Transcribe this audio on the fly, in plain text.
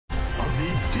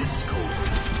discord,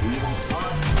 we will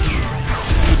find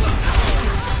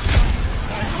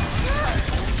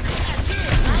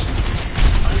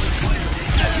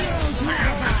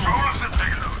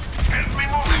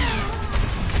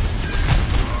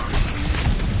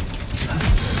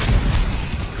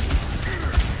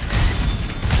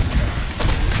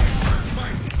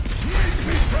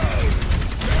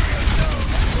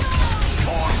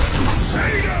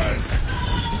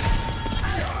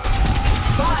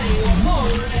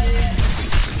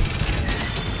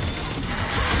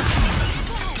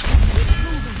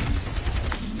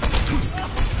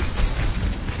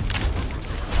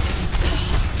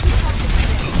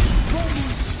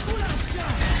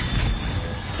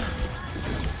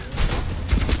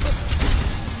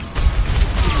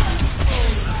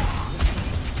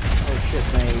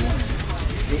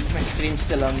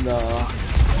still on the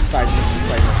start machine.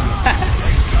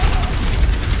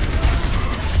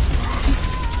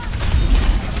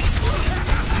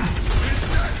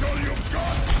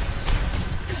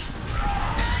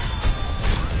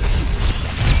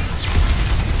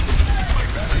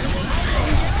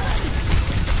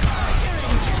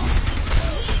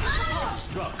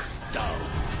 Struck down.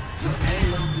 The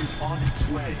payload is on its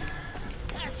way.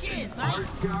 Our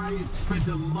guy spent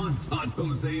a month on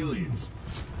those aliens.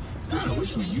 God, I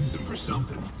wish we used them for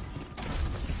something.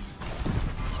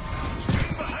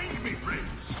 Stand behind me,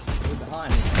 friends. Stay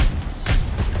behind.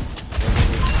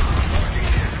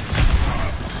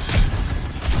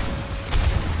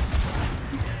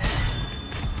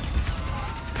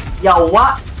 Yo,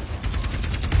 what?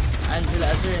 Angela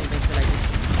Azur and things like this.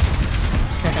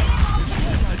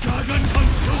 The dragon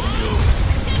control you.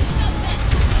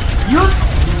 You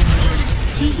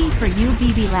Tiki for you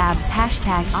BB Labs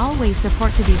hashtag always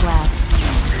support to be lab.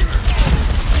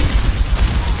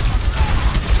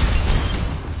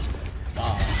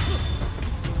 Wow.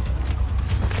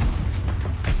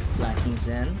 Blacking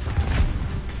Zen.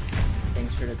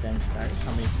 Thanks for the 10 stars.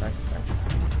 How many stars is that?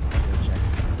 Go check.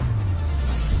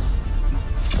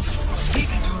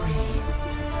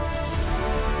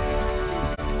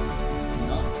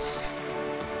 Nice.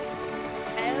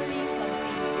 I'll need something.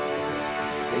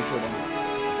 Rachel.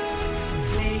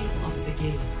 Play of the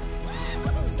game.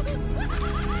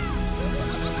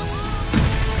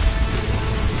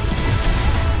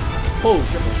 Oh,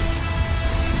 triple.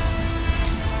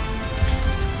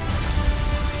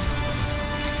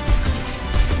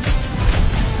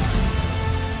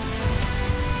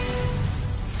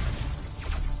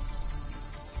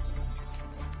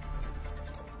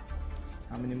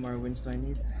 How many more wins do I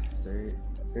need?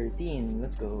 13.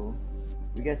 Let's go.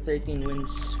 We got 13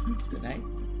 wins tonight.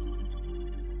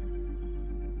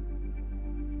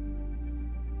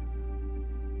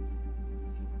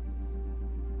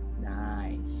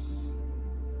 Nice.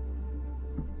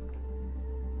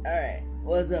 Alright,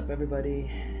 what's up everybody?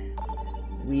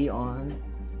 We on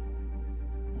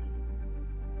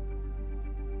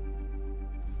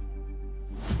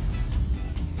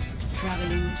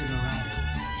Traveling to Dorado.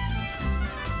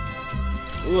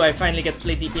 Ooh, I finally get to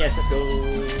play DPS. Let's go.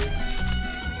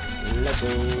 Let's go.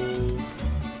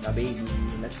 The baby.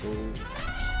 Let's go.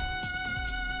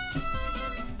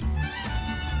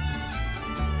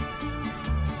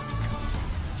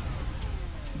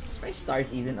 Is my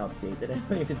stars even updated? I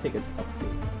don't even think it's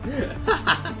updated.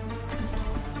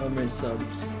 Oh, my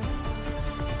subs.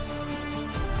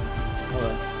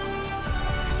 Oh.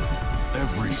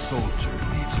 Every soldier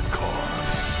needs a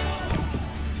cause.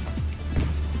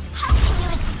 How can you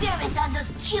experiment on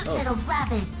those cute little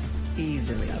rabbits?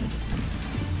 Easily.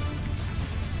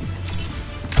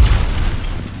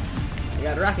 I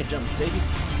got rocket jumps, baby.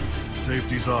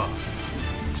 Safety's off.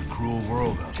 It's a cruel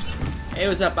world out there. Hey,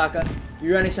 what's up, Aka?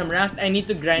 You running some ranked? I need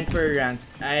to grind for ranked.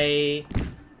 I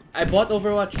bought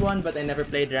Overwatch 1, but I never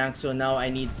played ranked, so now I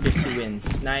need 50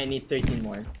 wins. Now I need 13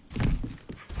 more.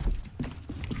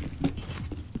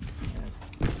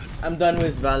 I'm done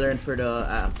with Valorant for the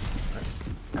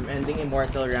I'm ending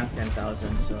Immortal rank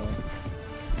 10,000, so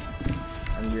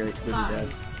I'm really dead.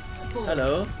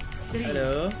 Hello?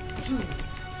 Hello? 2,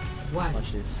 1.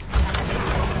 Watch this.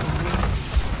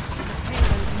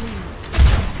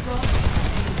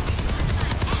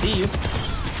 See you.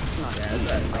 Yeah,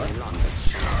 that's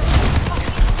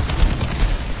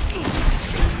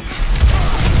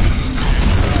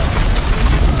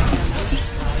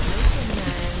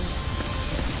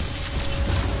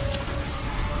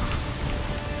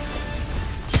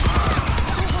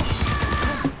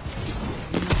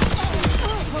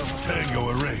Tango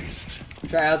erased.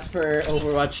 Tryouts for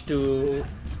Overwatch 2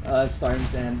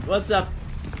 Storm's End. What's up,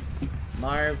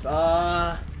 Marv?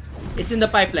 It's in the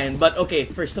pipeline, but okay,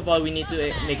 first of all, we need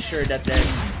to make sure that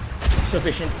there's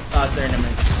sufficient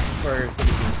tournaments for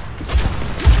Philippines.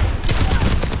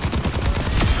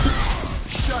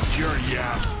 Shut your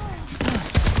yap.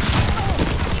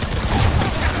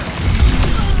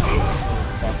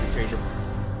 Fuck, we traded.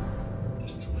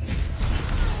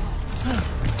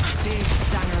 Big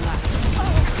stanger left.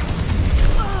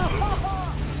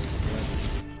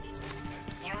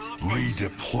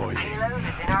 Redeploying. Payload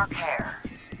is in our care.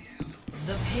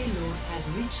 The payload has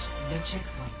reached the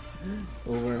checkpoint.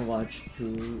 Overwatch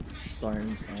 2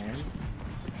 Storms and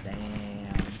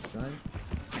damn son.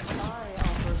 I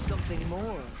offer something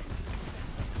more.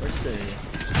 Where's the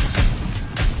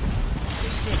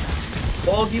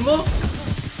Pogi mo?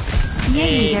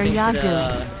 Yay, there thanks y'all to go.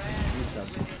 the resub.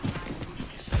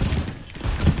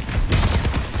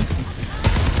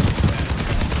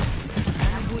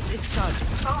 Ambush is charged.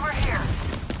 Over here.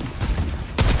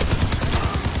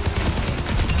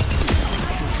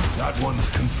 That one's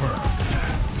confirmed.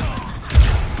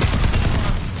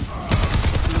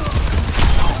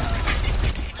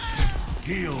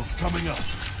 Heals coming up.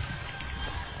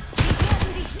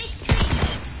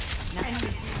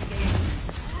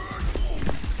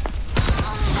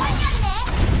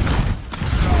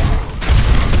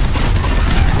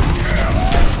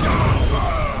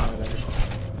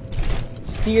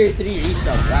 Tier 3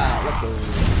 resub. Wow, let's go.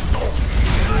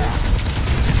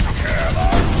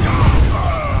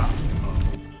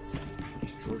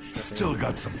 Still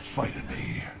got some fight in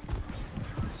me.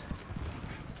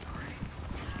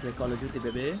 Play Call of Duty,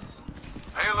 baby.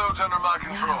 Payload's under my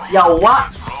control. Yo,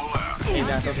 what? Roll out. Hey,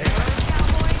 that's okay.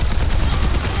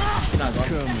 Not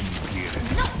gone.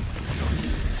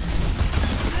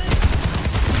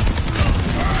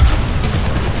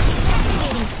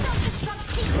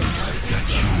 I've got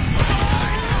you in my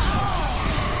sights.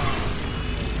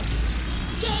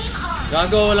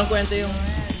 Gago, walang kwenta yung...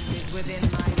 Is within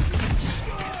my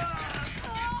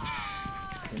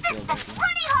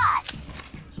Pretty hot!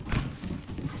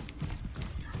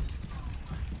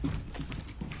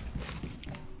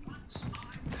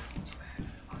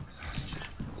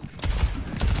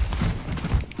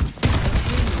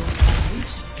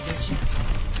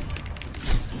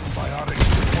 Biotics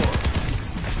deployed.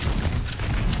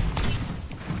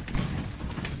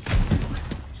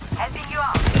 helping you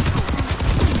out.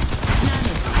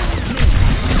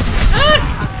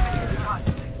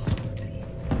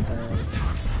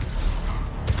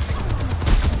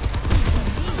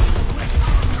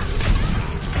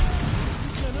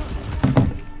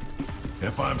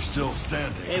 If I'm still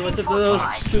standing. Hey, what's up to those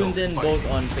tuned in both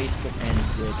on Facebook and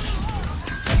Twitch?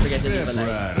 Don't forget to leave a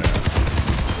like.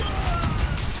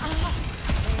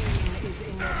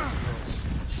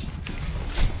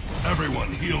 Everyone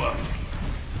heal up.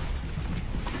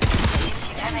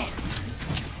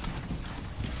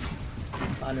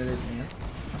 Paano ulit niya?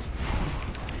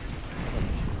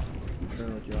 I don't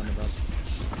know what you're on about.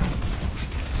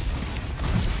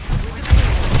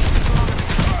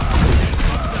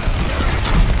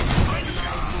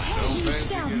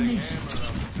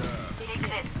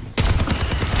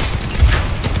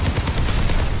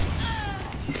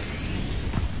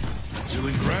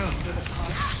 Doing ground.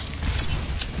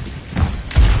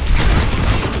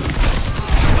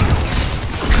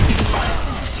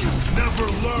 You never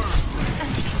learn.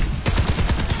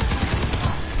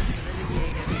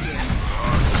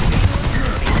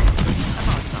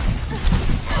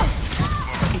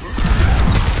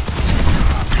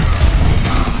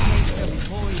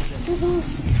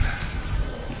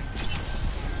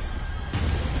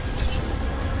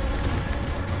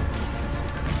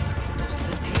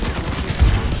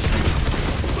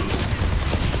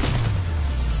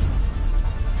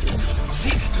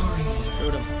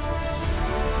 Shoot him.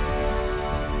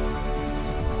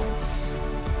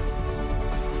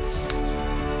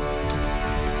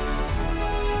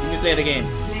 Can you play the game?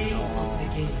 Play of the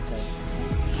game.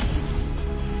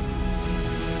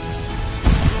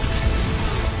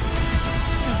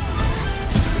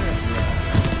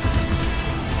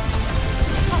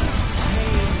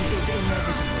 Pain is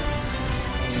inevitable.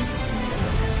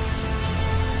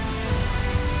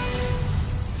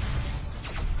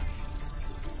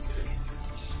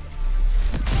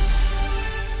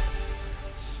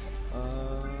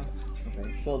 Okay,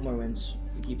 12 more wins.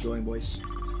 We keep going, boys.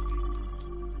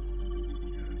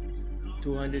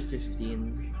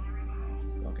 215.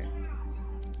 Okay.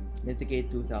 Mitigate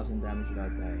 2,000 damage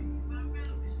without dying.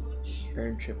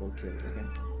 Earn triple kill. Okay.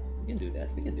 We can do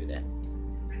that. We can do that.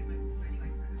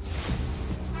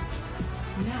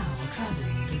 Now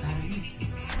traveling to Paris.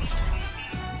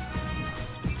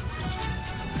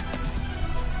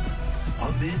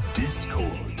 Amid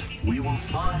discord, we will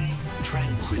find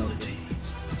tranquility.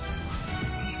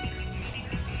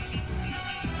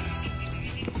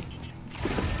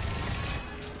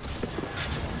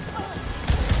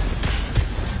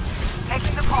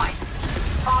 Taking the point.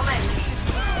 Fall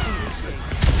in.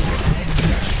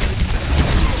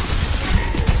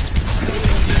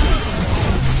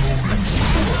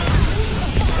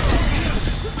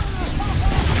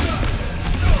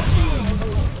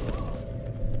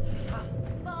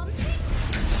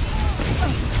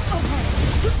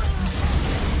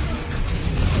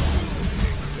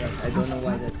 Yes, I don't know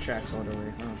why that tracks all the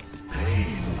way, huh?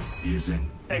 Pain is an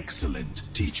excellent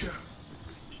teacher.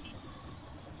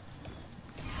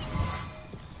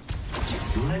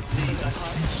 Let me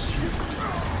assist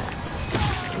you.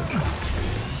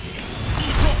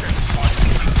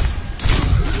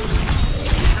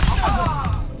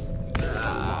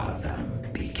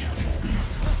 Be careful.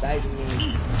 Dive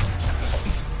me.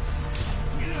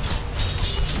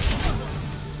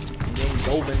 Game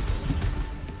Dolphin.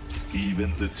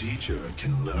 Even the teacher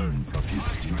can learn from his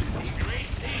student.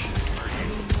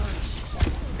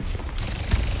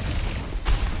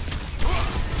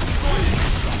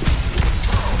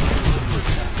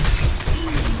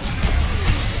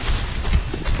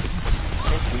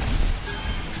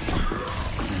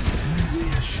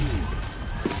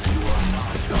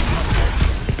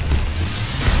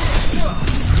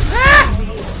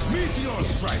 Meteor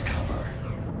strike.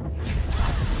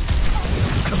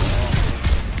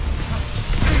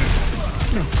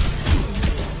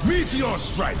 Meteor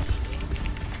strike.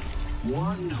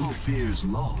 One who fears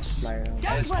loss Fly around.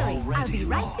 has Don't worry, I'll already be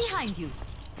right lost. behind you.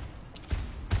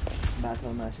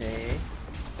 Battle na siya eh.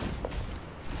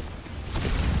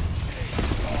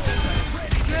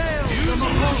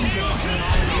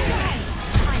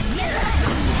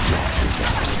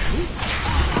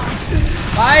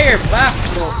 Fire back!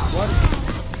 Bro. What?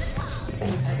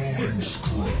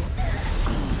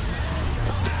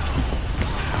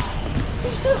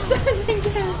 He's still standing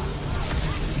there.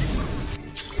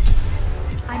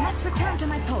 I must return to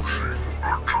my post.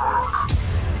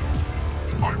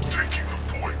 I'm taking the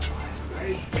point.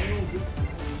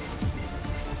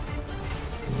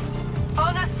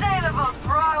 Unassailable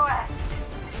prowess.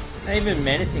 Not even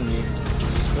menacing you.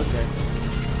 Look there.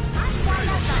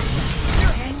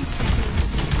 10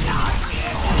 seconds.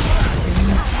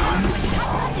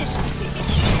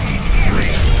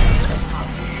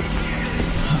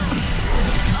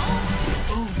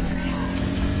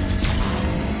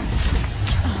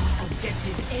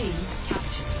 Objective A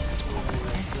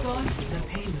captured. Escort the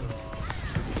payload.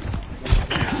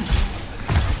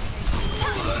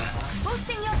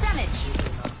 Boosting your damage.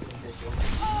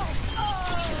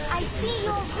 I see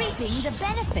you're reaping the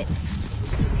benefits.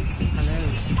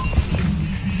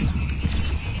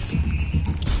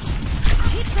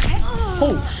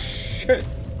 Oh shit!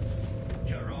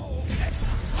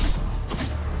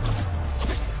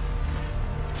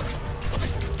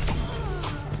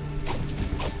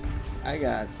 I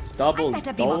got double I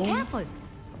better be more dome. careful.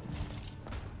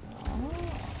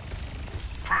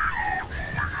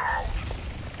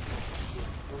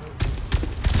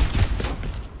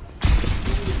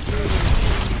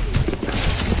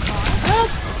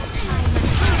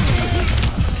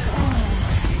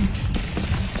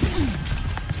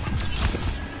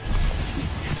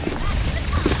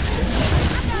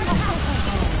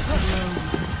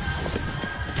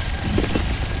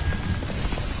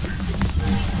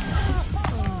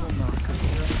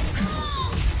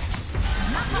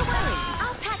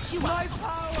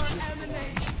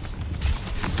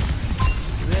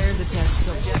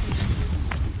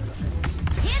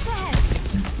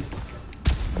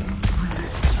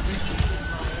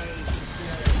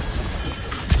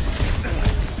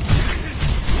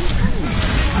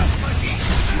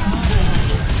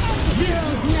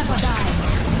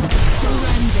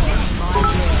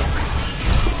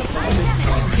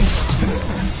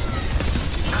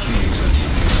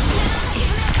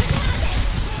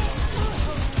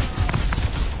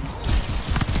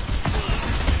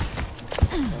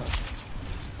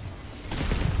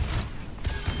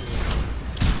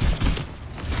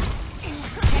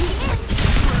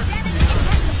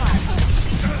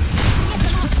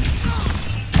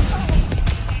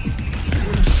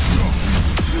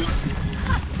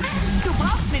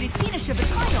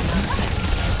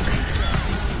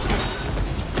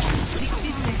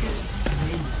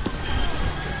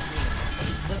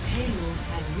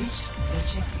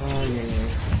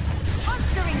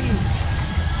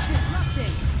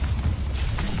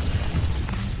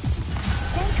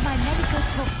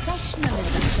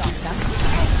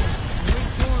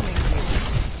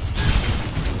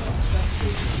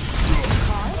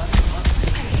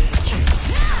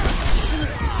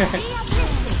 Now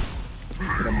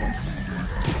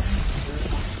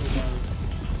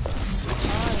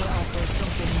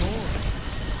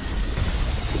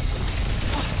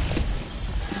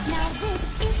this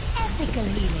is ethical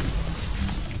healing.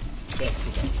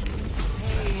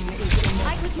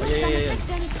 I could use some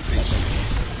assistance.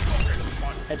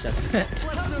 Headshot.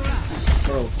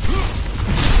 Bro.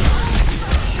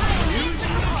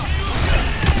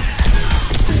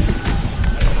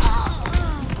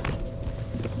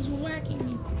 He's whacking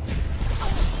me.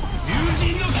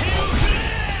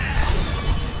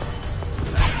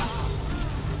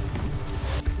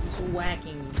 He's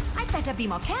whacking me. I better be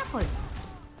more careful.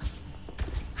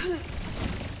 I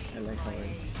like how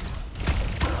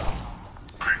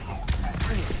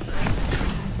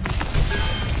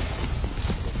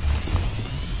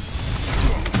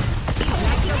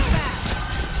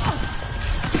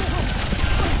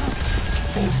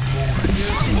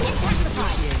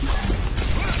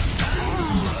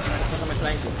what am I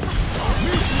trying to?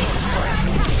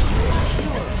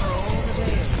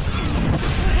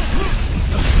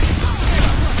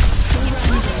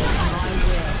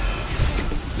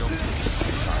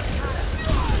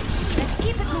 Let's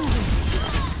keep it moving.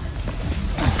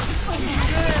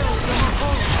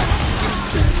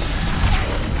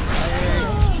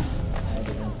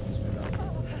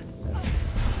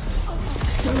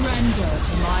 Surrender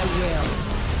to my will.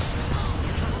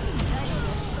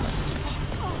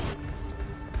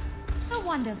 The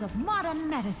wonders of modern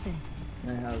medicine. I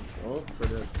have ult for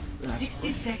the last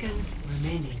 60 seconds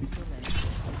remaining. Somewhere.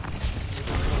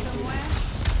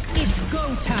 It's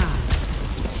go time.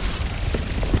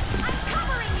 I'm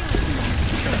covering you.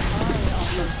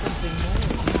 Something more.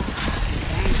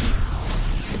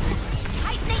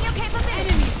 Heightening your capability.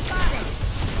 Enemy spotted.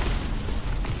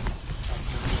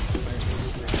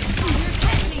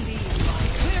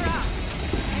 Clear out.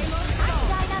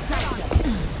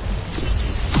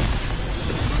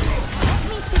 Let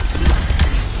me fix you.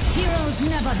 Heroes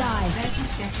never die. 30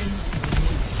 seconds.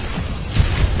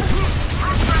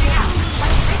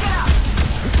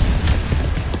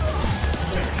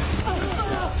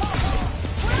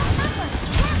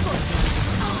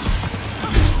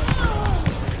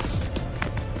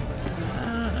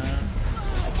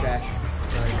 trash.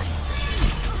 Sorry.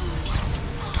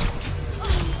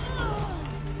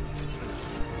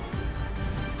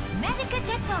 Medical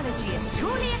technology is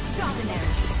truly extraordinary.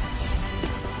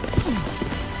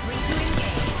 Free to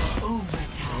engage.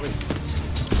 Overtime.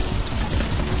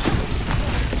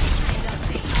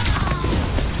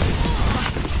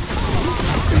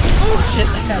 Oh shit, I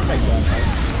got my gun.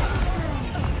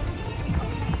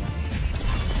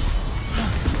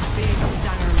 Big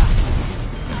stunner left.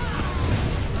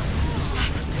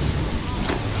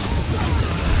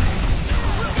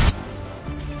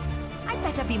 I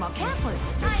better be more careful.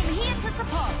 I'm here to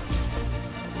support.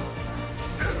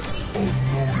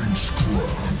 Unloading squad.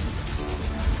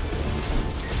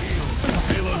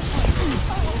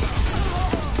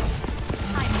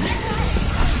 I'm here to help.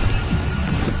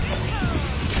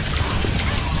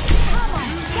 Come on,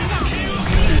 get out.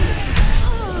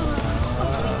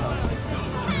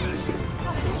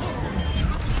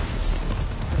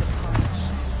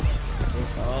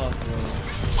 It's off, bro.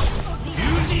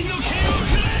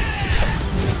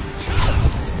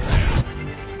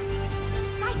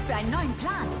 Zeit für einen neuen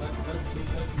Plan.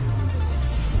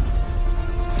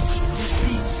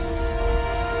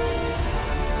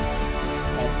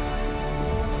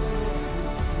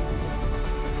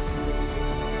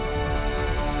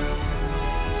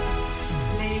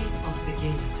 Play of the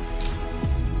game.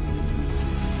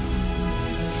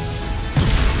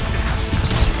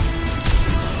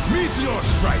 Meteor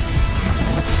strike.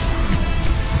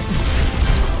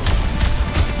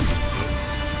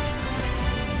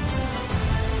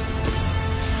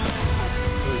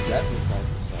 What is that look like?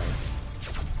 I'm sorry.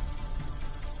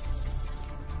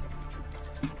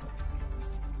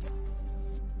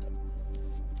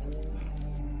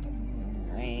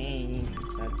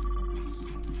 Sad.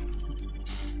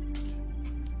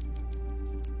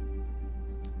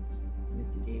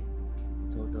 Mitigate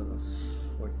total of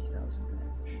 40,000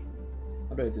 damage.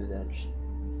 How do I do that? Just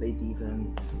play even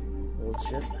old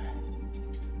shit.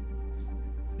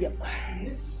 Yep.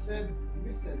 Miss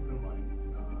said Roman.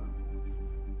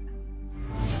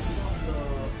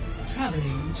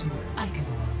 Traveling to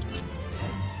Iconworld.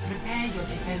 Prepare your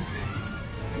defenses.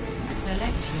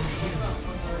 Select your hero.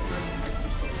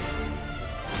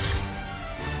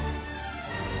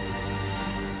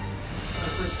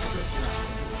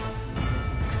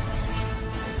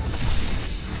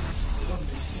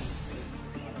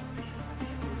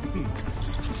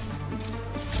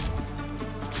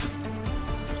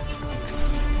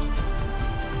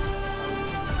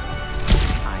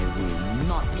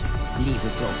 Leave a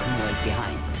broken world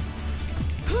behind.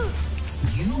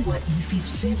 You were Ife's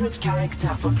favorite character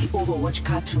from the Overwatch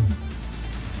cartoon.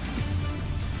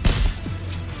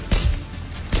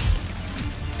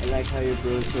 I like how your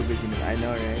bro is so vigilant. I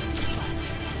know, right?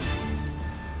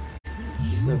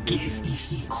 You gave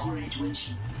Ife courage when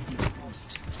she needed it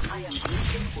most. I am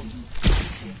grateful for you.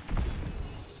 Stay.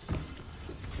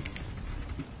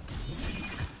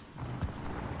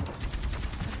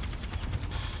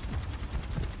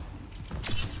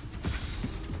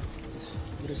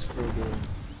 What is pro doing?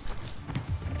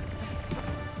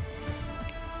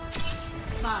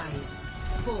 5,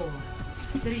 4,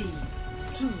 3,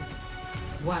 2,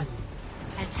 1.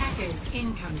 Attackers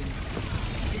incoming.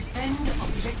 Defend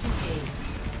objective A.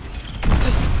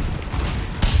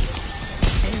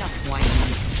 Enough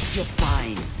whining. You're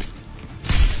fine.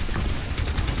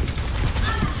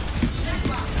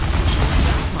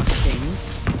 Mustang.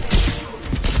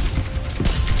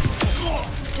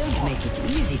 Don't make it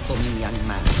easy for me, young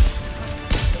man.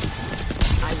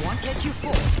 I won't let you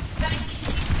fall.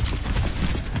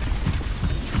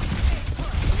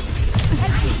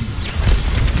 Help me.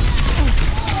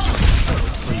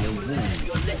 For your wounds.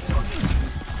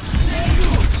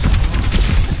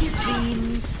 Sweet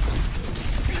dreams.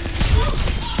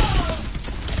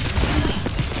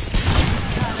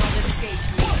 Cannot escape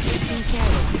me. Taking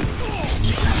care of you.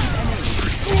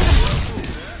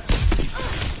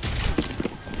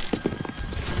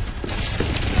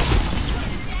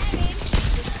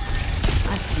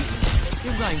 I see.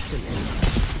 You're going to live.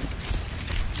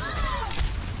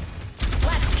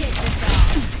 Let's kick this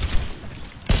off.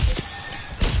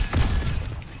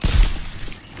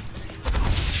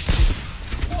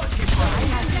 I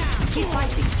have you. Keep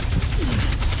fighting.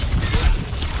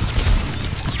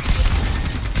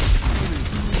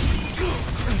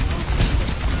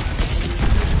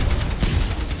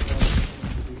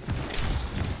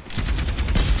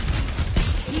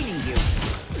 Healing you.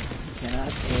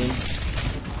 Cannot aim.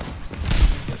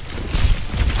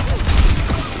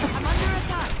 I'm under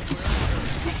attack.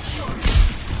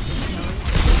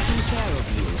 Taking care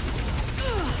of you.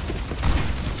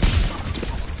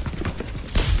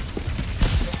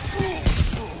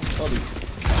 Bobby.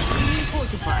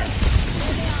 Fortified.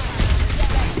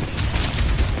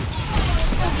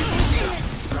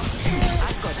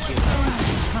 I've got you.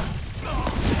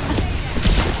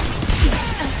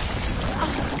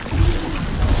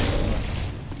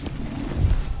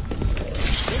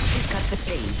 This will cut the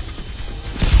pain.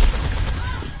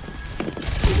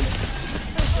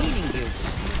 Healing you.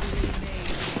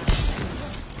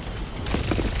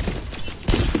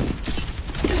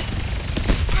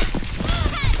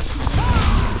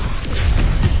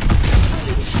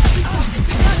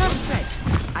 Fred,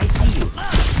 I see you.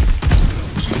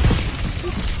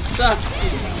 Suck!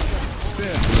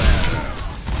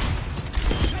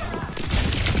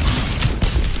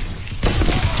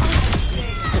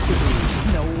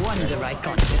 No wonder I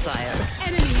can't desire.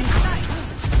 Enemy in sight.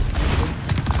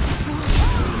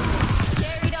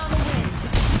 Carried on the wind.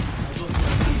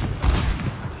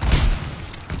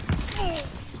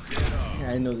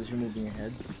 Yeah, I know that you're moving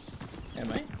ahead.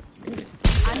 Am I? Really?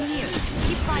 I'm here.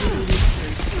 Keep fighting.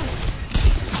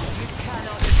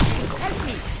 Help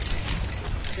me.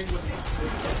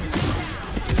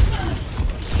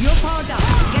 You're powered up.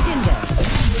 Get in there.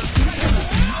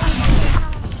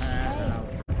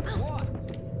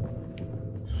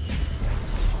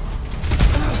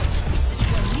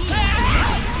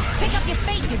 Pick up your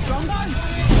feet, you drunk.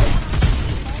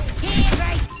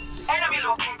 Enemy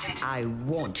located. I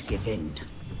won't give in.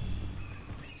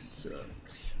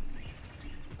 Sucks.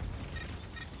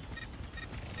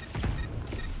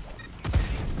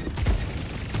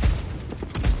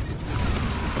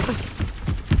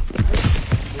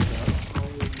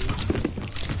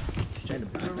 She's trying to I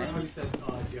back remember me. you said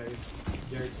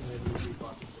Garrett's in the movie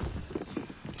possible.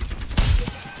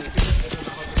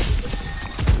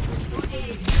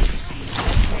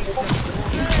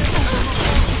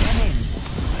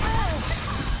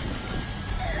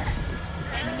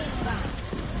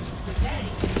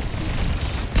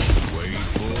 Wait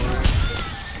for it.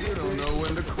 You don't know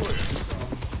when to quit.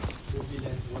 Movie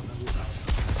lens 100,000.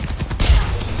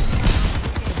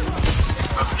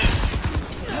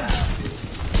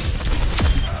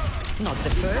 Not the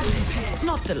first,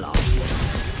 not the last.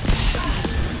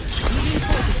 Healing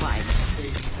fortified.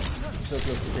 So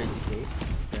close to 30k.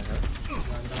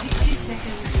 60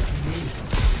 seconds.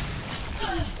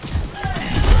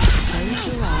 Close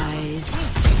your eyes.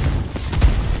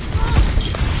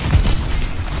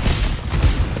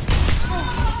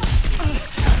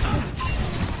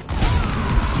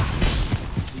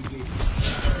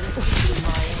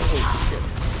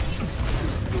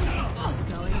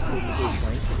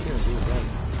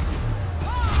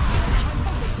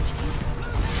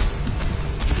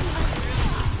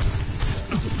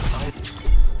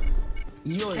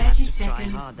 You'll have 30 to try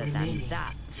seconds harder than remaining.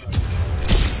 that.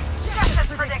 Just as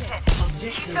predicted.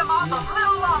 Keep them off a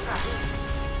little longer.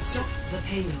 Stop the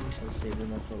payload. I'll save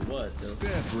them up for what though?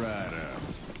 Step right up.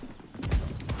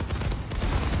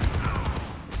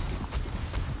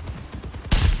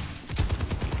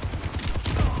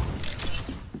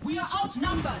 We are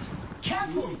outnumbered.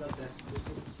 Careful.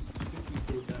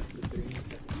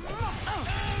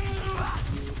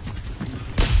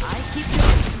 I keep you.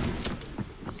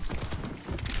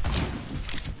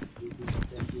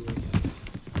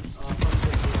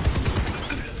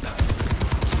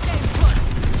 Stay put.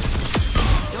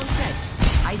 Don't fret.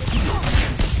 I see you.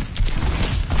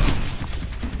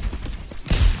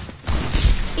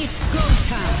 It's go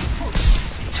time.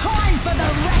 Time for the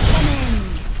reckoning.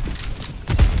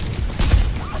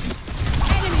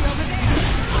 Enemy over there.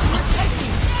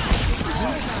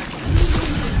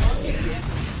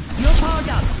 You're powered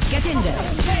up. Get in there.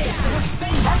 Pick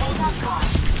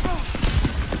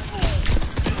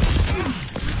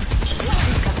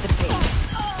up the pace.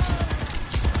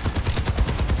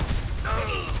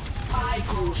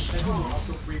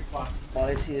 All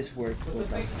I see is work with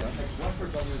that stuff.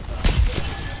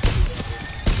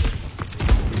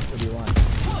 What do you want?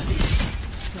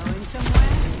 Going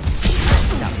somewhere?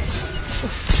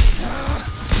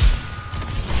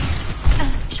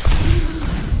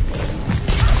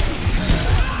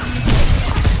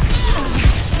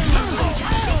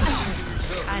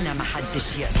 أنا ما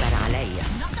حدش يقدر عليا.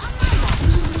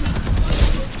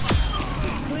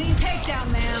 Clean takedown,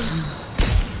 ma'am.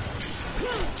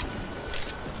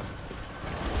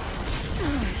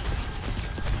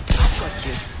 I've got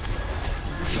you.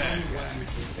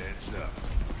 Heads up.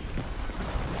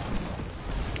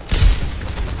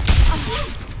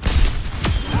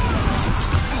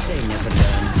 They never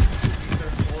learn.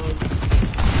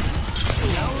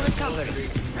 No recovery.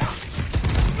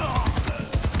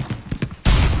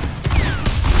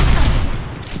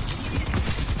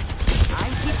 I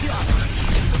keep you up.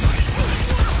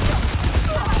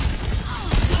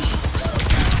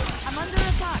 I'm under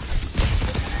attack.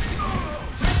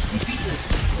 Threats defeated.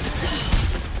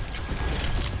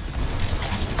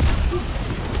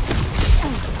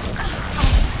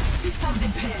 Systems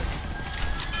impaired.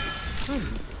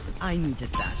 I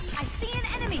needed that. I see an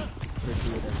enemy.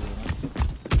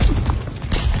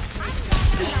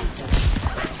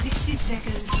 60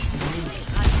 seconds remaining.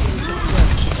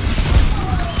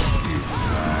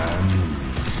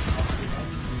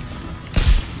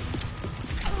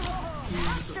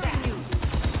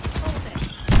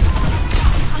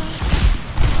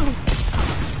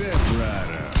 Step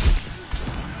right up.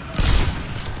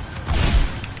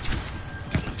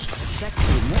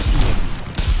 Sexy movement.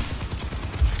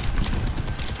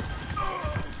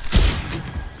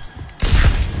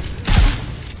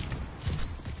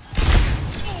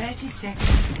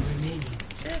 Seconds remaining.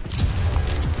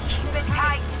 Keep it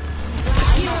tight.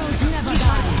 Heroes never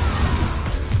die.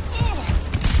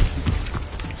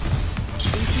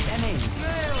 Keep aiming.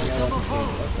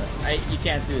 You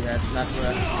can't do that. It's not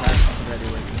already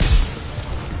working.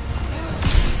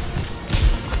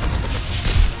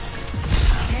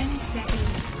 10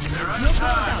 seconds. You're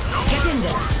powered up. Get in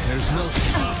there. There's no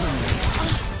stopping me.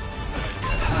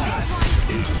 Pass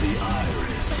into the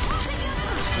iris.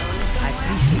 I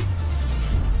appreciate it.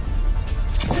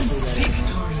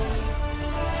 Victory.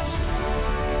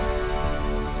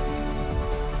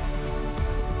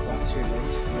 Watch your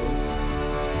legs go.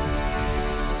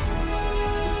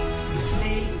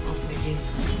 Play of the game.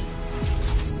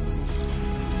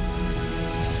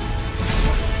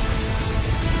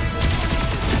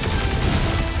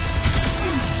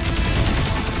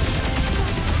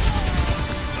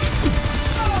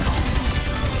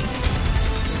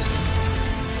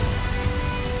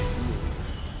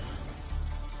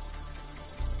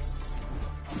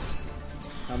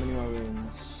 How many more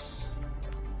rooms?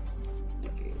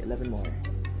 Okay, 11 more.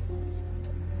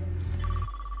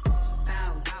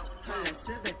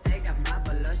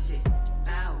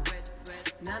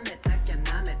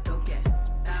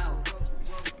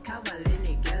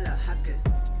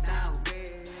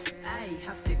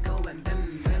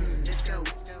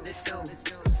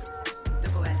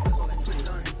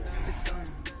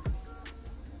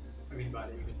 I mean,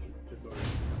 body, you can go.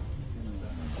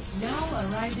 Now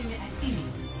arriving at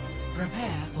Ilios.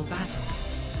 Prepare for battle.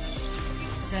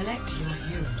 Select your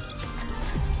hero.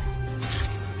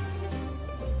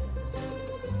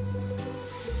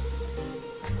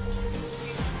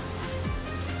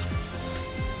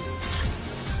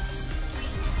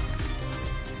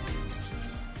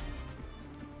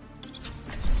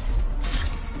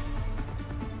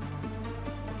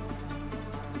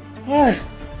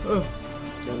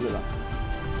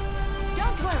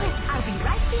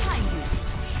 behind you.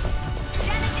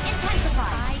 Damage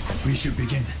intensified. We should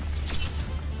begin.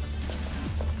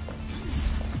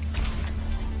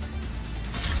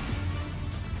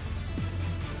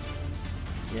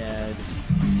 Yeah, just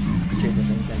change the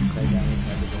intensify damage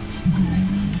and everything.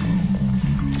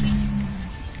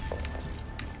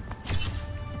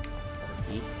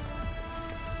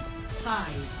 5,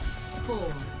 4,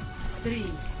 3,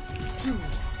 2,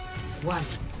 1.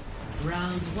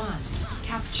 Round 1.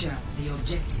 Capture the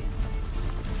objective.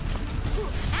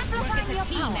 Work as a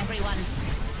team, everyone.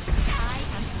 I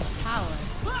am empowered.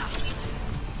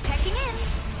 Checking in.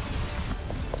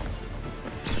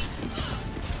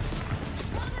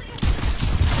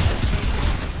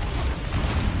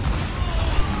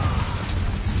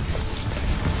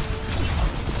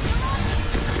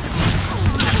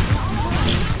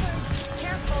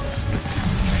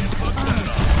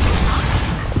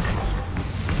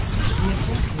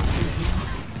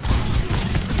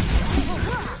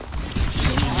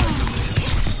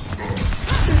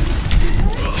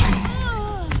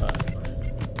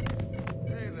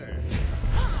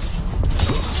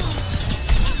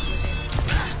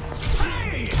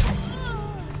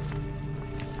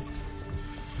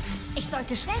 Ich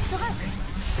sollte schnell zurück.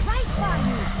 Right for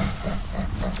you.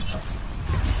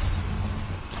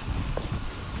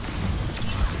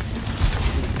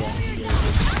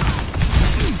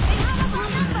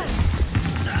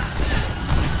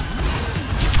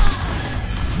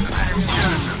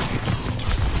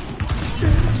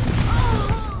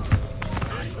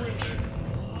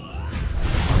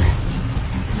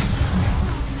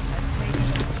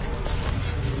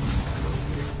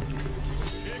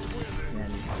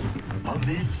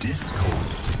 Amid discord,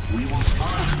 we will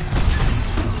find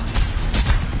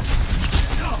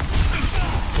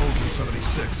Soldier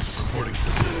 76 reporting to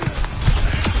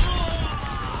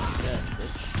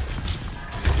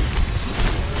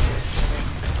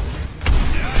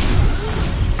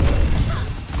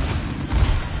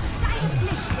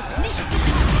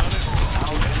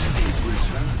our enemies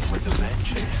return with a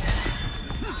vengeance.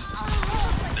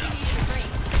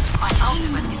 My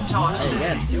ultimate is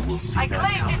charged. You will see I that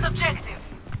claim coming. this objective.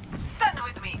 Stand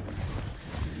with me.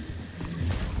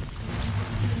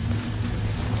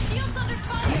 Shields under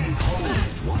fire.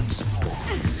 Behold once more.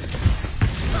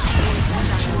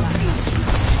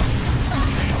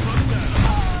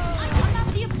 I'm at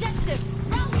the objective.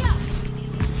 Round me up.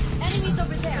 Enemies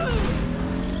over there.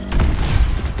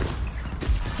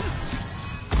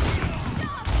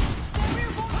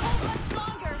 Barrier won't hold much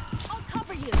longer. I'll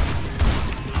cover you.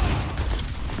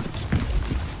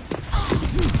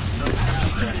 The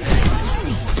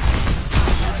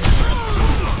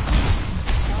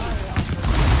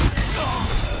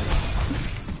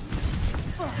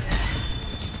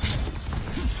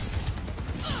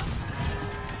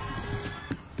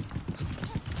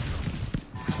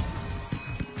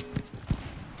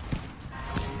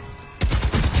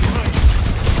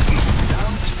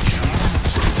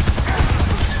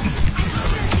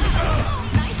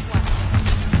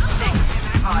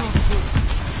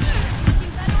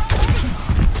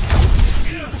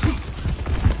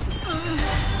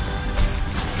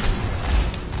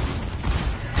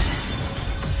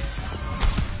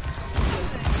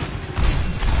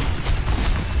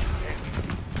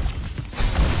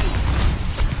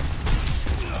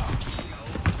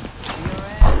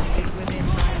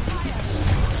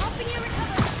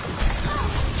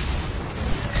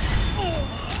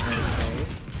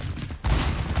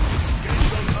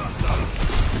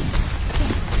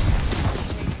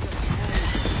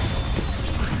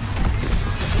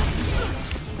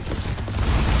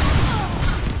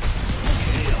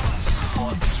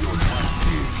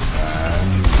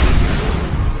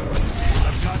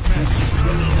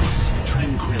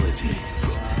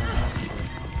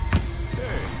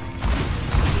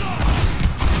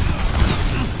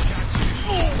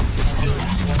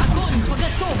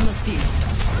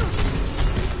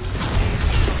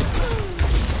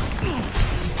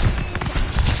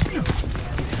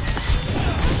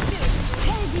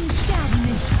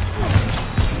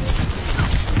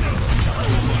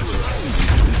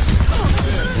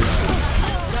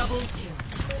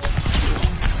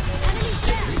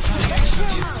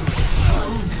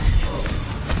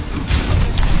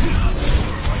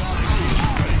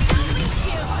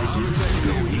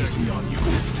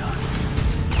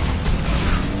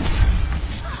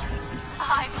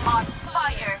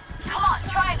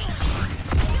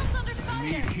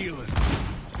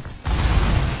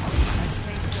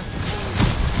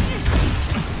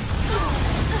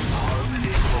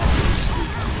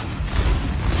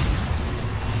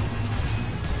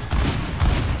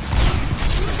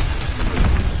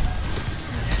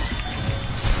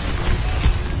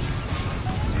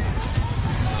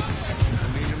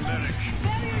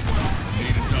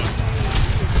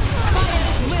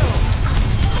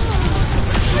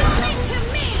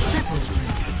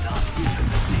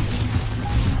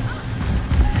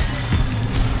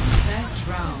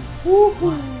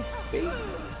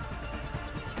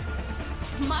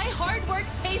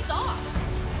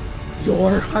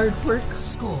Your hard work?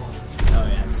 Score. Oh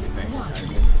yeah, to be fair, it's hard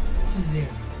work. 1-0.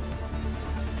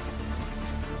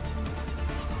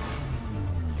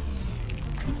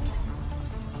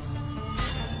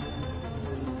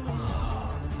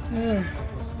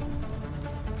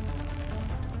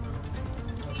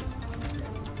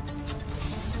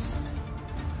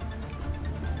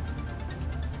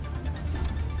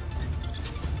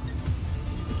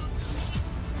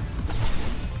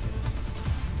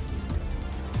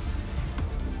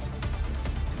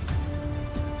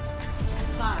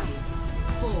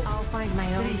 I'll find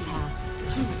my own path.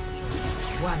 2,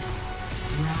 1.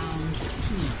 Round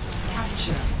 2.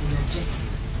 Capture the objective.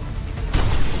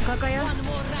 One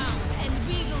more round and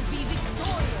we will be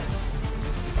victorious.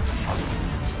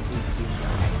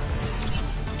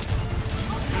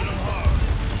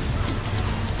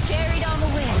 Carried on the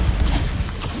wind.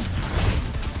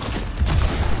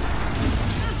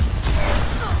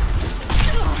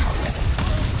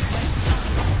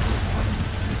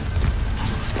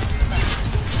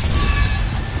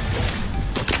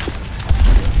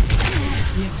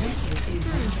 The objective is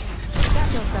That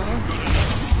feels better.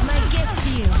 My gift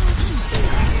to you.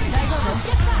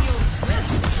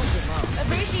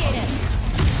 Appreciate it.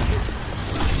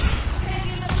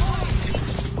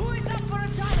 Who is up for a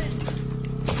challenge?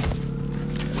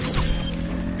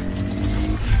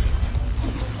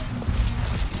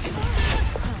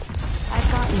 I've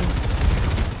got you.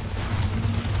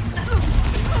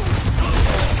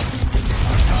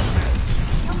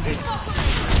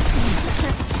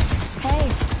 Hey.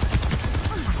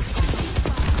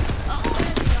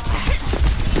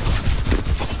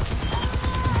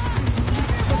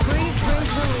 The breeze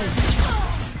brings relief.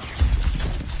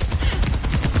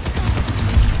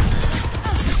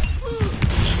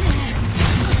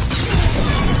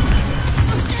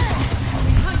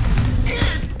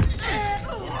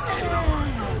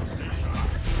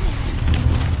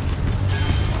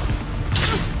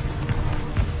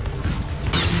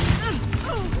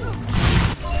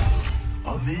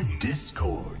 Amid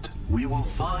discord, we will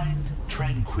find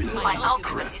tranquility. My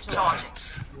ultimate is charging.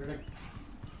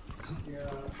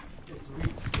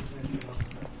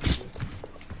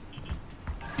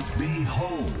 Be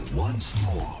whole once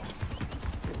more.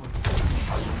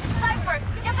 Cypher,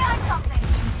 get behind something.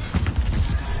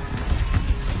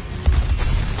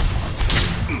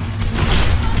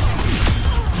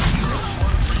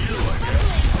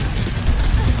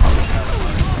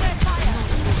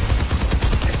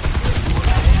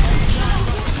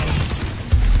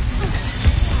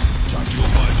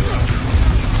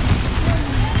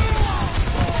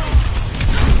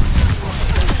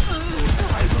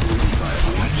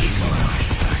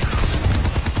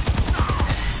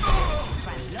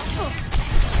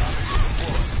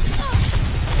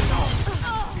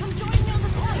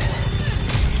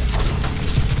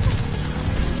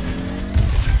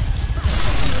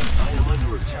 I am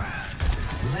under attack.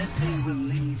 Let me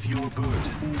relieve your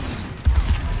burdens.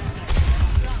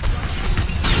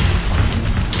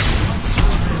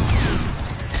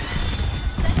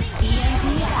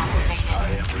 I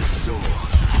am restored.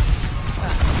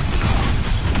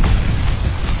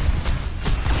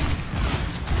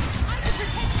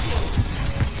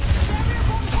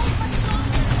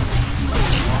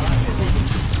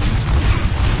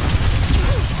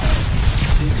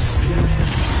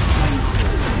 Experience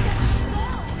tranquility.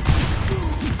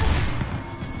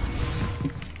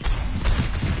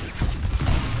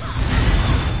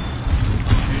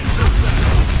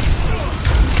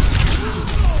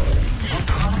 A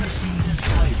promising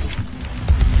disciple.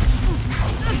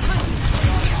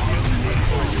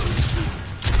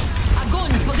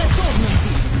 Огонь по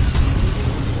готовности.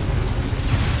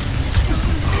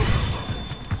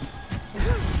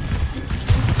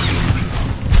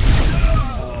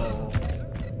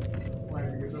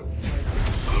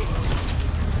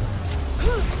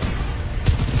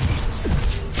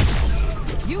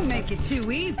 You make it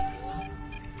too easy.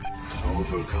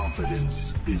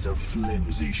 Overconfidence is a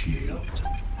flimsy shield.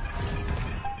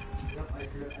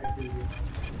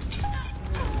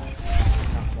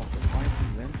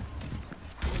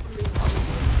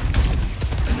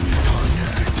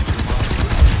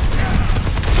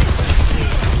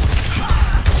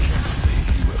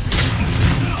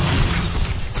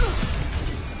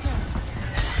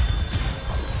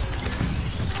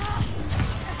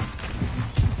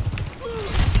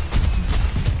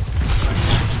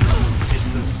 Is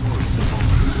the source of all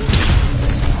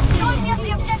good. Join me at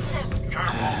the objective.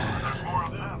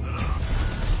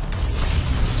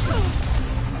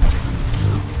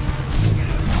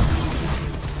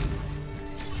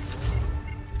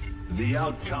 The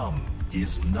outcome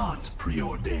is not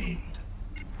preordained.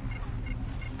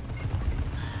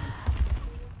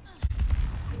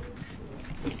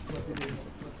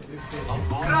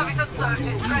 Graviton surge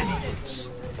is ready.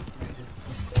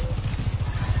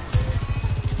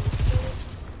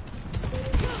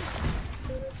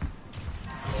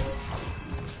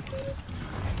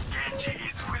 Genji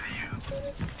is with you.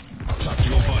 Talk to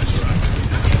your visor.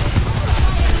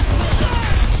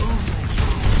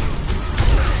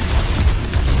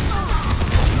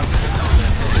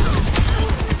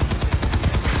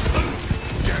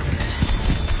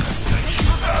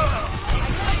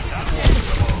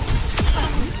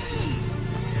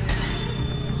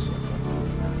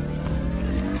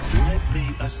 Let me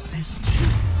assist you.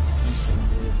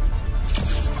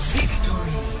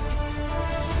 Victory.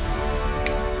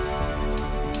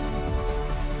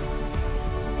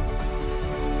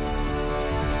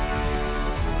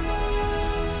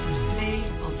 Play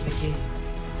of the game.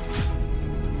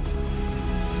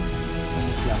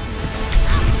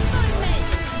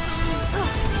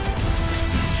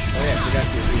 Oh yeah, we got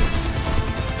this.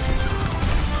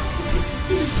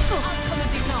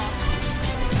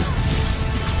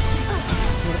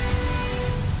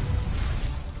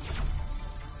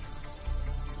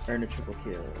 Earn a triple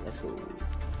kill. Let's go.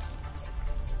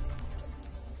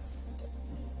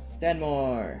 10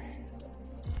 more.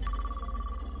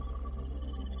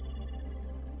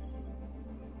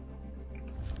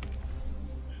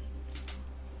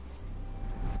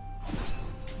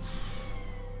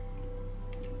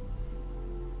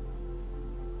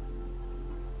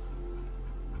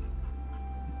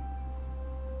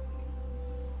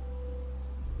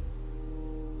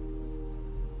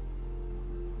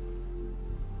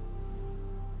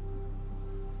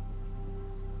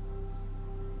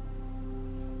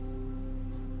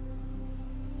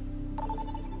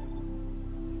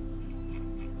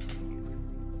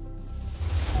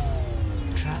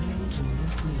 Traveling to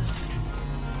Nuclear Street.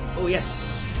 Oh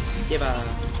yes. Diba?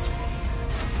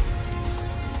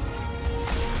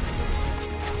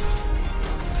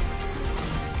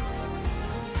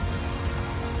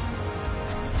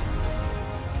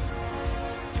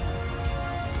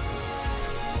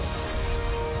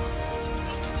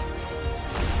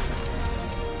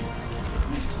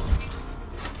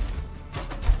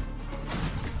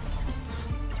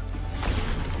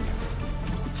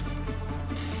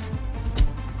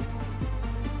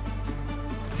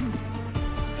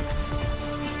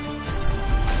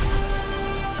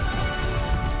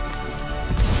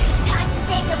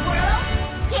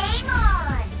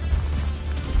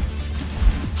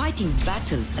 Fighting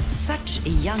battles at such a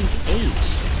young age.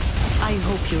 I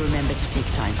hope you remember to take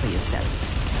time for yourself.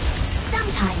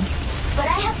 Sometimes, but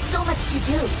I have so much to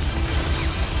do.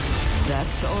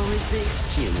 That's always the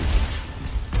excuse.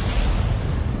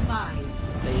 5,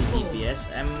 Play DPS.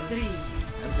 I'm 3,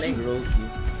 playing role queue.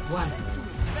 1.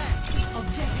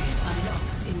 Objective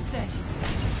unlocks in 30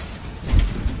 seconds.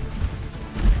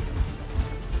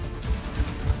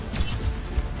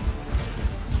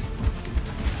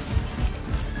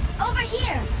 Over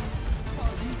here!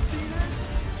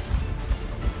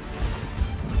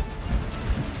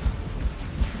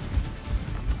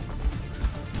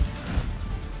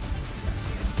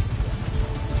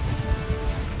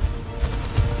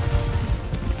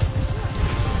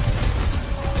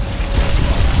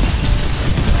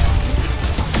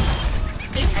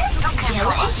 Is this a skill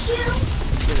issue?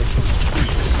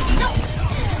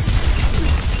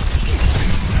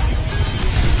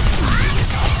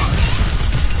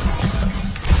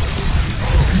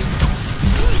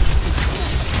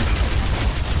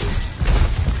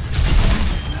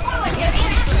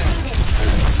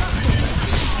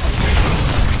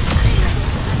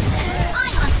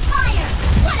 I'm on fire!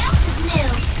 What else is new?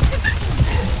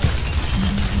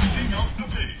 Cleaning up the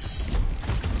base.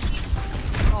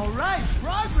 All right,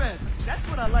 progress. That's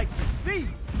what I like to see.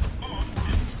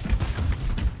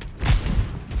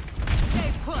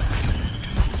 Stay put.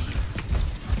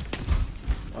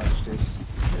 Watch this.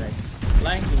 Like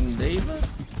flanking Diva.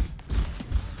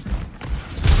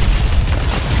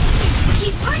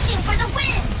 Keep pushing for the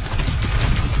win!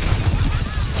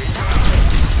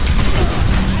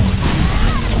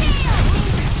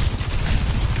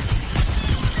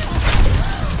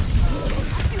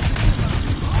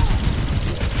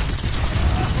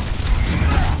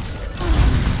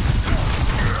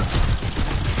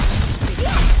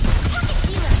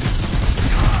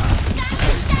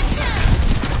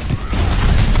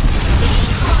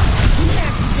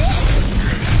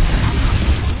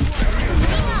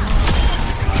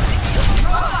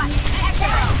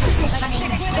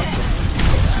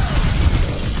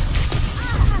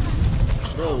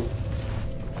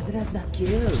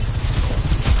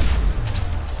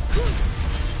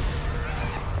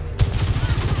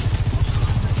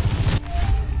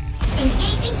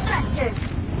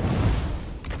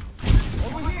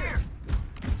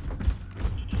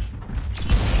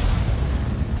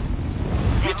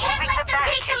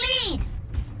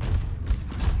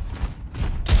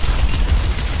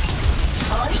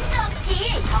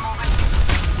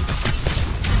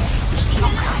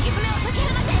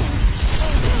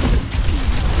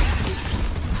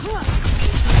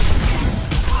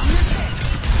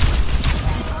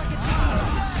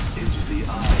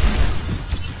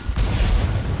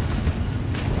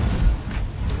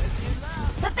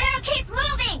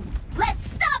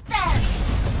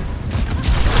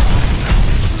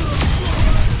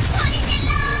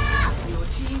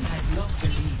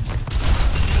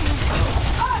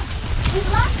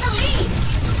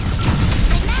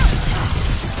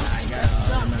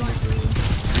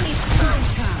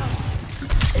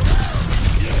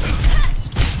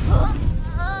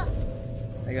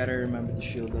 gotta remember to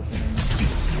shield up.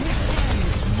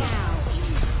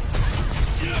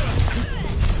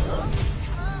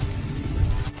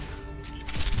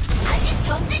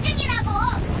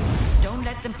 Don't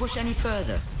let them push any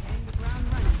further.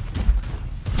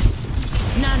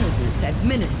 Nano boost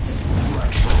administered.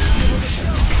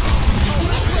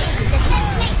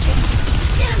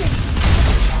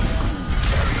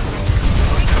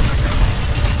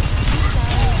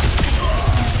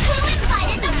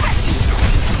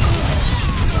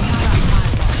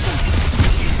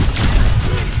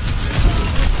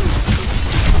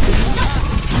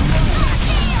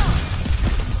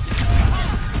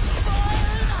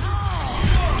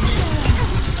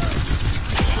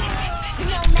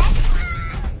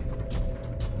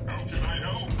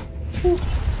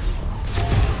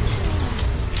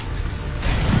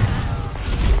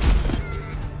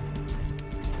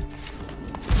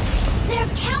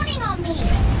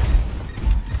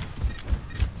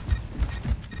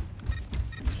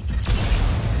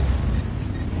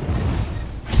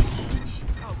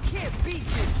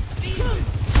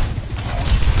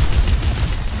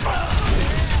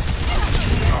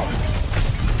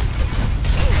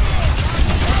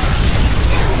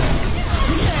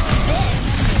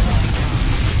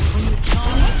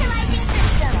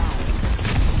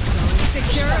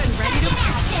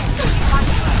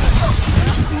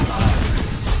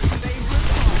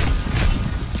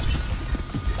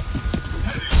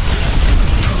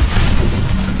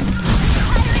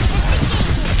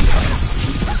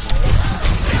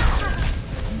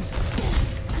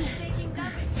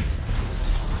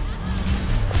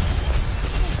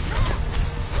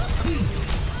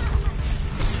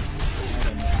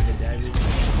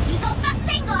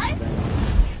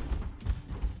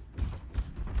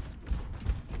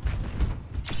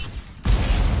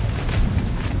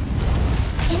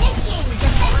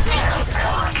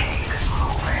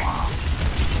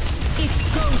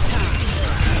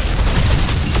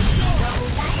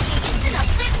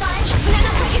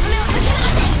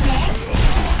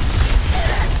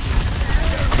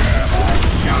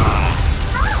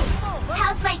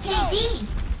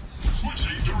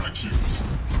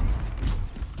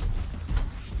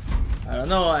 I don't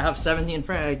know, I have 17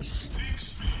 frags.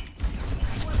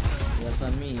 That's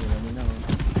on me, let me know.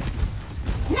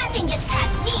 Nothing gets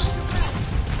past me!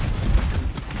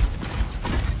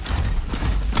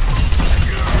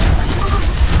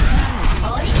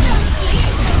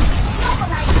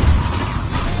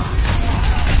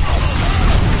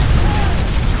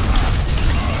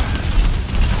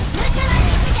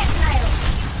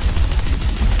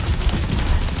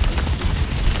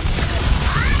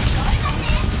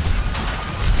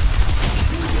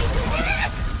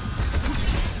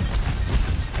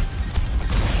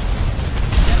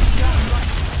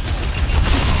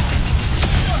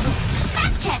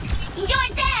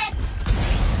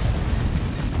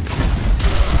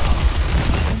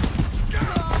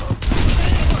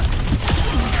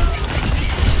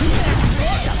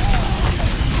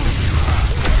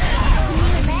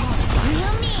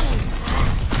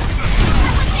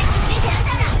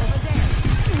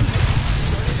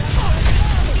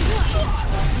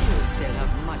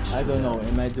 I don't know,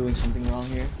 am I doing something wrong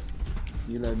here?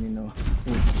 You let me know.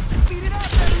 Beat it up,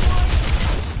 everyone!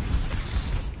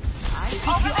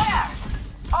 Over there!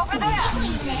 Over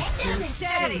there!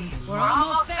 Steady! We're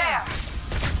almost there!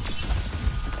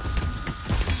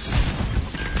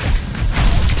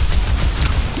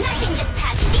 Nothing gets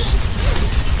past me!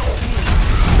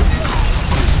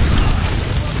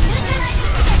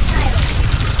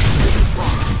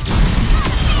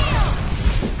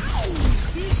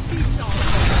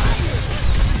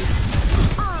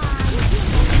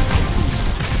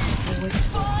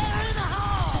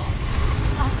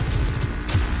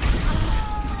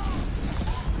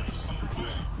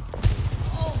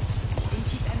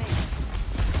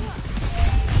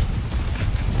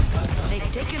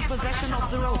 They've taken possession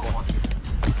of the robot.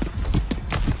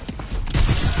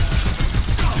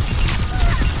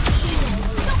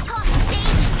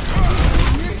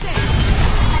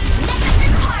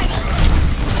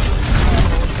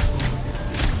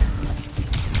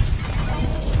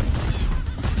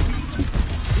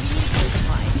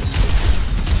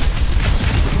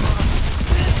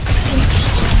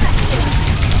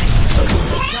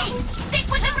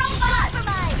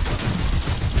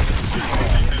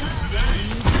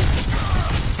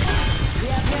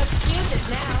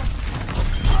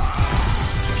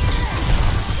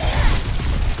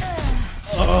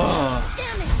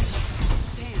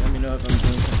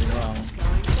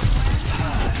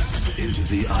 Into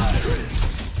the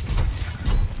iris.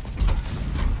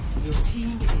 Your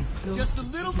team is close. Just a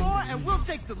little more and we'll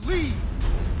take the lead.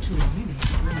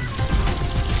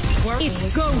 It's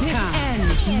go time.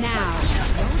 Ends now.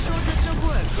 No shortage of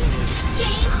work. Your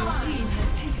team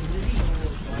has taken the lead.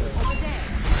 Over there.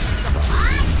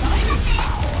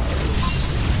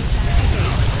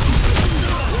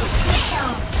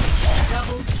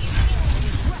 Double.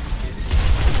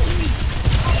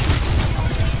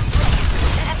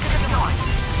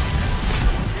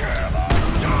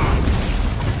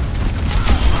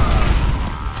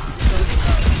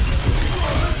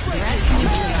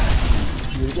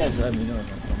 You guys let me know if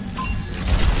I'm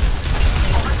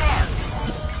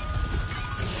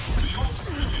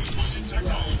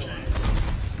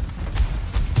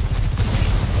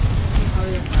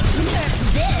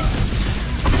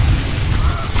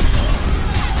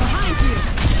Behind you.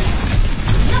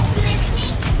 Don't miss me.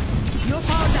 You're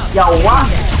powered up. Yo, what?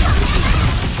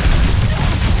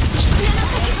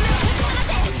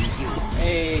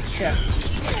 Hey, check.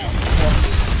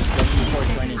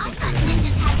 420.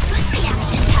 Ninjas have good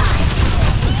reaction time.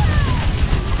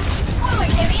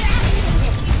 Forward barrier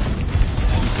activated.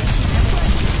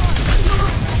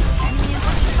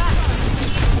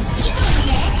 Eating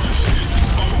it.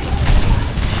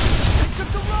 They took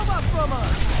the robot from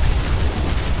us.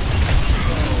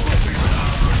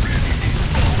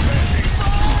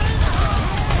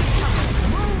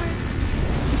 Move it.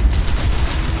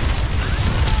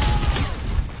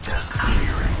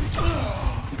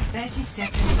 30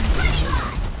 seconds.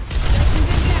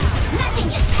 Nothing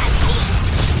gets past me.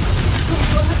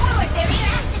 Forward barrier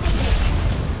activated.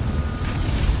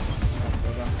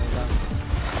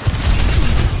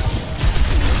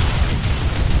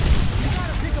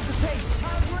 Gotta pick up the pace.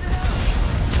 Time's running out.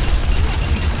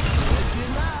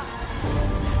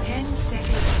 10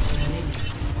 seconds remaining.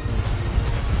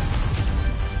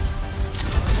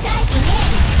 Diving in.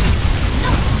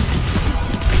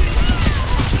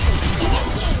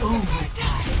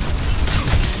 Overtime.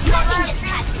 Nothing gets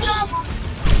past me.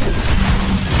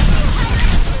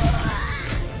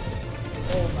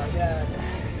 Oh my god.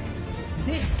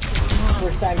 This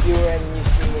First time viewer and new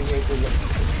streamer here to look.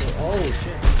 Oh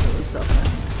shit. What's up, man?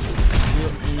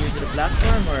 New to the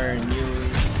platform or new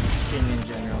streaming in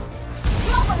general?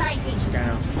 Globalizing. Just kind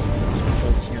of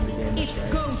focusing on the game. it's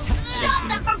Right? go time. Stop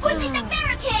them from pushing the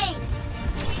barricade.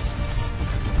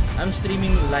 I'm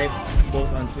streaming live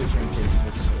both on Twitch and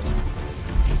Facebook. So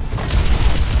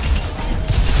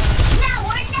Now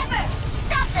or never.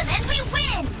 Stop them and we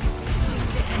win.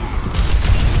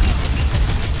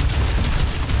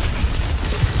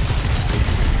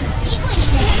 Equally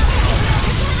there.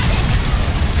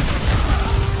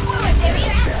 Forward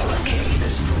barrier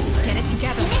activated. Get it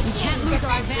together. We can't lose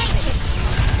our advantage.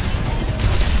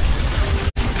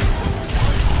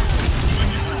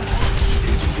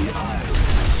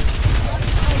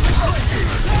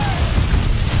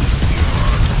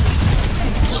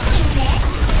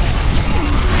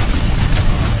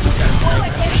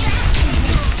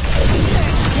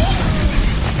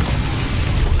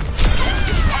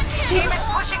 Team is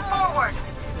pushing forward.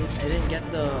 I didn't get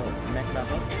the mech back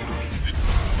up.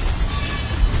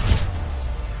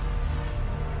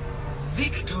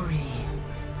 Victory.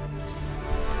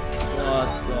 What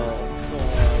the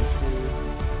fuck, dude?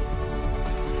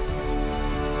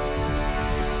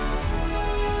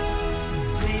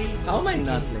 Play. How am I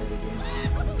not playing the game?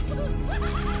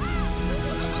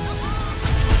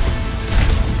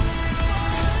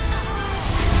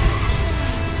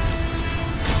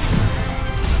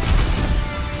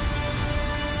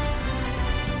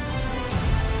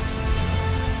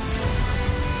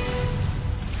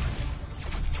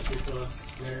 Because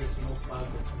there is no cloud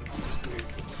that's weird.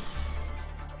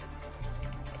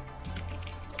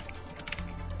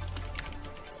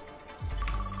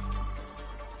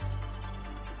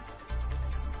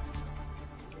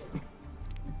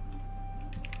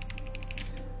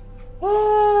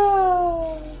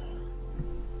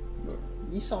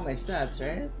 You saw my stats,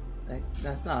 right? Like,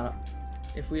 that's not.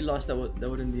 If we lost, that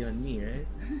wouldn't be on me, right?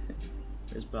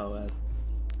 Where's Bow at?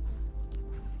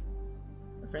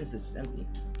 My friend's list is empty.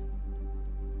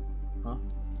 Huh?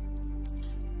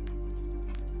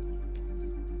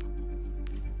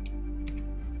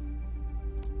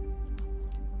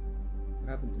 What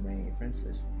happened to my friends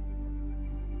list?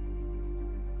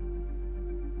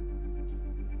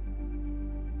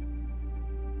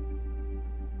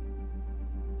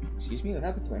 Excuse me, what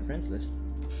happened to my friends list?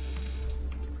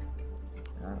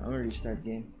 I'm gonna restart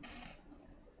game.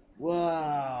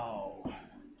 Wow.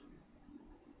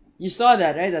 You saw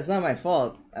that, right? That's not my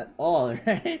fault at all,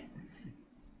 right?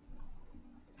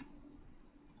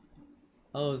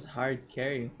 Oh, it was hard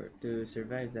carrying to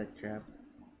survive that crap.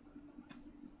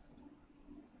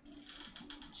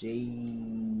 J.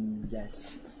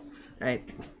 Jesus. Right,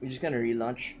 we're just gonna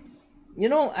relaunch. You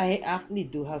know, I actually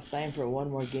do have time for one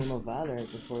more game of Valor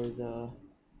before the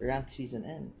ranked season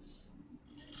ends.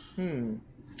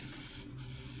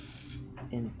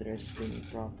 Interesting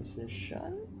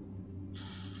proposition.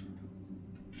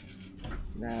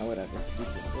 Nah, whatever.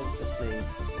 Let's play.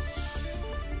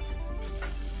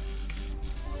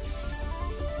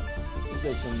 Let's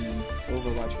play some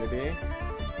Overwatch, baby.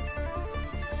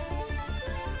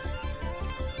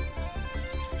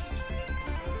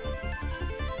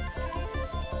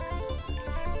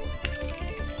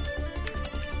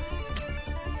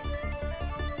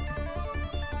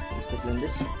 Let's blend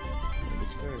this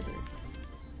further.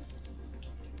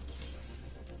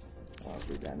 Oh,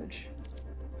 good damage.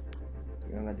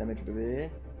 You don't got damage, baby.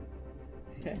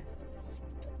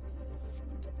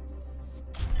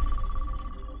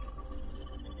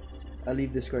 I'll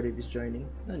leave Discord if he's joining.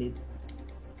 No need.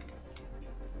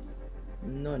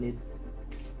 No need.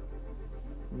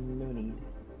 No need.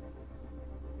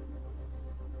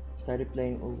 Started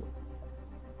playing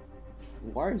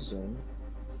Warzone.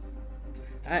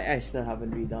 I still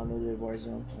haven't re-downloaded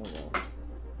Warzone. Oh well.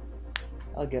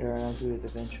 I'll get around to it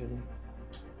eventually.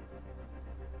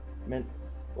 Man,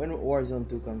 when Warzone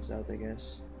 2 comes out, I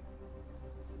guess.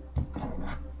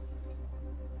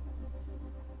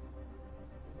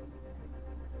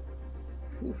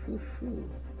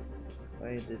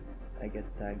 Why did I get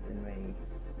tagged in my...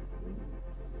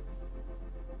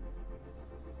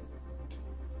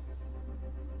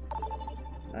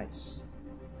 Nice.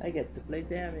 I get to play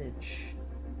damage.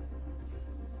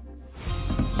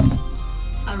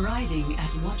 Arriving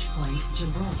at Watchpoint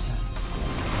Gibraltar.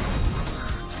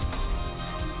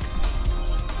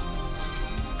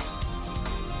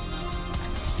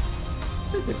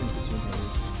 What's the difference between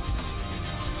those?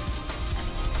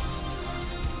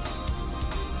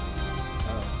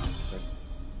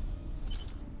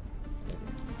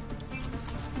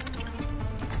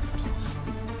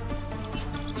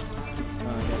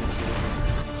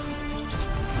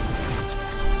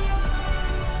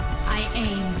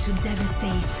 To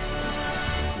devastate.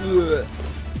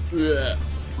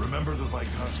 Remember the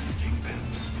Vykovsky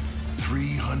kingpins?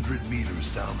 300 meters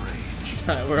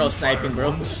downrange. We're all sniping, bro.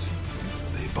 Once,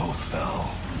 they both fell.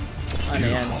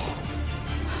 Beautiful.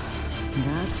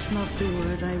 That's not the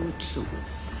word I would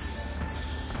choose.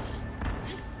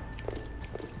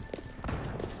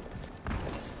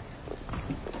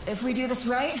 If we do this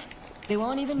right, they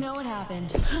won't even know what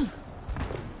happened.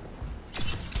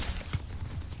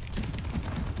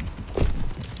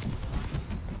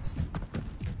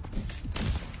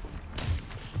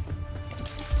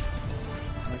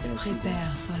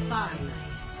 Prepare for your 5,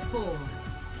 4,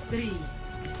 3,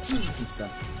 2,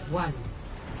 1.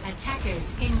 Attackers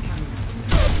incoming.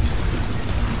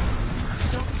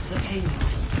 Stop the payload.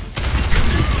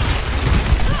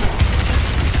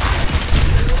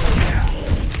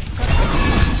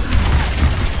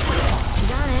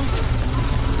 Got it.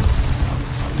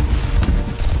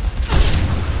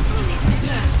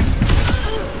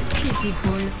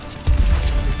 Pitiful.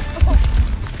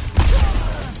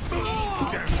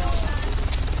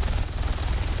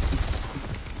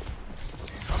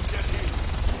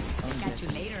 Catch you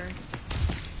later.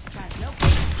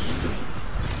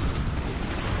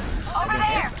 Over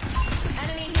there!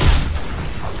 Enemy here.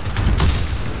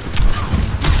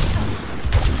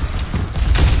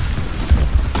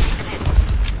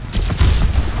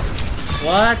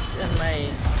 What am I?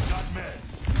 Got meds.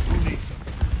 Who needs them?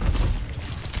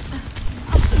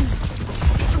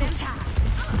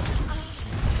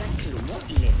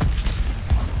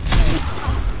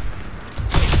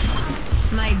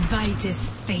 My bite is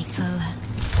fatal.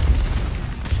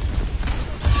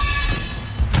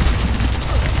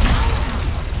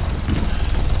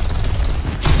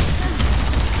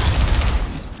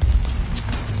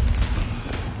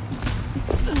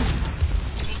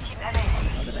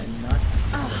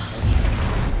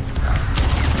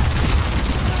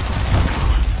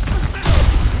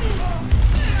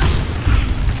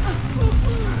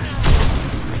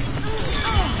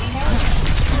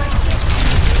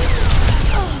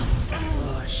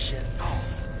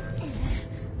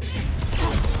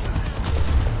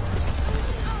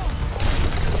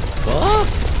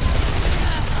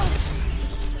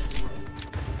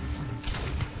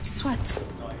 Sweat.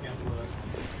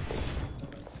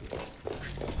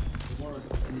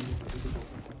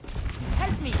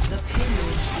 Help me. The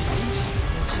payload is reaching.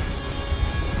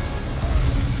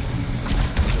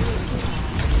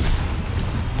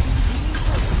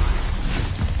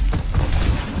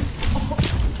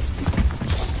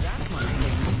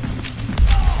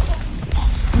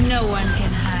 No one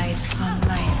can hide from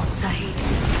my sight.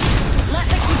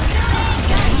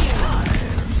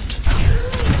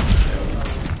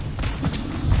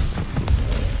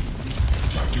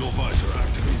 Tactical visor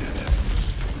activated.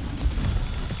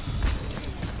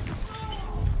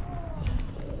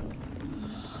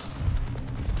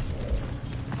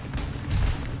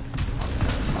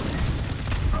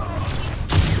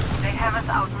 They have us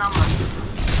outnumbered.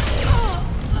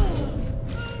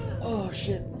 Oh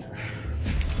shit.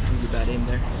 Really bad aim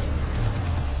there.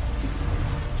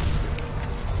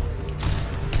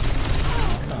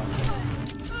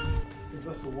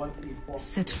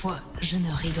 Cette fois, je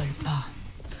ne rigole pas.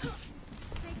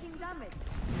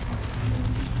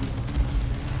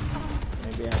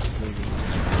 Maybe I have to play this.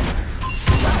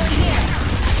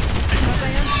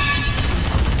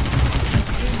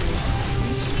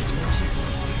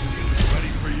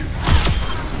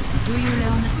 Do you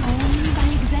learn only by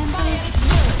example?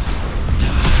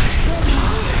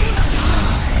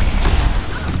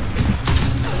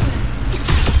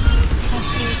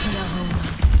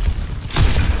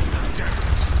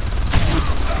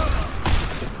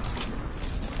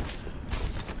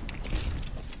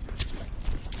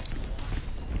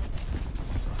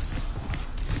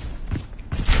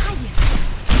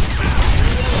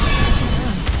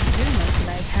 You must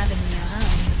like having me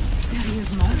around.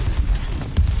 Sérieusement?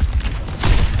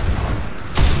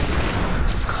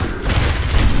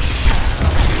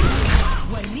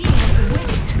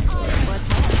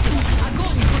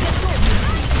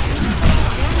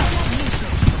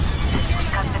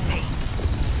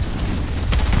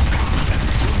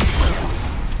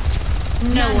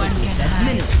 No one can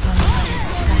hide from my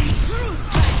sight.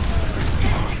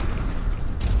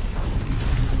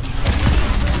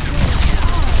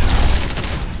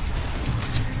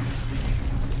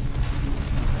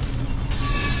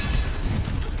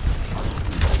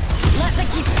 Let the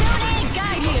Kitsune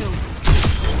guide you!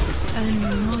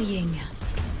 Annoying.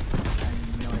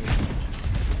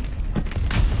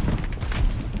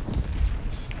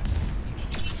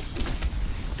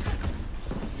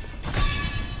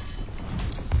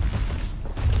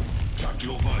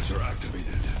 Tactical visor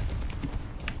activated.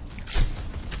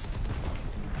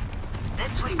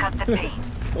 This will cut the pain.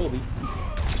 Holy.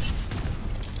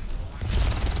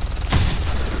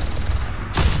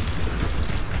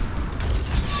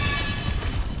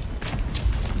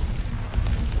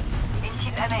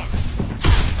 Inchip MS.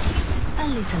 A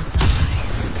little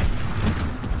surprise.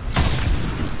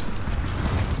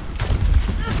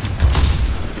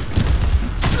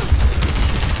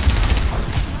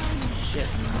 Shit.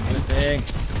 Good thing.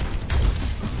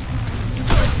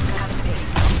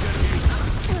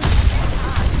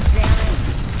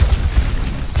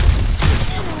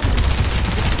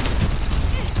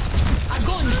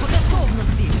 Огонь по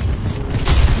готовности!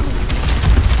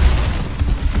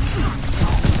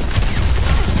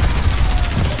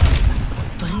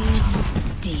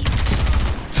 Breathe deep.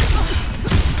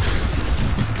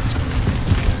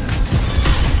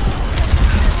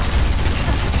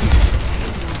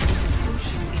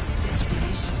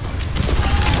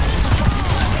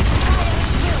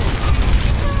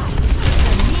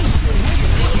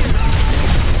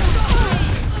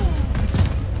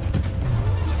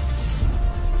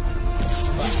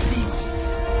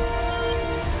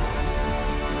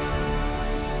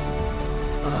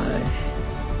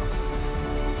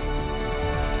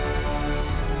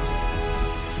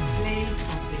 Play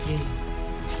of the game.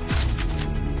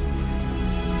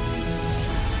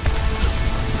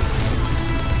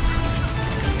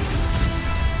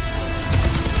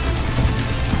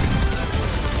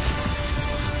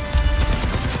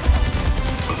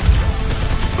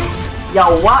 Yo,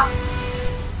 what?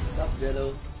 Stop,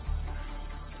 Jello.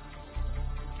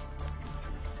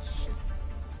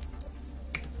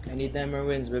 I need 9 more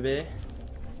wins, baby.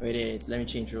 Wait, let me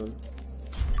change role.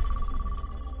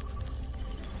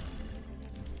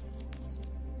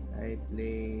 I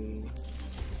play.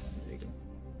 There we go.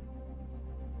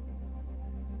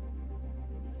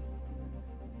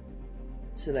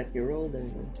 Select your role, there we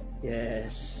go.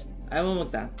 Yes. I will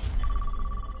mag-tank.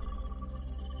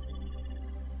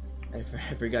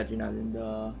 I forgot you're not in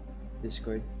the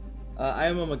Discord.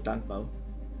 I will mag-tank, Pao.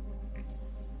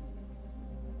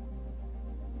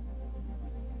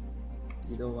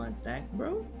 You don't want tank,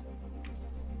 bro?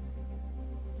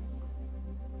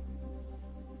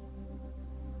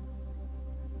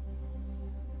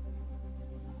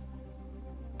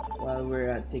 While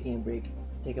we're taking a break,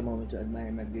 take a moment to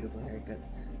admire my beautiful haircut.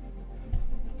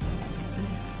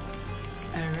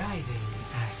 Arriving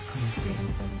at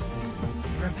Coliseum.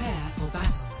 Prepare for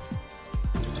battle.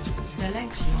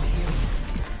 Select your hero.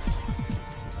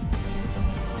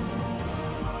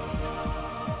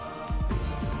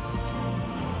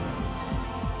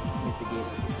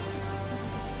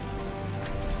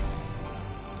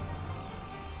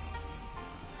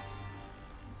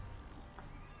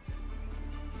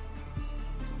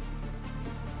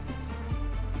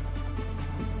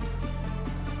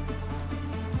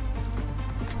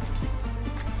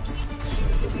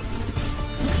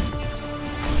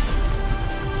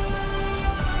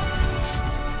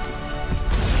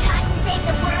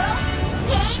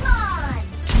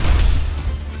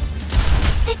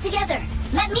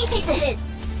 Let me take the hits.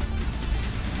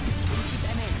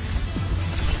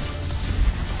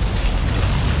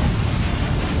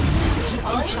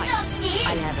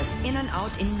 I'll have us in and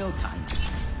out in no time.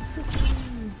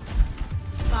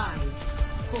 5,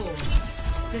 4,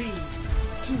 3,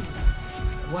 2,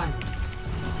 1.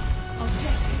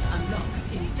 Objective unlocks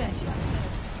in 30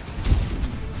 seconds.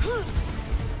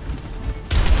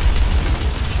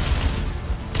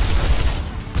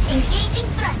 Engaging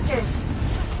thrusters.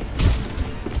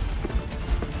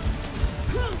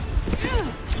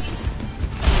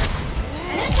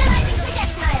 Neutralizing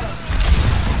projectile.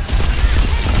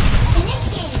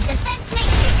 Initiating defense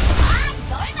matrix.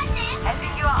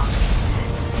 Heading you out.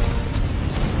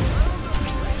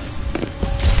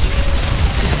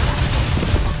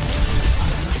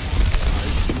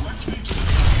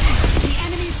 The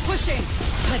enemy's pushing.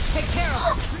 Let's take care of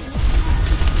it.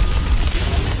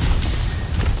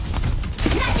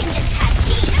 Nothing gets past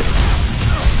me.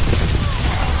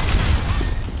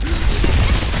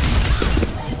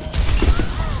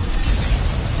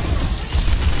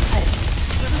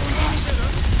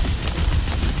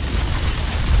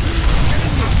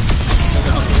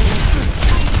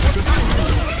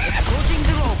 Approaching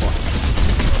the robot.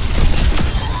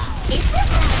 It's a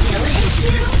skill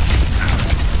issue.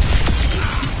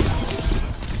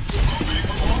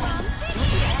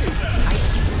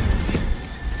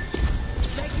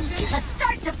 Let's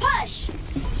start the push.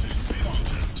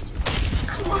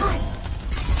 Come on.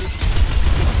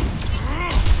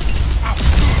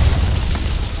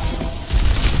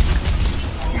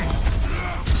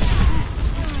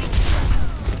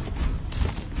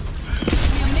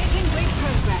 We're making great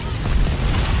progress.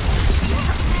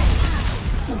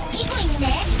 Giggling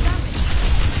next.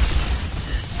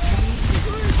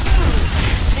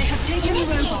 They have taken the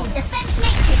Initiating robot. defense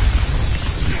matrix.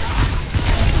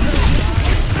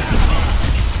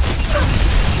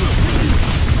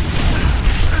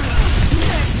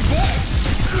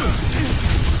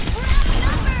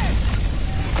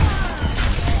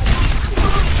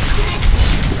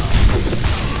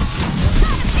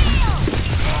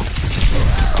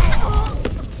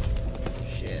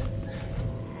 Shit.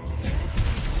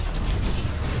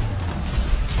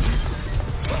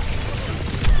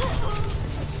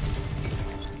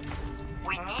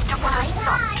 We need to put a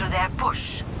stop to their push.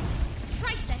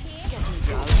 Tracer here.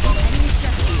 Enemy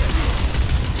just here.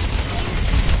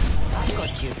 I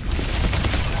got you.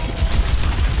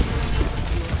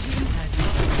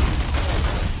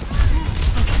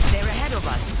 They're ahead of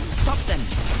us. Stop them.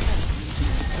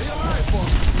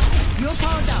 You're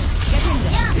powered down. Get in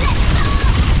there. Yeah, let's go.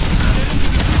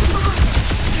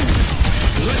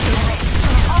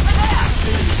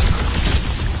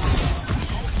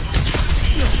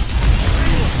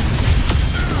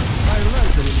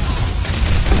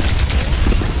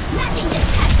 Nothing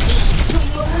gets past me.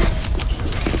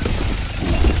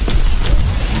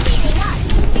 Speeding up.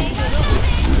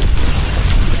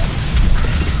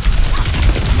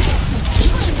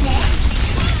 Giggling next.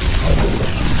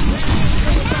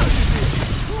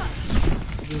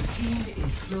 Your team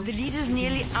is close. The lead is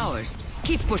nearly ours.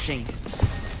 Keep pushing.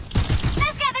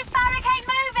 Let's get this barricade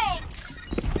moving.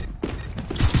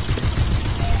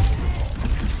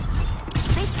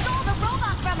 They stole the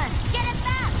robot from us. Get it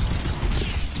back.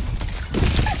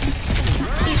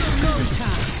 It's go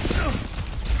time.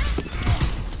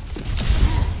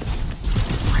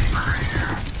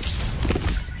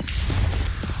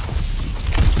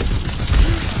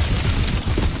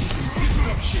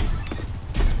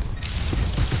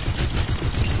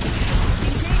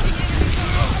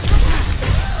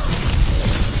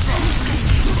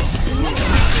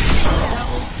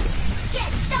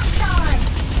 Get dumped on.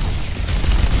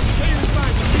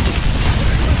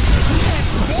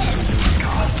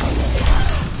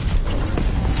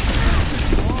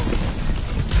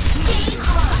 Game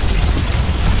on.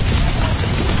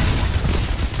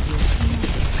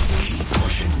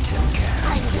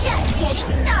 I'm just getting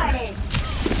started.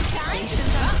 Nice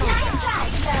try,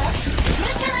 love.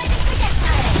 Neutralizing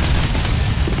projectile.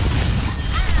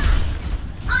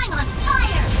 I'm on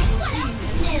fire. What else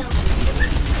is new?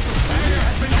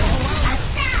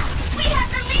 Attack! We have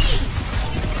the lead.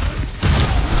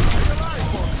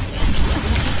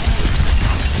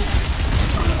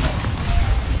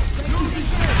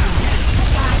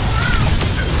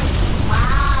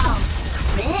 Wow.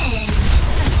 Cringe.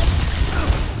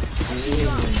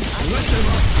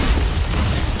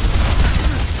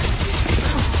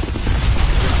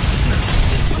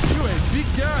 You're a big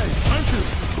guy, aren't you?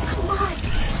 Come on.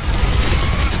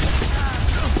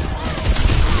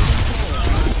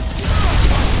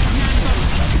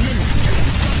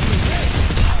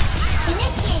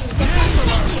 Initiating defense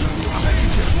matrix.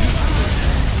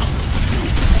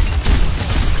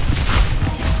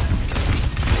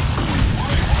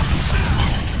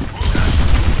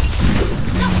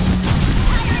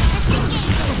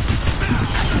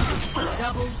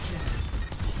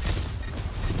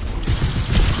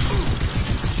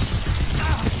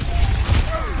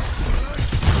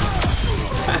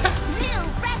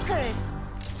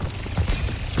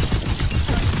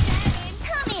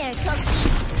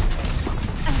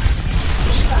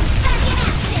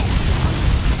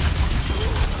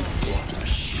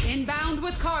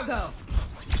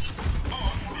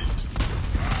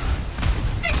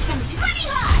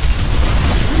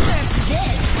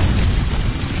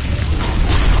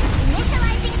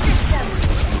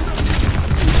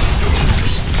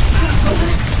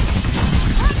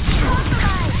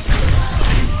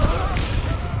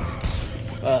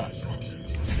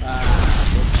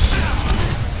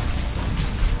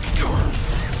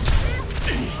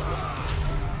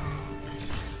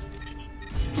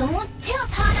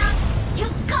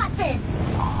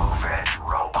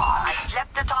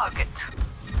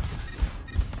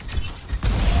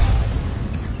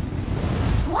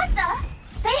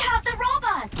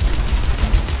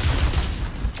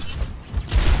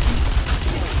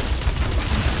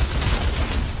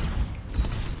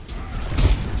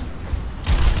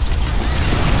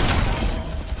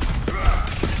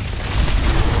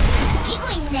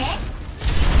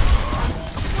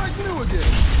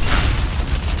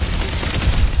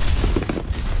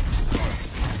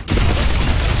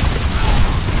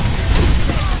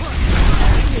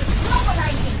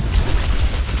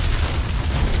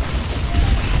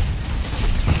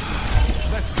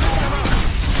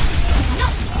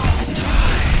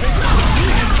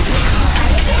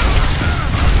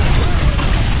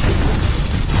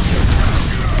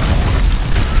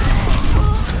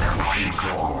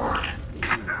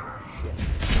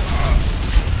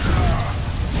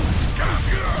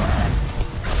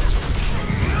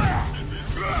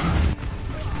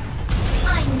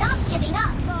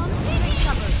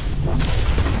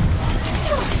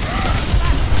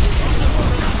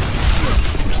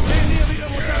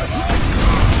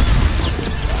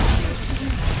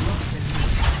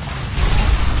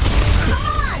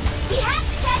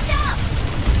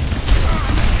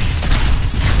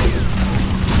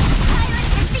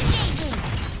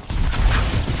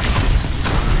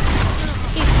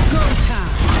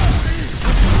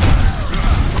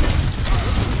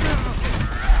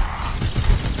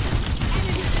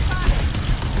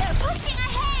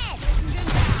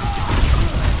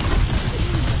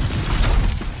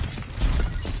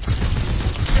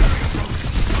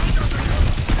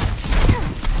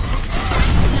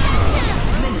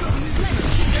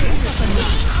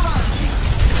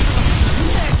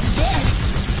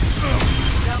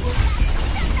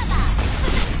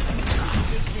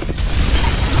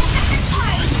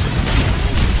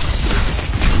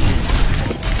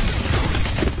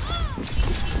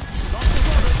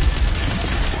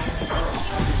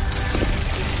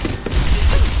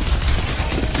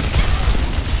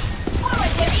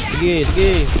 Sige,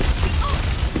 sige.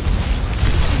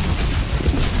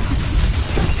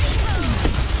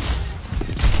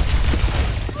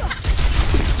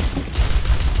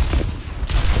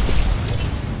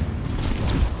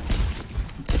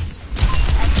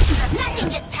 Nothing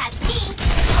gets past me.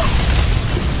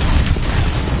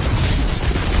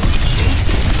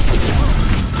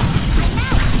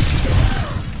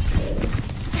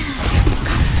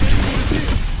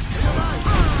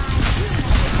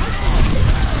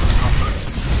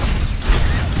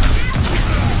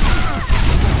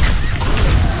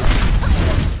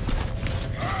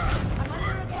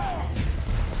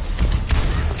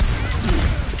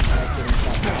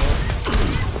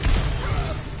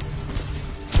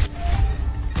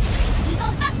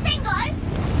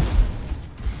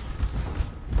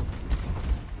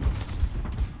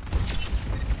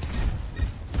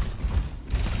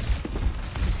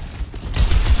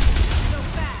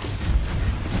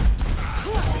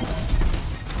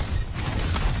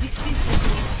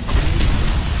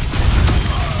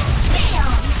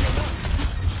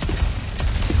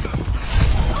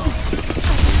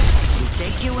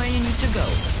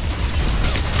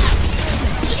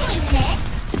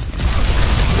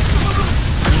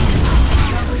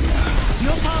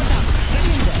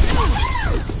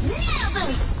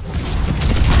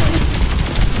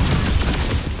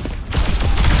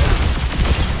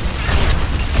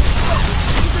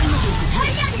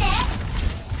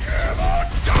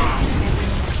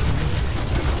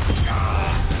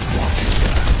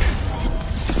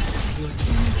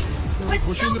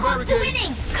 Pushing the barricade.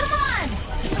 Winning! Come on!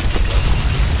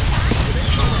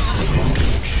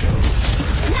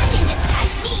 Nothing gets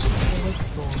past me!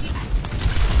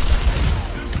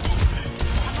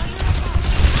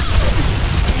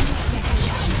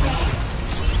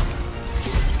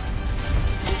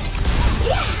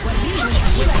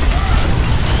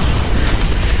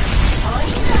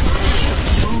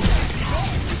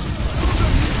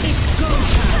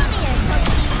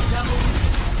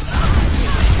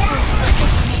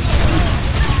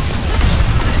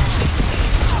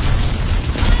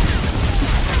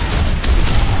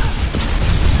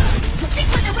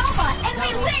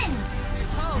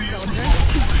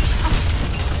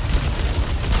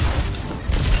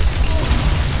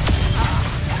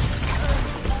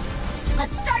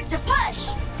 Let's start to push!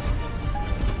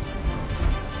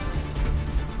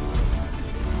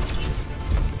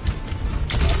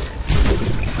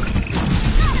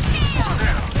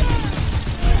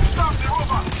 Stop the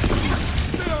robot!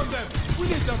 Stay on them! We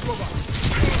need that robot!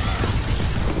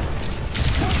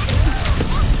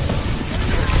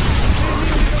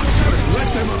 Let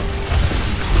them up!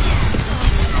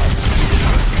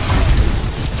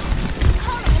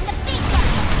 Calling in the big guy!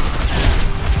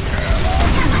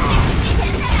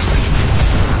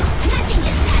 Nothing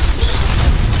gets past me!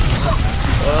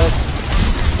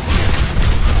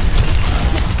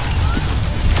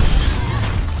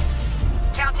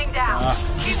 Counting down.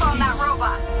 Keep on that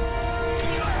robot.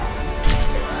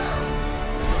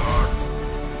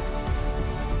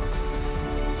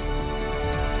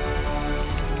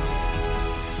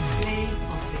 Play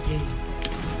of the game.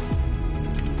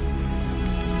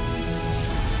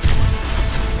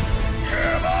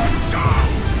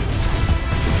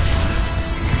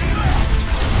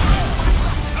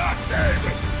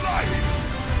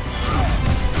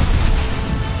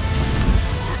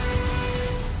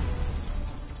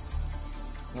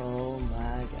 Oh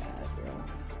my god, bro.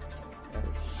 That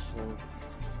is so...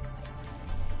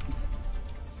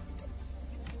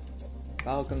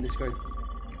 Welcome Discord.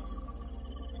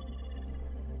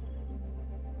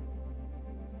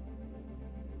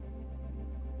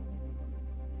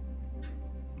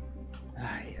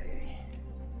 Ay, ay, ay.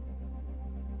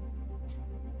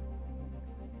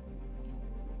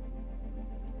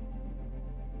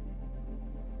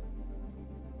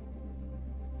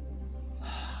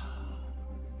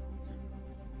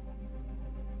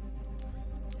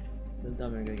 Don't tell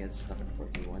me we're gonna get stuck at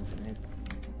 41 tonight.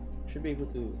 Should be able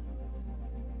to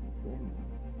win.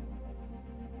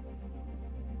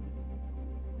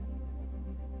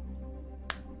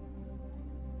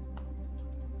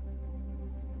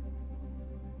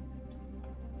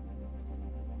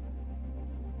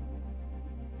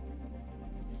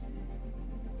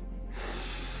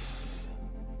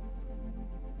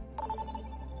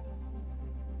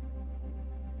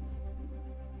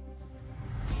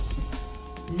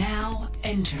 Now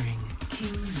entering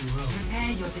King's Row.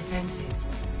 Prepare your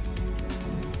defenses.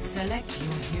 Select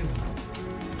your hero.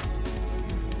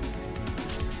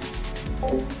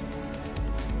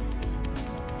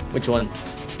 Which one?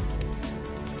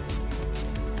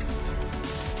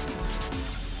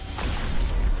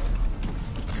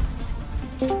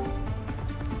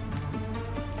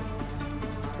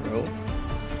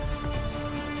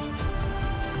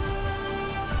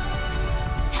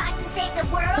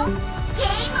 the world?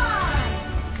 Game on!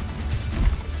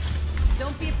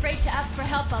 Don't be afraid to ask for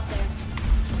help out there.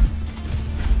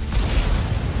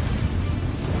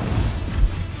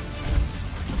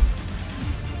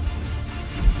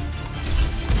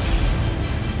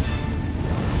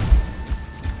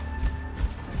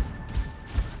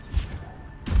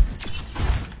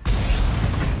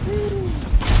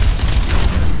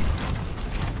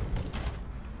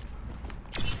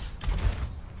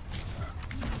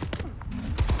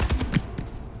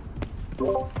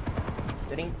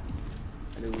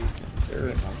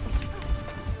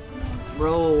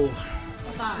 Bro.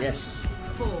 5, Yes.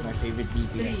 4, My favorite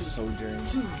DPS 3, Sojourn.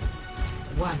 2,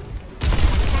 1.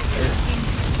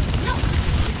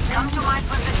 Come to my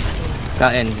position.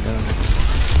 Kain.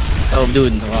 Oh,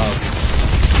 dude. Wow.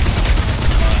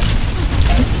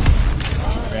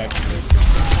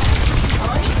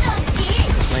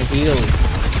 My heal.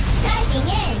 Diving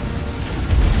in!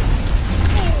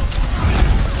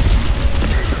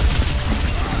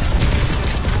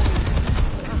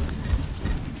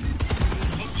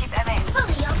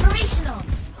 Fully operational!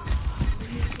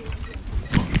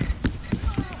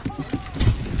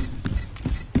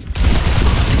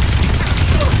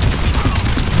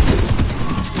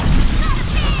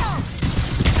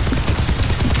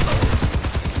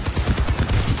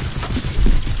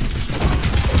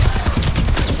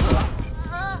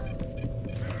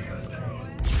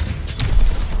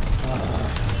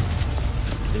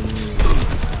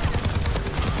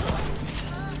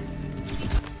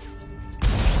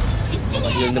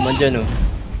 Heal naman dyan, oh.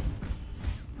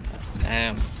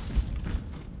 Damn.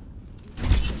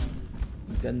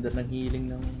 Ganda ng healing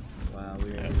ng... Wow,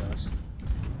 we are lost.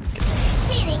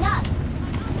 Speeding up!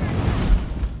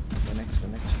 Connect.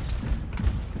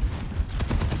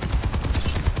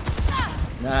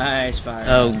 Nice fire.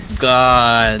 Oh,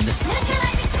 God.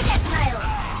 Neutralizing projectile!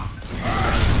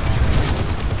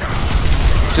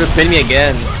 Just pin me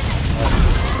again.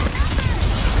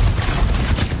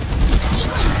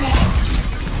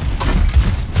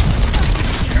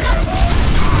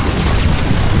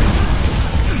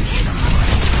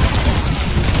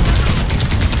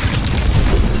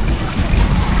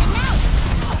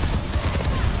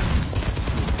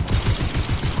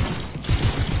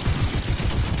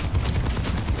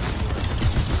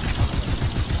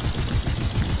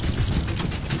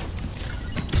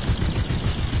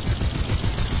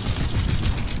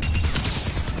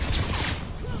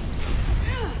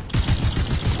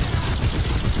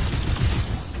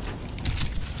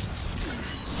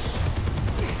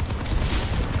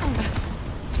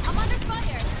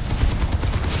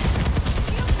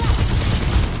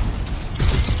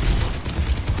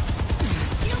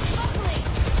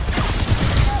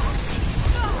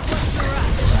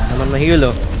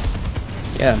 Mahilo.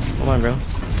 Yeah, come on, bro. Ooh,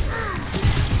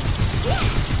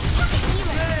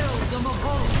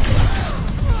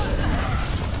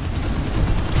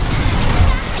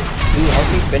 how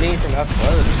keep spinning from up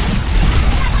close.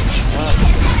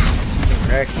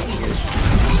 Wrecked here.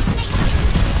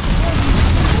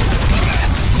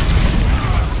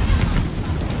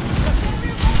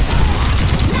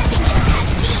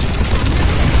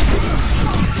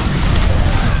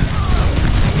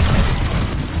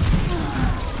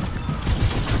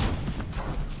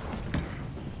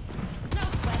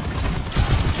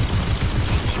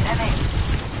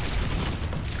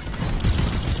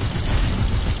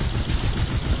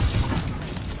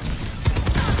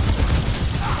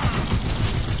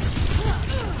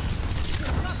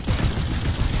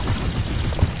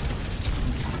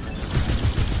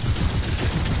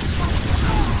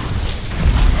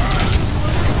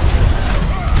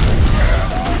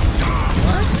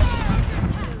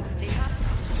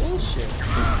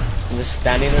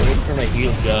 Standing there waiting for my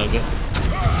heal, Doug.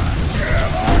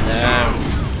 Damn.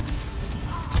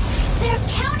 They're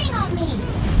counting on me!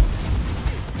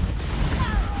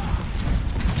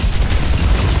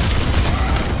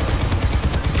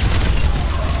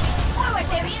 Forward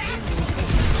barrier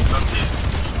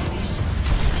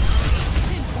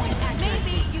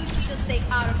Maybe you should just stay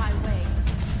out of my way.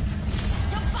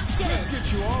 Let's get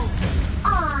you all.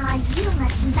 Aw, you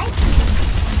must like me.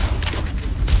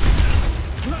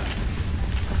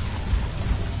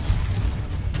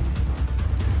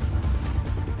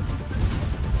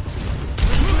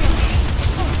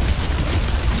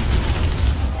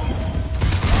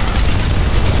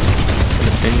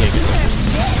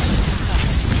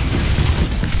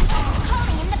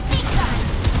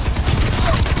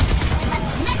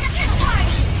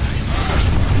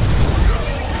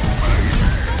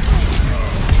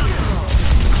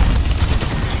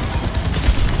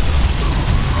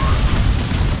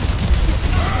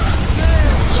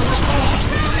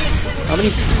 How many?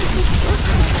 Oh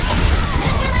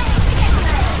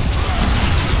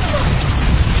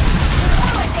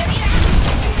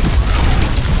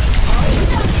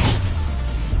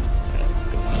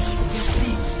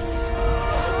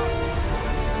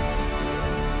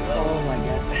my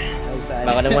god, that was bad.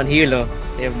 Baka naman heal, oh.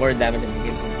 They have more damage than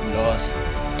heal. Lost.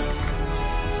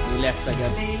 We left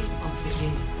again. Play of the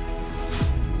game.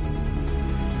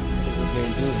 What was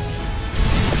going to do?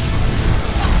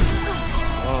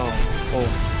 Oh. What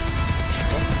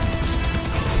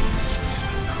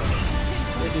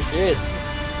is this?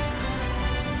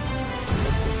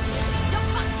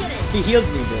 He healed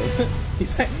me though.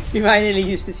 He finally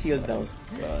used his heal though.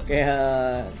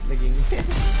 Kaya naging.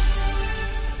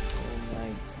 Oh my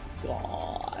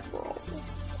god, bro.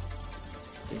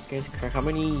 These guys crack. How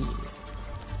many?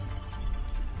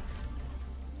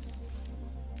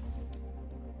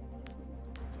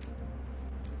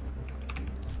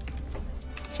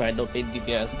 So I don't pay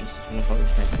DPS because no one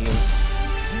can heal.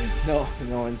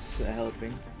 No one's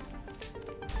helping.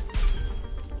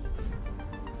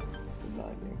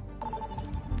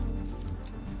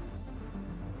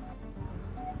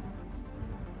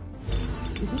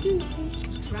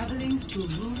 Traveling to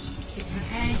Route 6.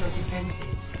 Prepare your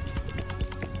defenses.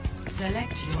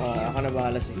 Select your Ako na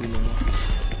bahala sa healing mo.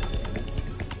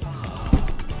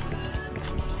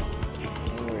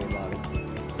 Don't worry about it.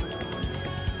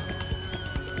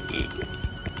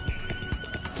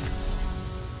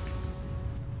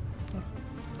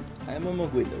 I'm a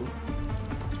Widow.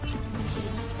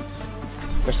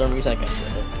 For some reason I can't do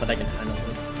it, but I can handle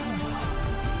it.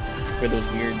 Widow's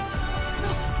weird.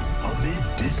 Amid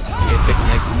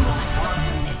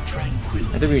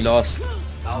I think we lost.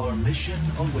 Our mission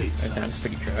awaits Right, that's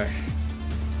pretty trash.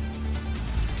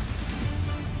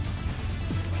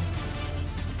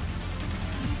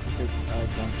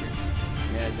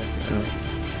 Yeah,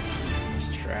 It's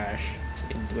trash.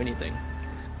 Didn't do anything.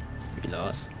 We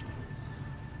lost.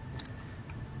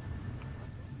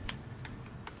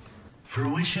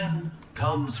 Fruition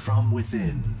comes from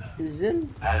within.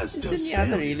 Isn't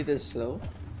Yata really this slow?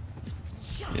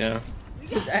 Yeah.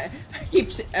 I keep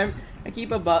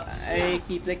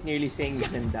like nearly saying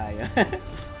Zendaya. 5,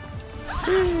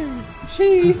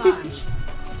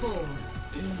 4,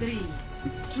 3,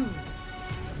 2,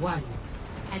 1.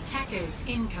 Attackers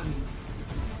incoming.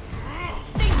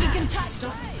 Think you can touch?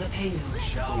 Stop the payload.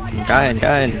 Kain.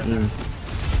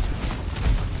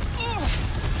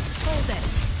 Hold it.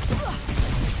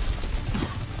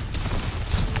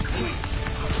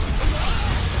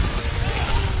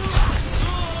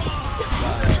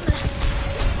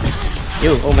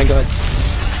 Yo, oh my god.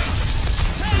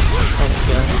 Oh my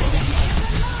god.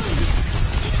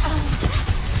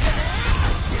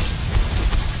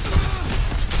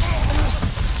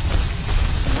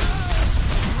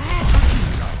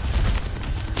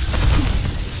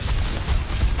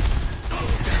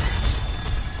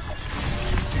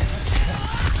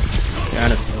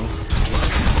 Got it, though.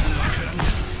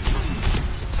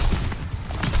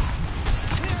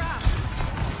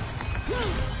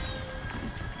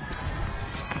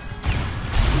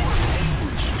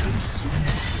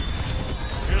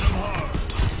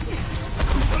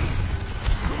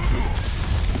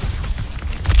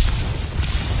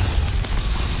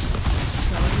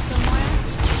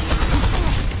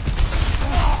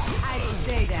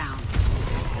 Stay down.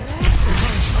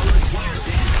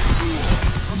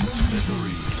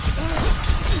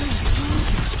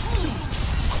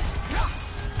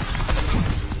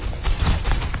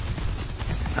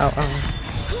 Ow.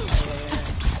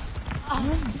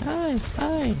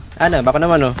 Hi. Ana, baka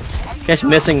naman oh. Cash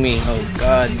missing me. Oh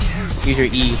god. Use your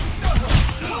E.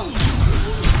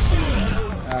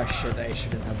 Ah shit, I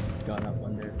shouldn't have gone up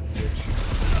on their bridge.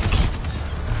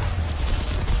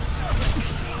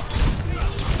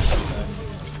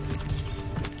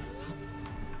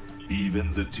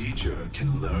 Even the teacher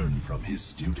can learn from his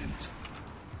student.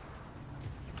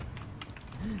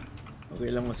 Okay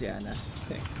lang mo si Ana.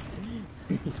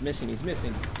 He's missing. It's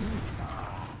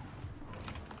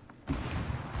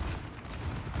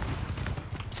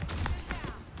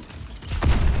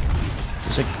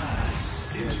like...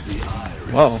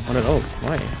 Whoa, what an ult.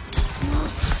 Why?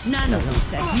 None of them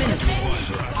stay minutes.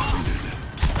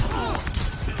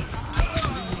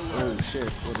 Oh shit,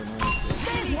 what an ult.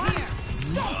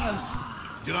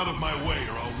 Get out of my way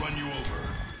or I'll run you over.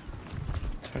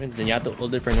 Fucking Zenyatta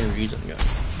ulted for no reason, guys.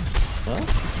 What?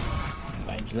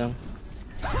 Vibes lang.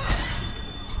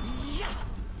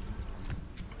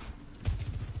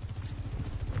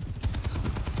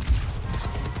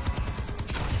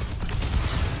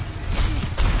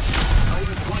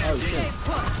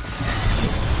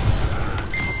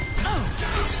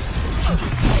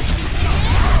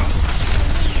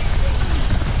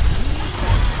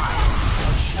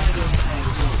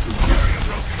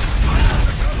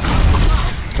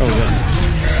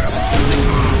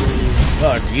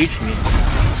 reach me.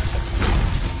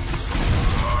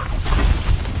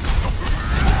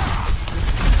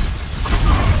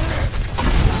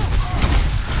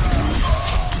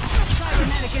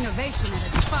 Cybernetic innovation at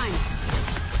its finest.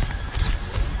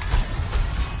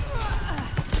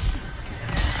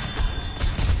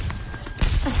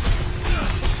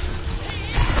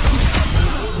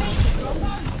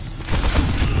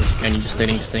 And just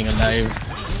letting this thing alive.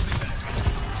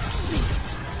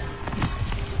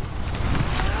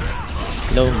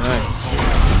 No, man.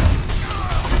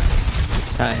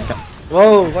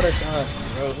 Whoa, what a shot,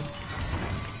 bro.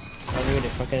 I mean,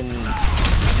 it fucking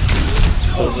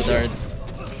so good.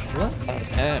 What? Oh,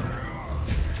 damn.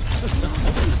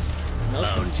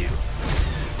 Found you.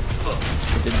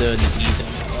 Did the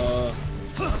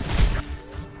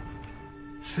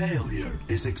Failure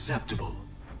is acceptable.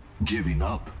 Giving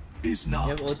up is not.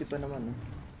 You have OT pa naman.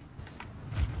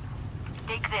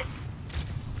 Take this.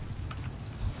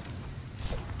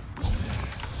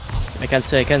 I can't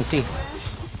see.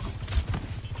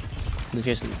 This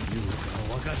guy's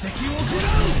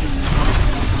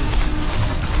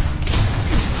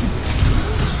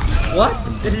What?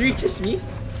 It reaches me?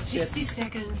 60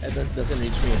 seconds. That doesn't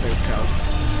reach me if I crouch.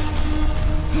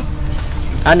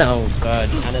 Ana, oh god,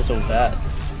 Ana's so bad.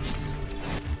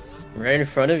 Right in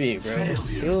front of you, bro.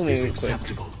 Kill me real quick.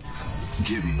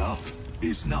 Giving up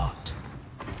is not.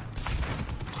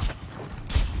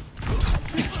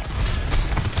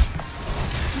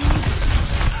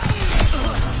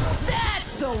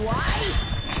 That's the why.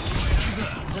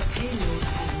 The payload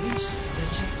has reached the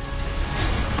checkpoint.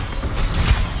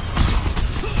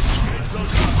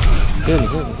 Kill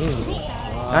me.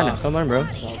 Ana, come on, bro.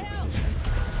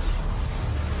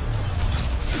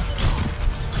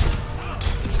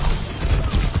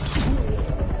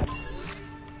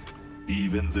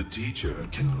 Even the teacher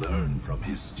can learn from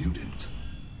his student.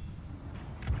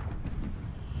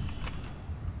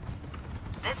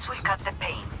 This will cut the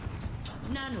pain.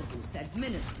 Nanoboost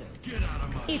administered.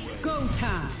 It's go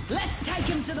time. Let's take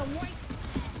him to the white.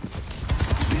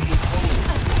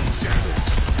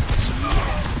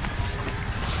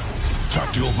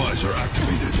 Tactical visor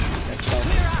activated.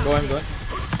 Go on.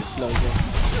 Slow, go.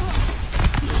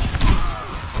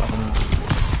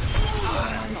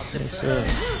 Yes, sir.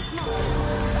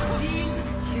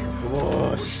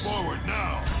 Boss. Forward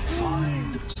now.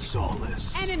 Find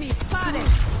solace. Enemy spotted.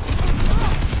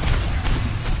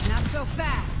 Not so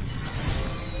fast.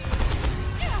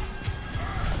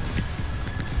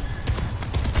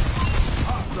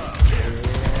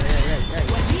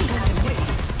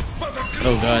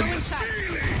 Oh god. I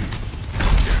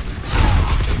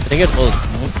think it's ult.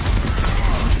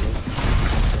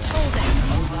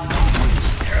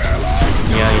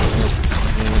 Yeah, it's ult.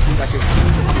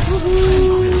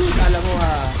 Kala mo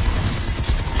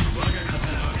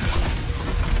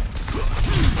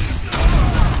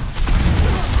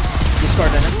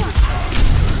Discord na.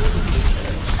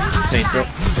 Wait, bro.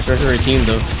 It's our team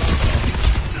though.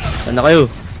 Saan na kayo?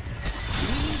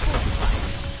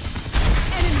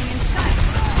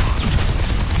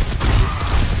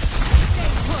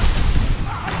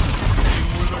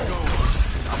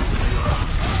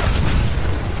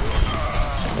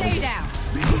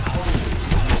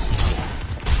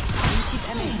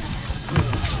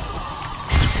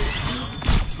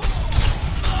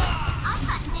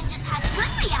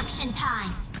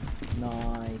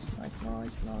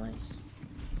 Nice.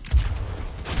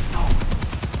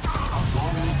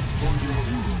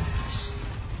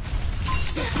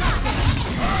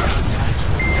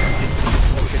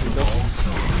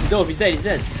 Go, he's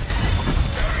dead.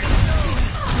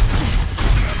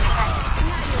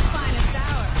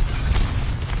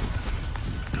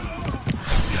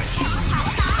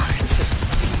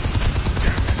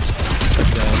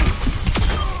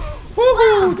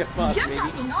 Woohoo! Get fucked, baby.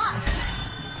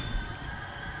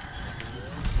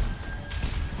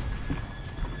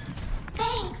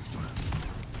 Thanks.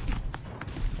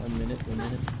 1 minute.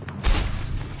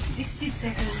 60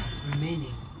 seconds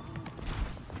remaining.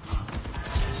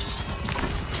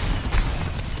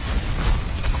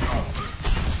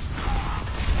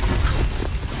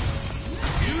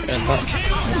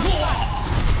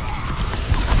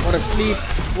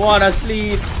 What a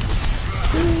sleep.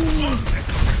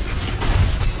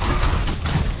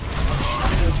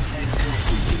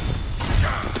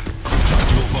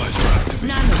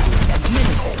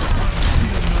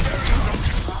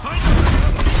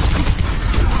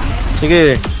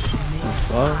 Sige.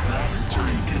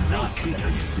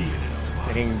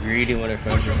 Getting greedy when I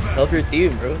find you. Help your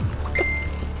team, bro.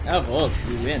 Have ult,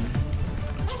 we win.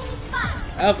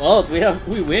 Have ult,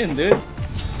 we win, dude.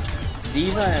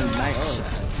 Diva and Knight.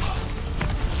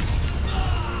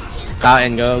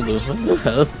 Kain gago. What the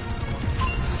hell? 10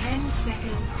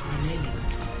 seconds remaining.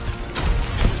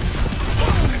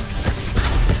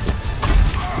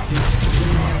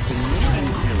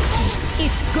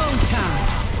 It's go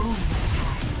time.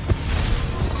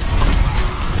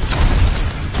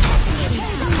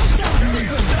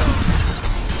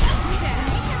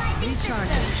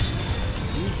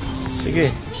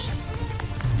 Sige.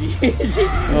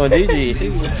 Oh, GG.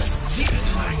 Sige.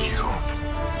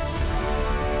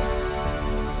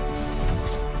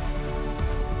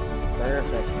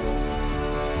 Perfect.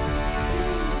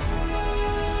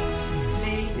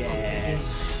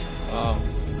 Yes. Wow.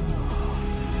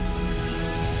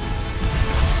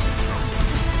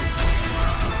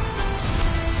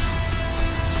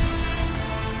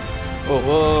 Oh,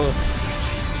 whoa.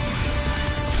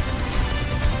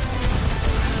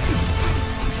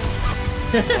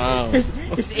 Wow. His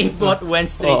aimbot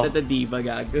went straight at the diva,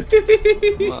 gago.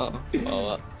 Wow.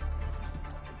 Wow.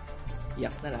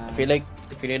 Yak na lang. I feel like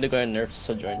they're gonna nerf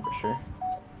Sojourn for sure.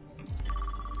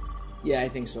 Yeah, I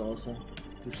think so also.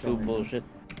 Too bullshit.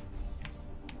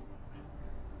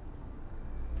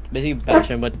 Basically patch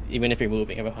him, but even if you're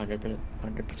moving, you have 100%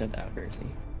 accuracy.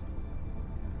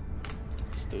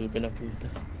 Stupid na puta.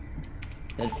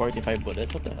 Then 45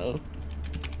 bullets, what the hell?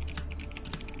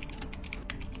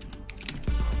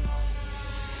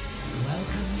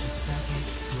 Welcome to Circuit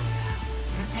Royale.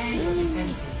 Prepare your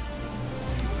defenses.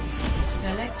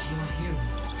 Select your hero.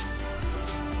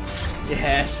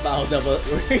 Yes, power double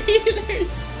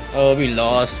healers. Oh, we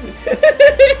lost.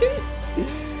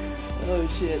 Oh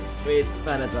shit. Wait,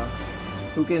 paano to?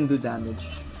 Who can do damage?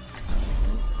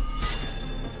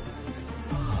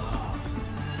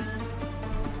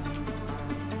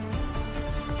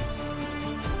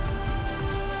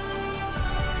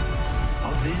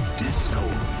 Amid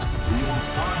discord, we will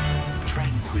find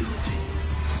tranquility.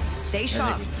 Stay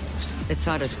sharp. It's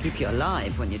harder to keep you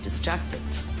alive when you're distracted.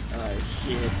 Oh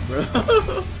shit, bro.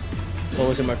 What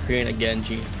was in my Korean again,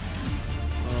 G?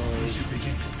 Oh,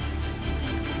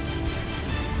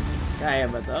 kaya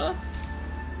ba to?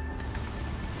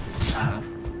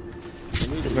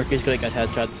 This Mercury's gonna get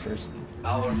headshot first.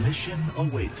 Our mission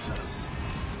awaits us.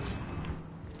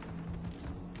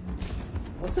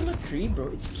 What's the McCree, bro?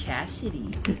 It's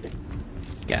Cassidy.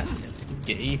 Cassidy.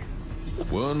 Gay.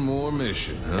 One more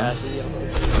mission, huh? Cassidy.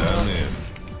 I'm in.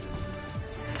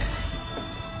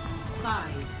 5,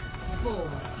 4,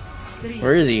 3.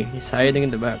 Where is he? He's hiding in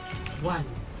the back. 1.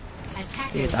 Attack.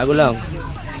 Okay, tago lang.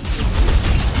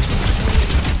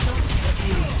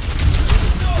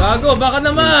 Gago, baka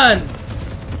naman!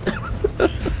 I'm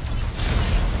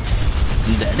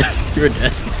dead. You're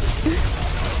dead.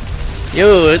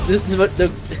 Yo, this is what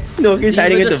the... No, he's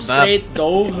hiding in the back. Straight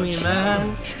dove me,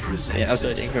 man. Yeah, I'm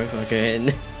waiting for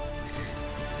fucking...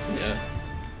 Yeah.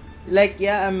 Like,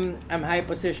 yeah, I'm high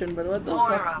position, but what the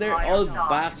fuck? They're all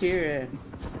back here.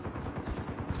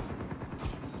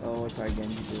 Oh, what's our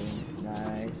Genji doing?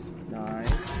 Nice,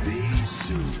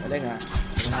 nice. Wala nga.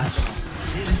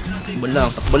 Takbo lang,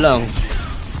 takbo lang.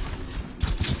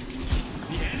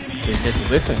 Get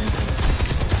whiff it.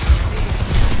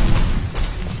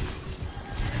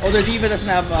 Oh, the diva doesn't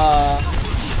have,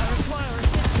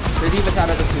 the diva's out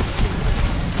of the suit.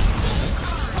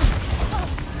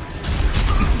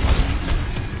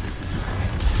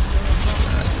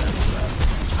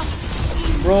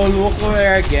 Bro, look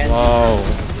where again. Wow.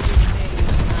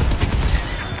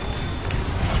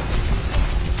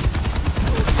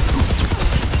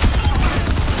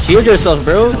 Shield yourself,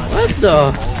 bro. What the?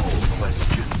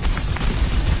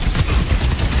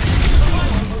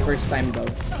 First time though.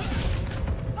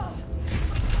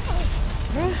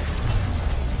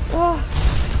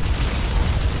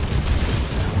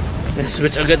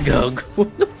 Switch agad, gag. A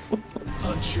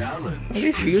challenge. How do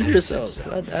you shield yourself?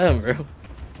 God damn, bro.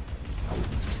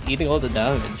 Just eating all the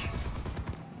damage.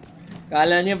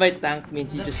 Kala niya by tank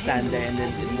means you just stand there and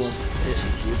then it won't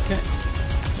execute.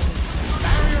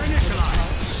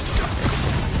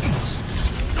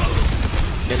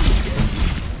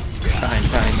 Trying.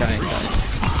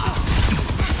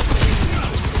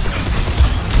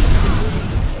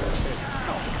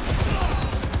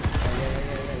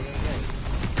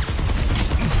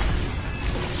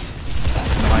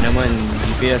 Baka naman,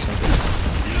 DPS ako.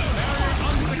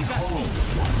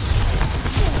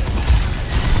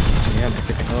 Yeah, may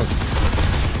pick it up.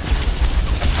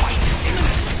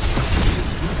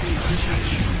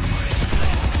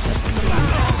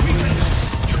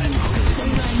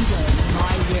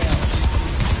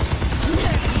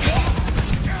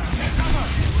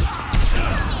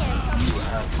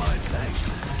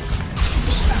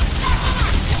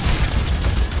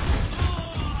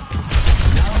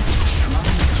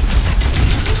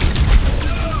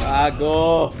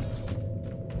 Gago!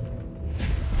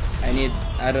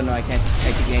 I don't know, I can't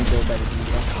go by the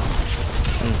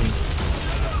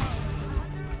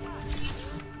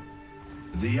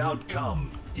The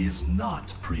outcome is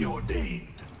not preordained.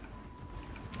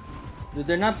 Dude,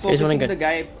 they're not focusing the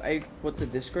guy I put the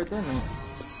Discord on.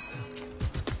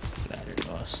 Ladder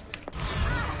lost.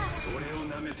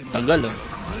 Tagal, oh.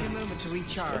 Need a moment to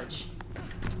recharge.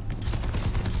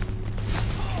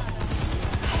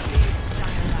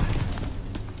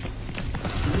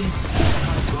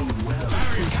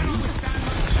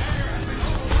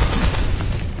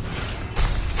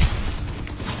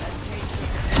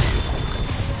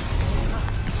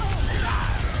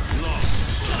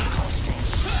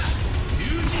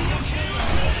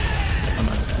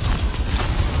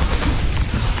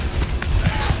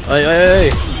 Oi, oi, oi!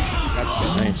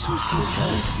 Nice.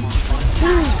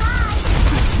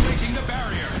 Breaking the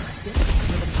barrier.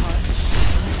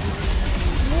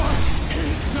 What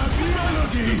is that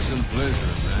melody? Some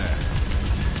pleasure in that.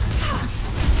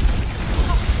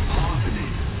 Harmony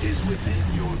is within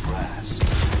your grasp.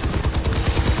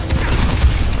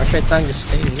 Why should Tank just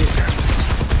stay here?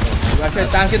 Why should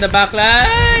Tank in the back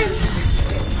line?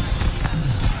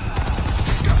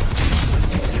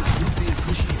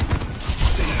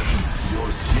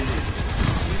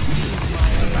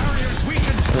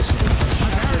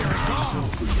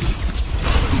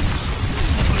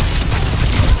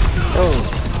 Oh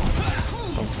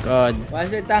god. Why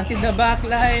is there Tank in the back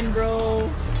line, bro?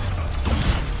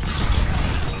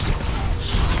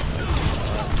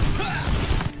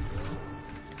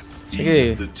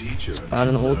 Sige. The teacher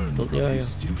Paano can ult learn from niya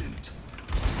his yun? student.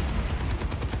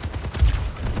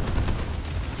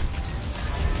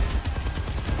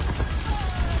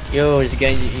 Yo, this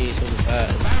guy is so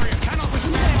fast.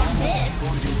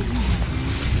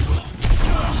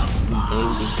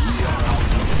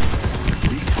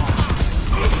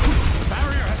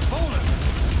 Barrier has fallen.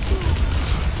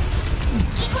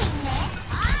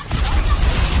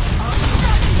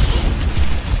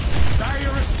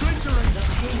 Barrier is splintering.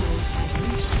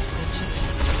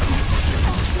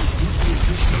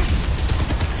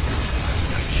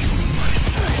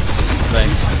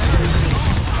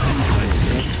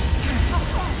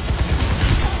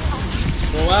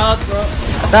 Go out, bro.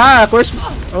 Attack! Where's...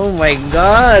 Oh my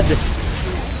god! I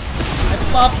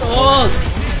popped ult.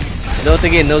 I don't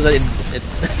think it knows that it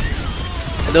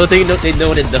I don't think they know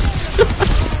what it does.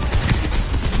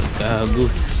 Gago.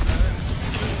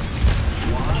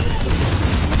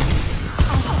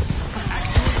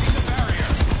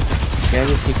 Can I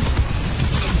just keep...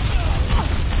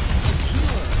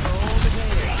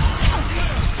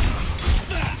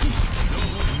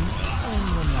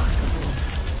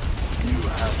 You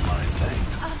have my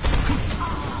thanks.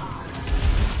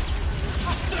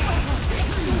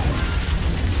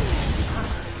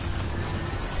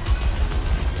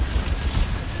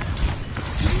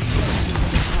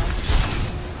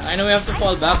 I know we have to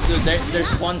fall back, dude. There's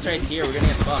spawns right here. We're gonna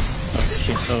get fucked.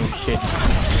 Oh shit.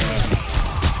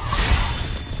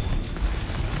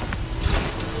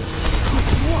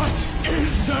 What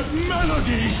is that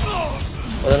melody?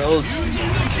 What an ult.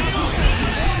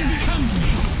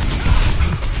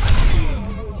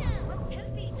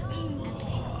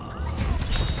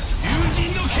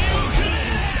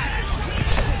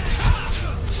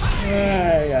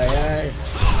 Ay.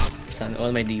 Son,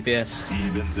 all my DPS.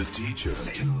 Even the teacher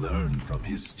can learn from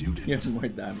his student. You have more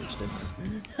damage than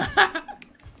me.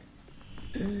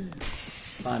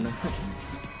 Paano?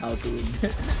 How to win?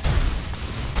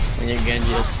 When your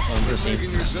Genji is on the same.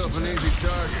 Making yourself an easy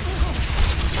target.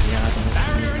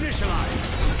 Barrier initialized.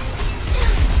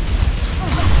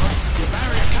 The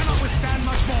barrier cannot withstand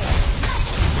much more.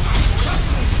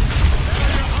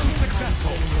 Barrier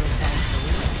unsuccessful.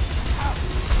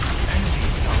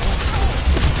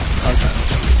 Okay.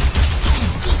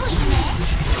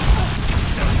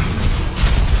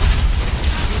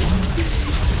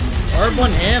 Orb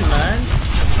on him, man.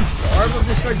 The orb of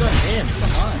Discord's on him.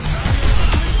 Come on.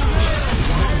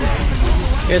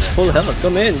 Here's full health.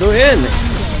 Come in. Go in.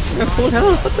 You're full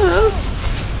health. What the hell?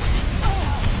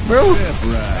 Bro.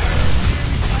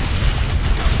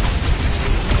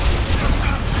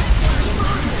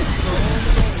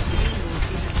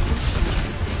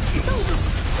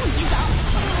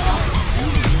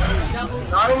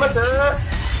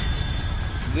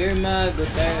 Girma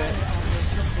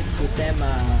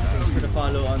Gutema. Thanks for the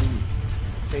follow on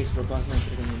Facebook.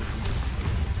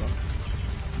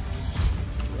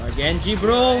 Genji,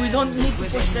 bro, we don't need to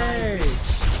push there. The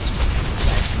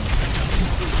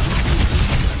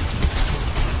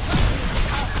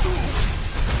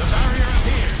barrier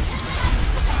appears.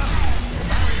 The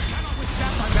barrier cannot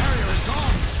withstand my barrier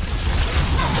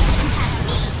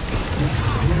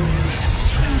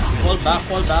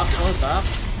fall back.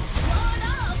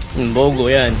 Bogo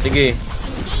yan. Sige.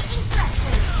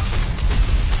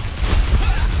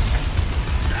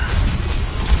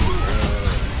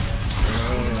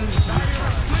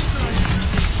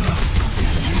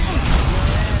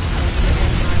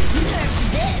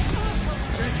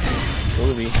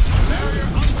 Movie.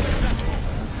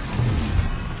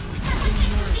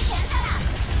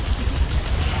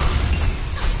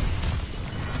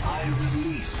 I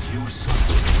release your soul.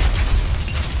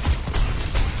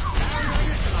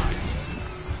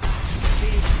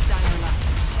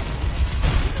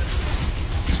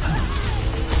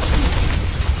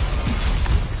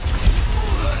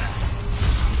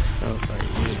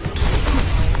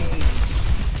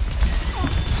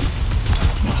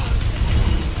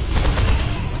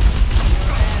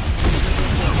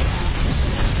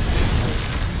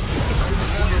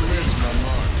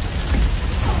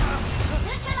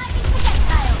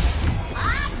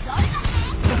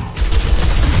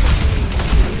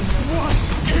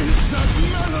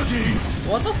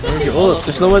 What the fuck? Oh,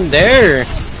 there's no one there.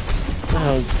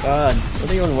 Oh god.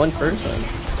 What are you on one person?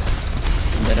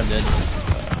 I'm dead.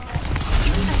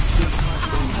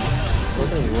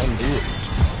 What are you one dude?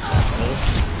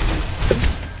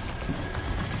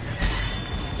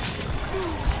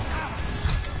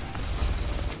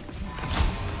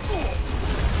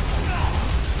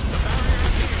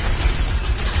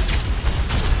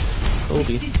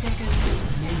 Kobe.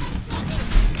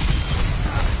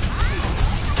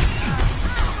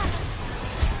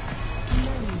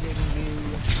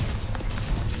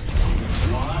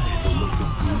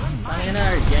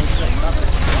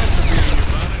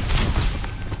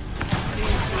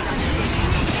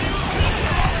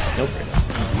 Nope.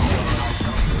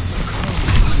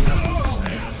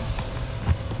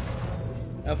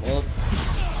 Up.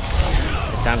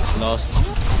 Tank's lost. I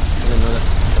don't know that.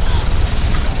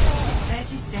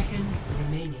 30 seconds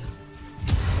remaining.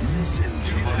 Listen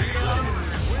to my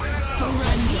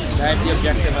Drive the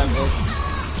objective, I'm both.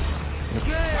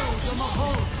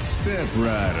 Step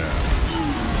right up.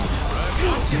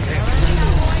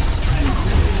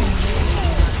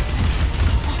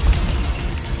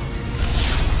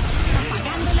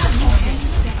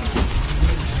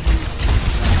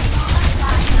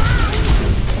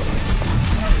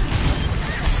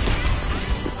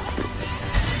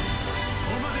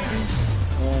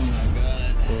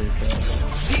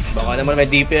 Baka naman may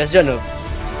DPS dyan, oh.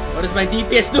 What is my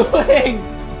DPS doing?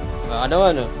 Baka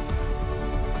naman, oh.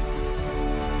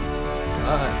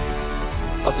 Ah.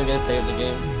 After get play of the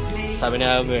game. Sabi ni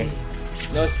Albert.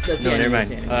 No, never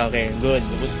mind. Okay, good.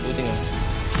 Buti nga.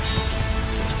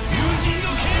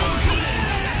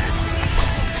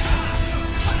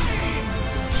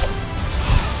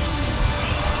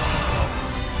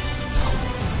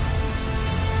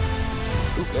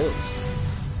 Who goes?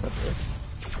 What the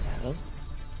hell?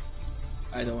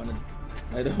 I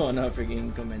don't wanna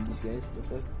freaking commend these guys. The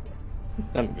fuck?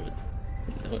 I'm good.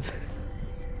 No.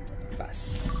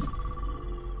 Pass.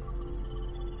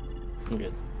 I'm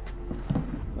good.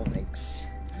 No thanks.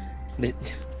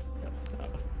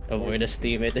 Avoid a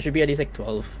teammate. There should be at least like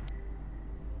 12.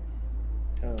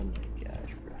 Oh my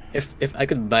gosh, bro. If I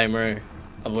could buy more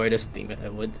avoid a teammate, I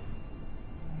would.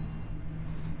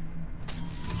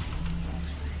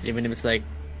 Even if it's like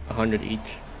 100 each.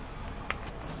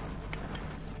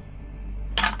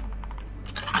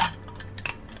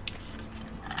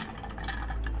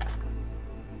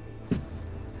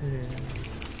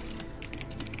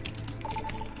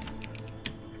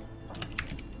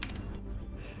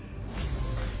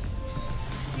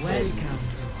 Welcome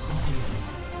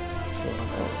to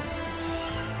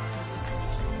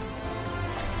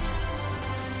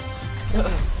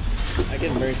I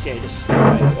get Mercy, I just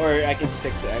or I can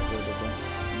stick to Echo.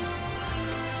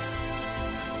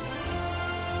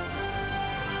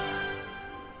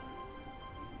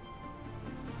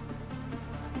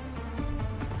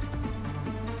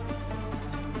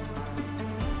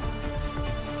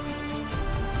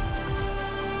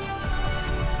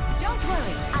 Don't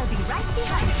worry, I'll be right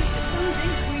behind you.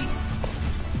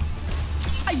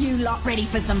 Are you lot ready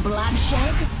for some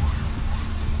bloodshed?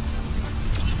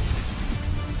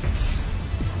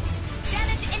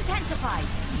 Damage intensified.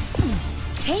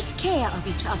 Take care of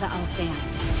each other out there.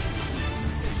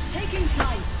 Taking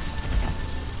flight.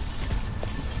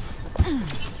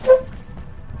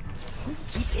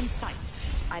 Keep in sight.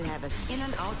 I'll have us in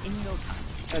and out in no time.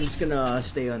 I'm just gonna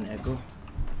stay on Echo.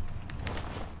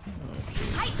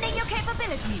 Heightening your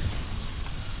capabilities.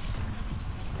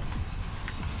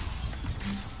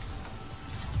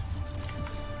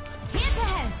 Here to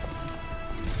help.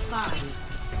 5,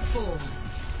 4,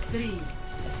 3,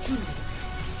 2,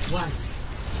 1.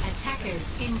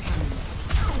 Attackers incoming.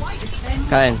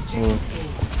 Kain.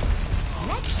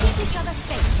 Let's keep each other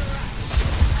safe.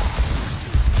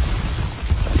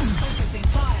 Focusing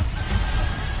fire.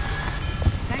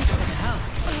 Thanks for the help.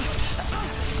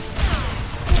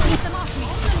 Keep them off me.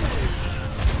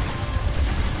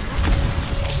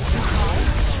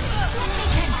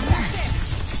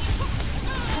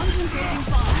 Concentrating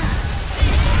fire.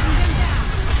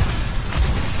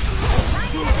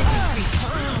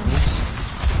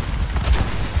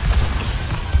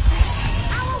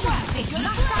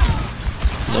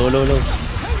 Low.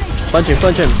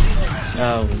 Punch him.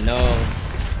 Oh no.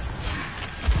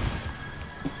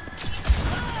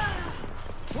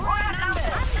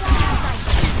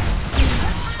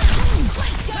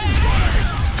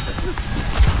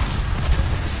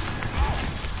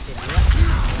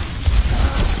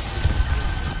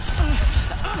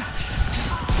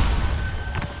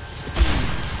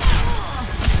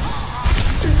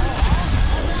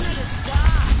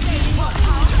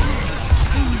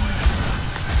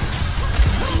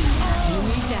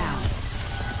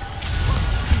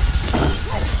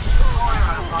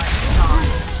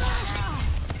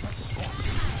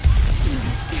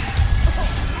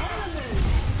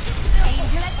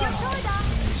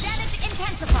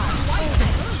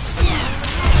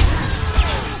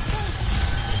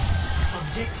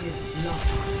 Objective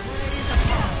lost.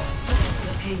 Stop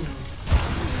the payload.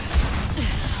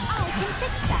 I can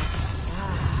fix that.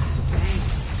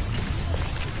 Thanks.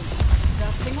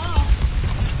 Dusting off.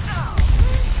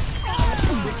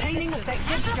 Retaining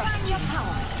effective structure. Your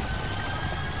power.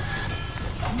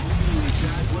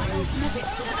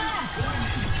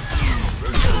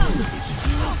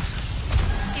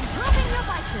 Improving your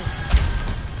vitals.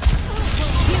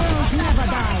 Heroes never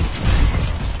die.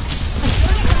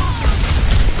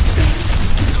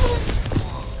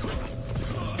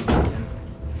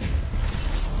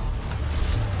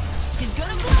 She's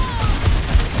gonna blow.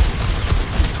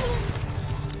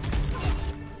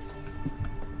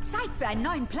 Zeit für einen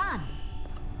neuen Plan.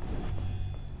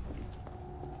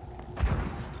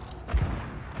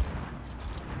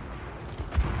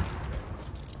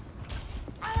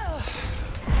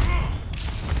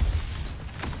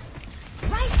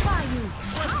 Right by you.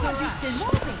 How are you still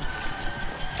moving?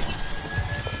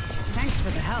 Thanks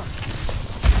for the help.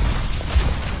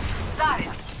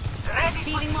 Zarya, ready for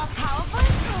Feeling more powerful?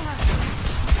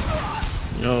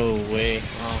 No way.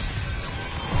 Oh.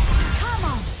 Come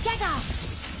on, get up.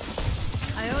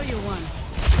 I owe you one.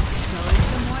 Going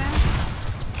somewhere?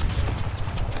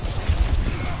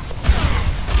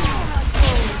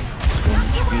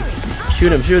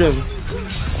 Shoot him.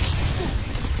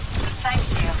 thank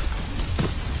you.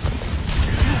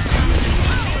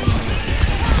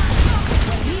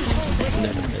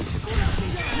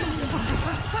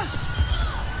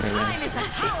 Time is a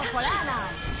powerful ally.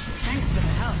 Thanks for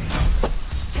the help.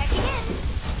 Checking in.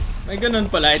 May ganun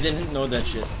pala, I didn't know that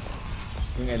shit.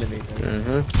 Yung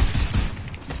elevator.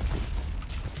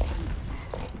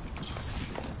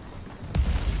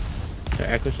 The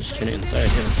Echo's just chilling inside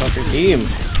here. Fuck your team.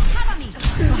 Cover me.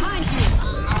 Behind you.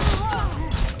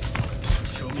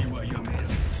 Show me what you're made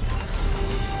of.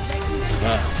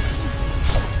 Wow.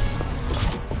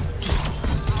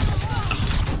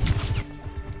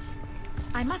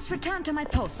 I must return to my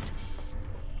post.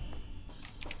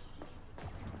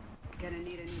 Gonna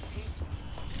need a new paint.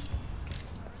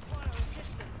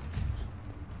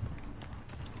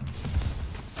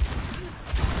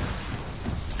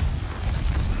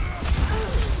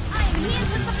 I'm here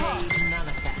to support.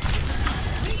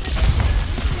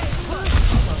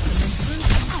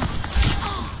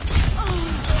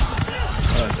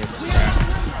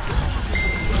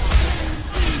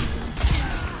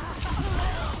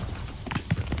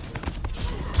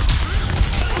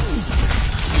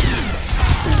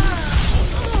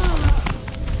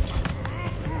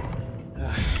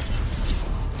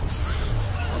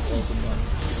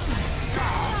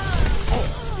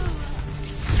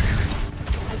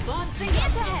 Advancing it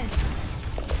ahead.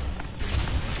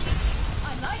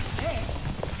 I like this.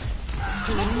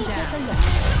 Let me take a look.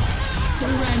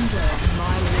 Surrender,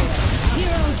 my will.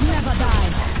 Heroes never die.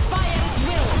 Fire at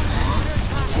will.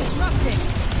 Disrupting.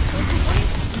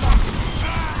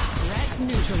 Threat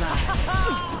neutralized.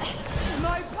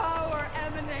 My power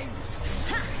emanates.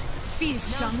 Feel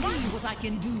stronger. See what I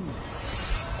can do.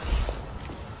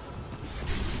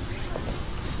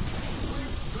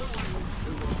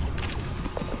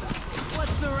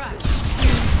 What's the rush?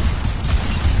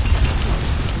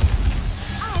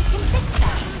 I can fix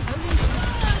that.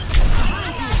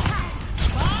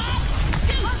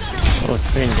 Oh, it's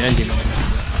pretty dandy, man.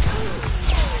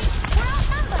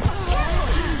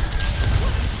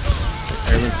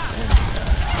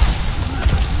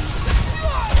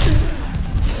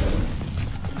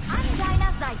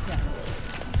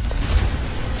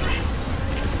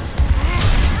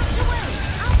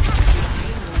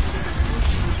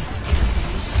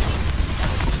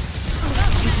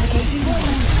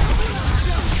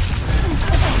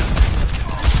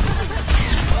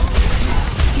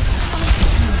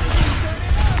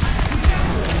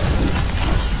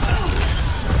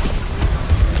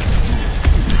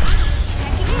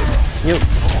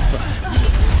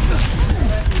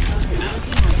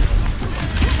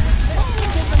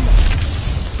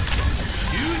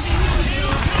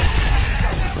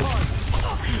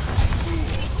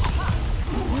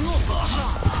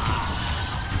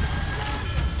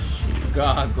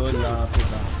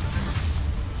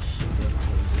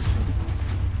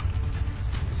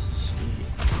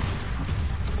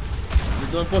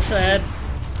 Don't push ahead.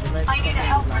 I need a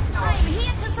help restore. I'm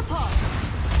here to support.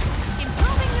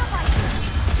 Improving your vitals.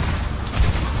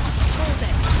 Hold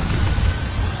it.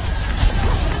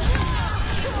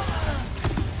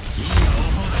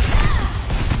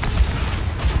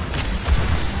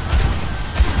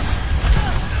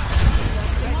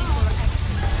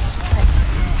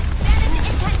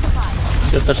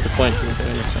 Still touch the point.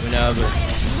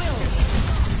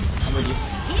 I'm with you.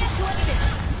 Here to assist.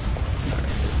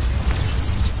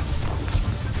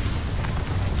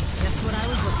 Just what I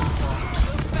was looking for.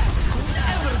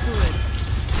 Never do it.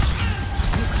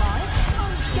 You call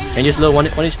it? And just low 1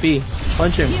 HP.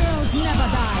 Punch him. Heroes never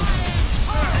die.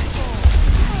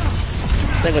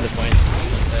 Stay with the point.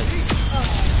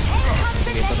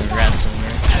 Get fucking rats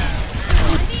somewhere.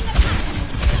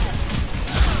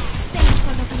 Thanks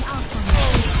for looking out for me.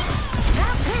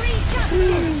 Valkyrie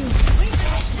justice.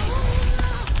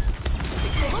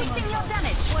 Boosting your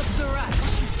damage. What's the rush?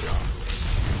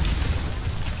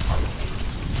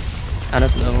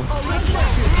 Anna's low.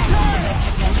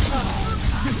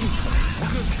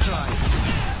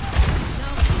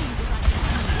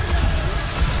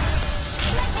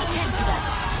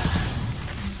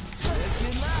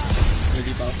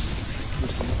 Really buff.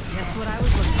 Just what I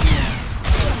was looking for.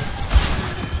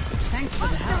 Thanks for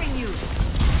the help. Monstering you.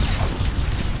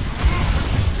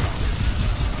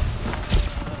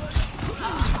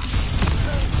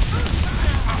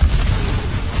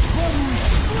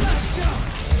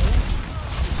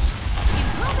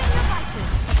 Improving your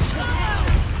vitals.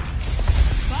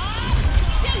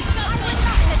 I will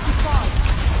not let you fall.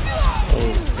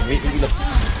 Oh, wait, look.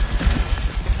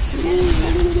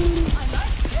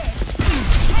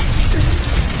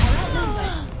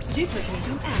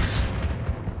 Duplicating Ash.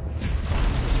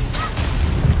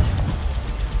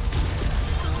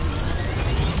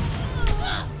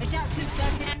 Adaptive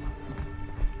circuit.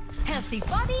 Healthy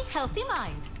body, healthy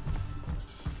mind.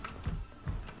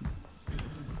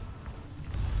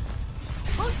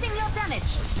 Boosting your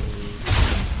damage.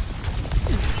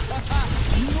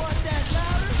 You want that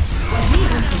louder?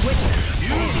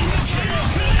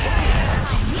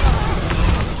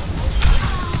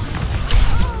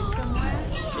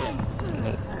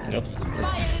 Nope.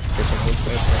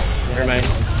 Never mind.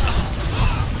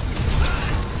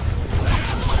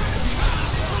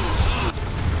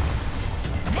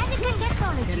 Medical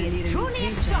technology is truly Like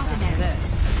extraordinary. this.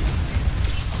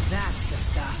 That's the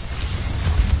stuff.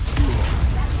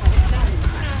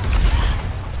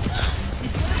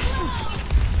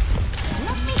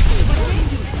 Let me see what you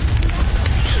do.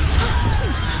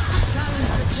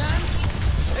 Challenge the champ.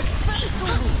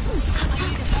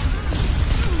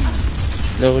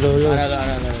 No.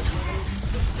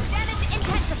 Damage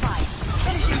intensified.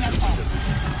 Finishing them off.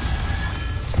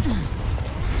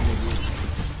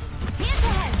 Here's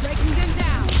ahead. Breaking them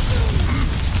down.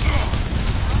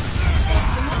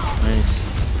 Nice.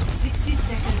 60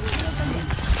 seconds.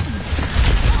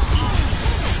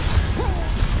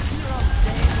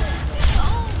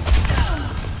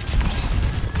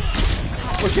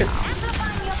 Oh shit.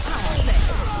 Amplifying your power.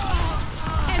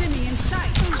 Enemy in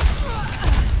sight.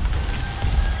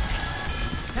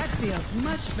 That feels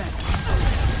much better.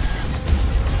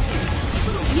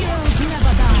 Heroes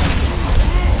never die.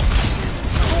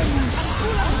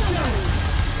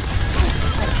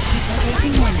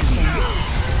 Duplicating monster.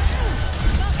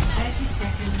 30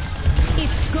 seconds.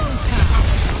 It's go time.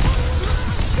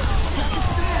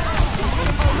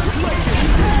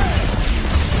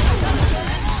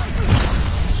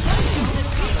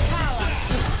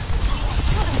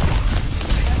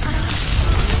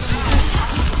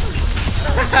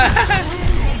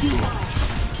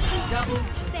 Double.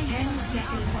 10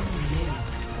 seconds.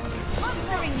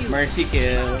 Monstering you. Mercy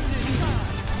kill.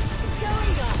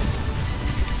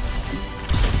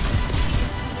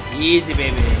 Easy,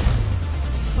 baby.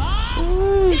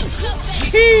 Ooh.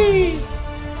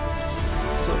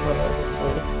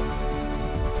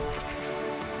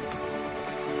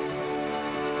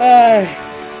 Ay.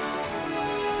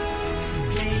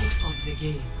 Play of the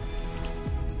game.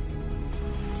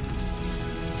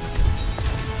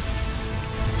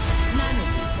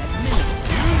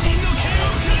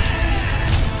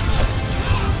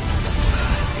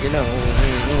 You know.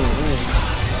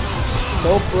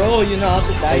 So pro, you know how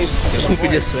to dive.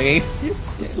 Stupid just swinging.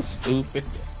 So stupid.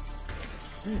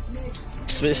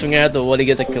 Swing out the wall, he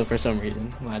gets a kill for some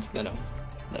reason. Magic, no.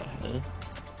 The hell?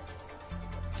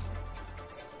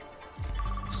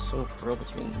 So pro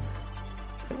between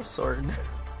a sword.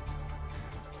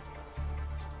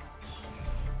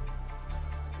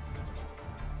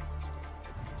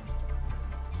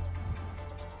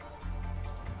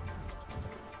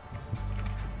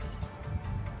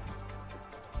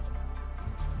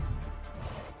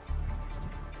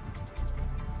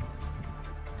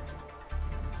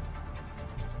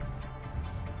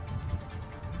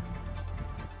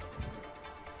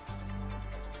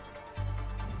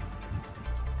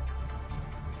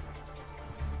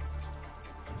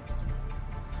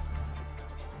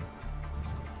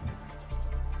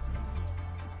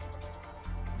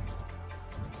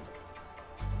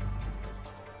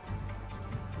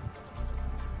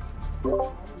 So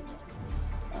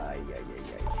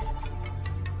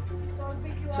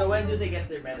when do they get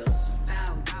their medals?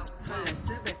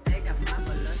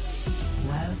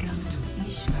 Welcome to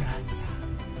Ishvaransa.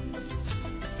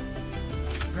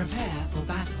 Prepare for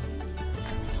battle.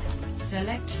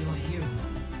 Select your hero.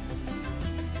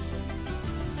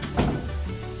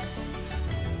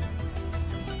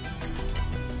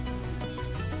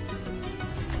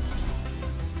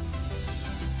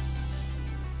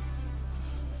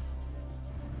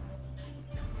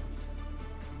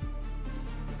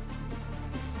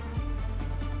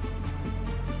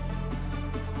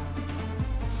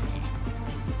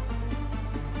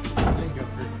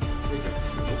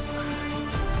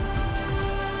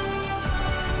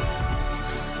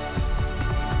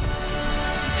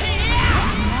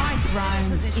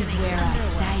 Is where I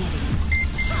say it is.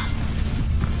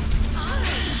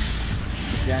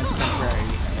 Giant temporary.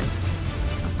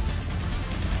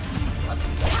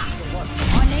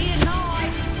 I need a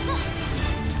knife.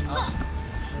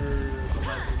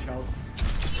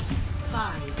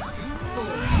 5, 4,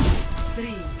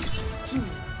 3, 2,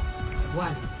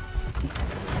 1.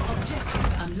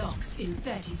 Objective unlocks in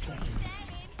 30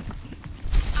 seconds.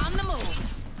 On the move.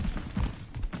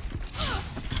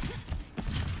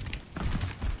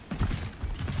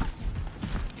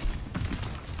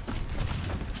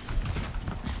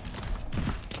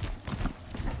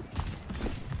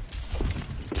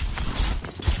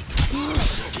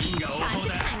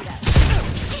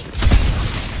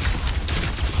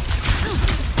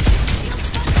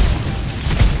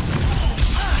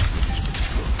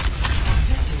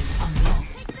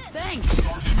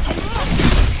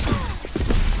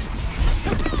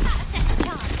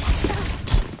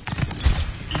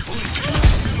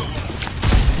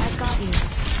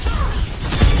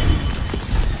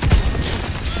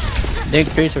 Nick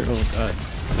Tracer, oh god.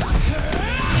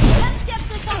 Let's get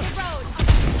this on the road.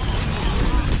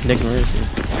 Nick Mercy.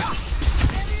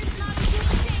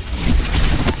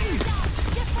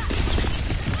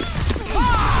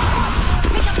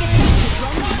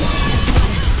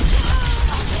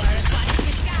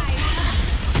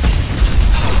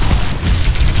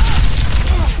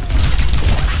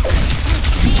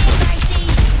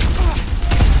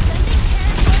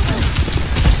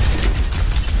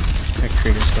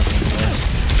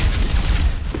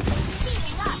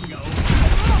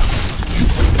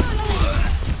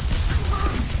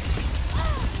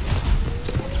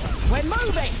 We're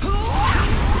moving.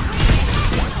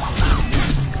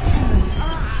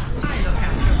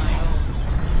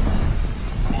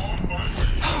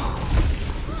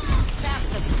 That's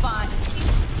the spot.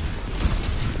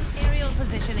 Aerial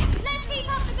positioning. Let's keep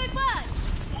up the good work.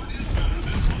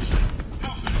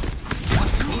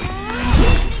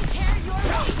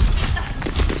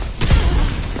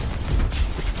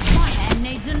 My hand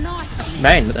needs a knife.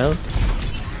 Bang, though.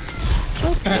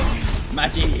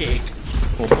 Magic.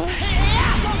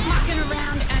 Stop mucking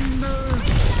around and move.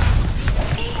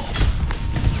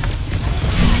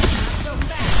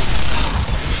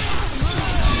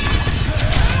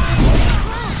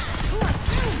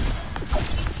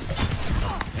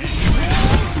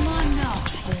 Where's my knife?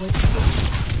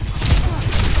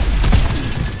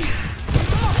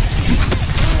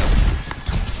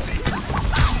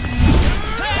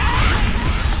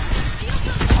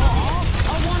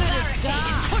 I wanted a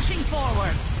scar. Pushing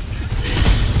forward.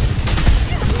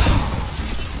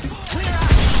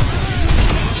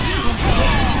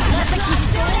 Let the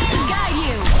custodian guide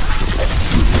you.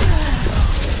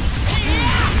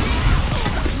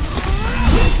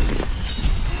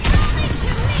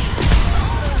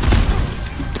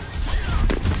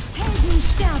 Helden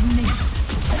sterben nicht.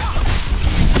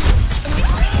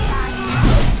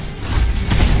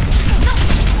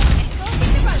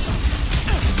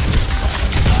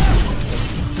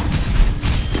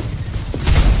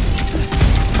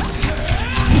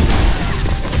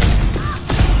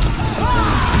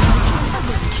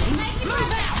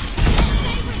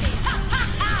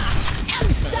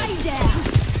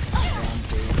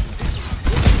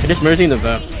 I'm just merging the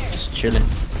VAP. Just chilling.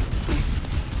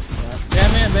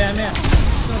 Bam.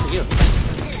 Stop you.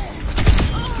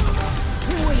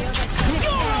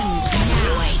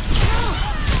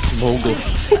 Bogo.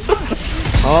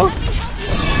 Huh?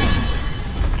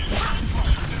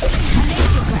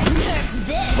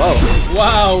 Wow.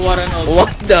 Wow, what an old.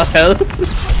 What the hell?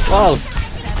 Wow.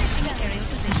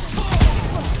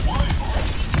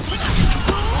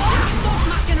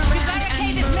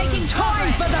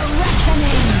 Time for the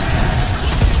reckoning!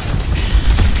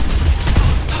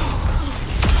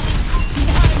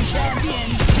 No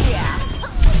champions here!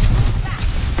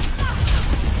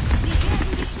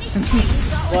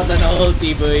 What an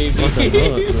ulti, baby! What an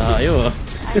ult? Layo ah.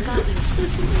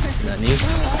 Nani?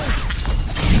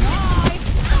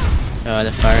 Oh,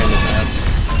 the fire in the back.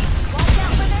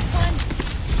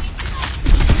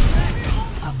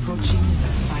 Approaching the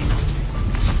final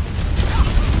destination.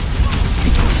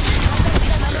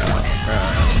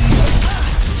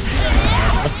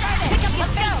 Pick up your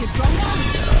pace,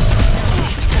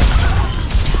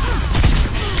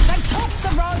 They took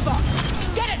the robot.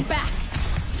 Get it back.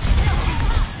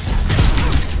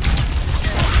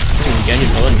 Ganyan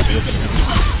pa rin.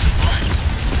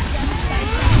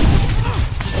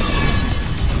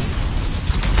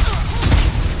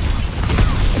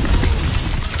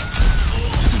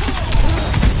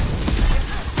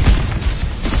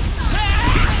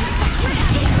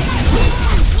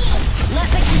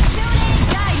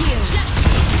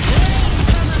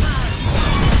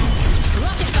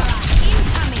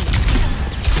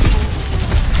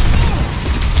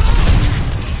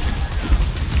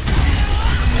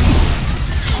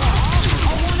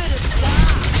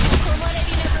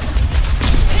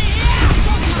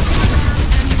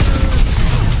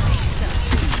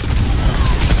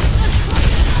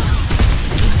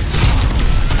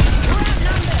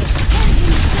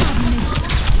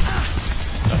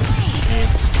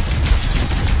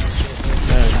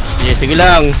 Sige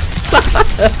lang.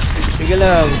 Sige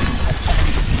lang.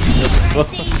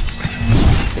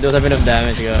 You don't have enough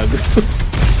damage, gago.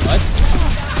 What?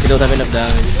 You don't have enough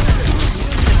damage.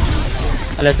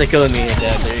 Unless they kill me,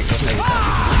 yeah, there you go.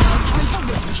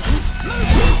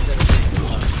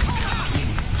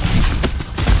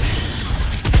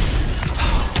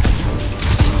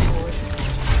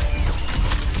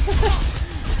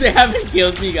 They haven't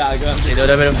killed me, gago. They don't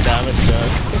have enough damage, gago.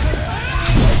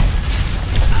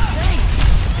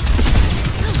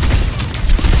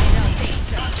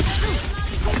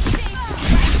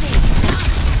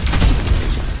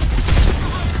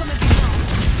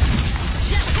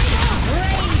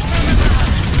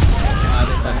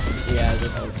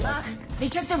 They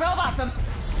took the robot from...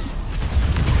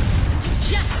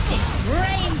 Justice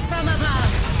reigns from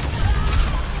above!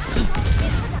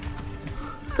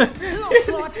 Looks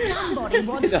like somebody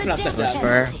wants the death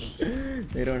penalty.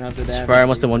 They don't have to damage. Spire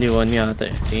must have 1v1 me ate.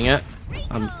 Sige nga.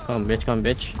 Come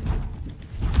bitch.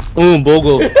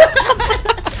 Bogo.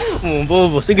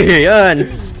 Bobo. Sige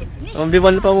yan.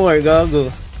 1v1 pa more,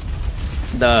 gago.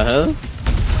 The hell?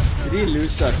 Did he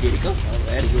lose to Akiriko?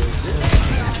 Very good.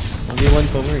 1v1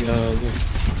 pa more, gago.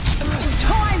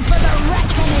 Time for the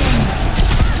reckoning!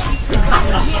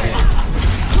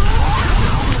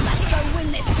 Let's go win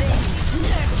this thing!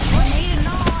 I need an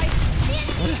eye!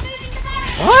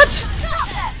 What?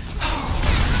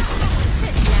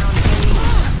 Sit down, please.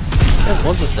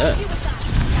 What was that?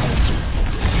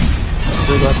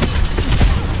 Still got...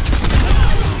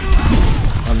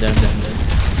 I'm dead.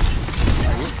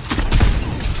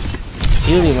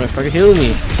 Heal me, motherfucker, heal me!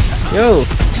 Yo!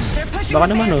 Baka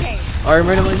naman oh.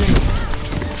 Armor naman yun.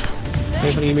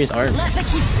 Hey, give me his arm. Let the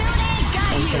Kitsune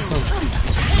guide you!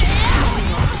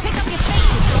 Pick up your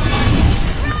pace!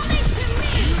 Roll it to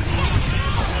me!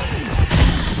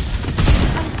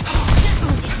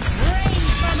 Rain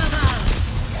from above!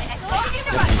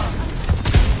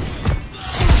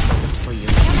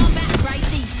 Come on back,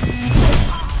 Gracie!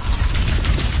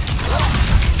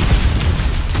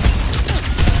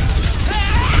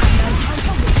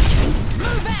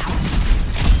 Move out!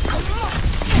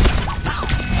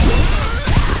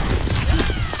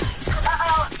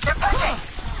 They're pushing.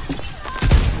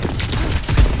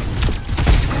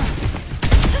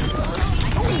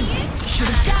 Should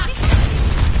have ducked!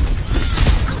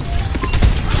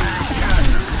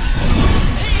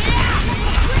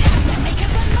 Make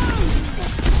up a move!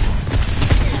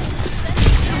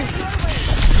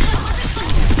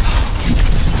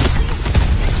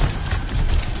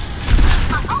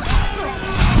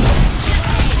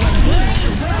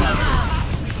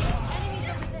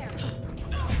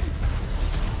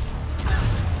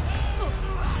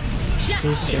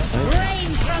 Justice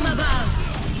reigns from above!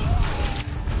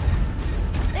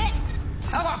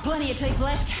 I've got plenty of teeth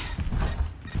left.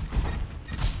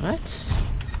 What?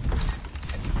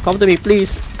 Come to me,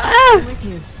 please. I'm with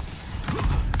you.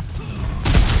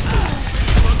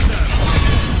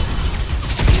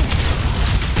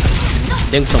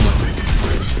 Ding someone.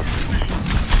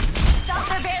 Stop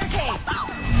her barricade! Go.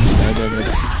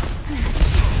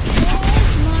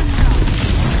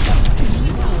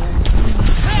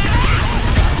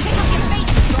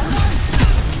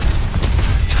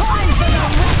 Time for the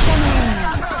reckoning!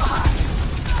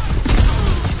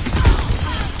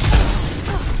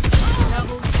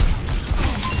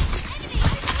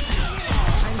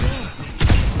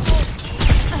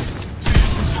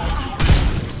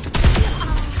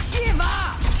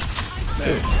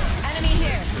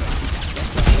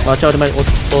 Watch out, my ult.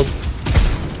 Ult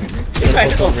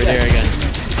over there again.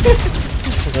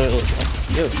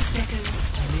 Yo.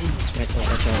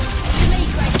 Watch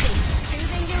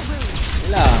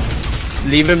out.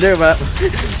 Leave him there, ba?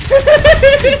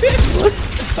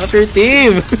 What's your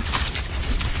team?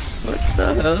 What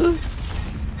the hell?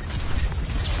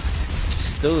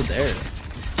 Still there.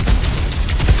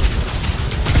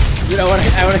 Dude, I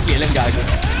wanna kill him, Gago.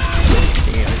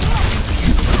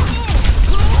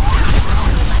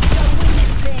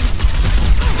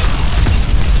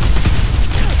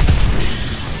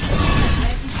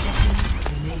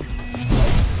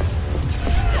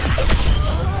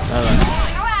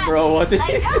 Bro, what is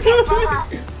it?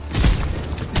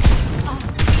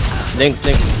 Dink.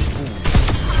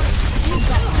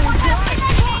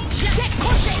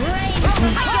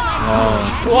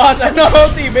 Wow. What an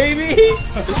ulti, baby!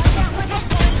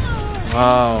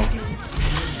 Wow.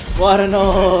 What an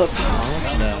ult!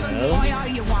 What the hell?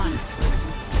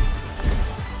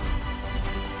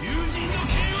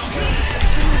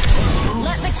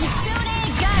 Let the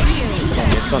kitsune guide you.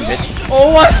 Come on, bitch. Oh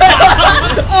what?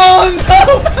 Oh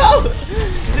no!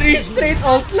 3 straight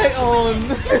ults like on.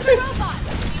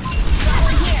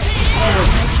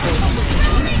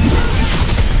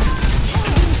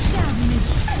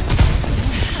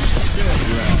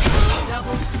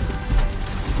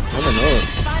 I don't know.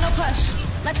 Final push.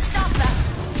 Let's stop that.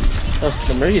 Oh,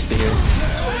 the Murray's here.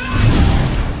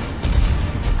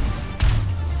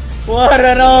 What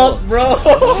an ult, bro!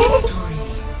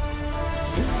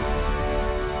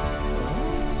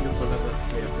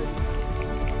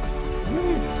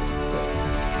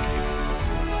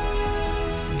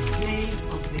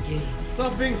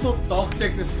 Stop being so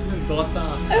toxic, this isn't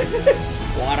Dota.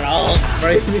 What else?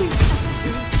 Baby.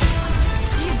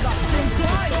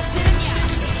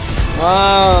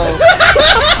 Wow.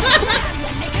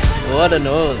 What an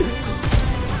ult.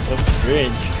 What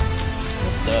cringe.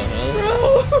 What the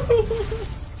hell?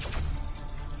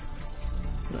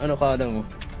 Ano kada mo?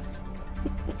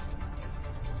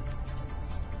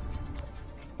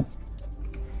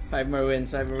 Five more wins.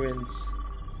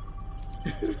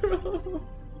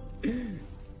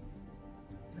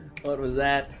 What was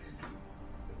that?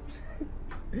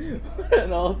 What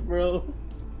an ult, bro.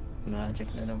 Magic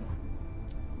na naman.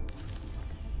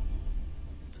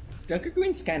 Junker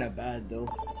Queen's kinda bad though.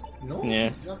 No,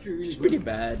 Yeah. she's actually really She's good. pretty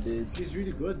bad, dude. She's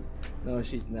really good. No,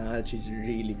 she's not. She's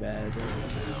really bad.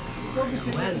 Probably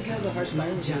she's kind of a hard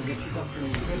time.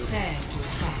 Prepare to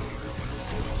attack.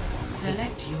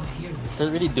 Select your hero.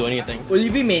 Doesn't really do anything. Will you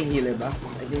be main healer, ba?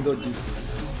 I can go deep.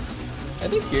 I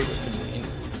think you're just the main.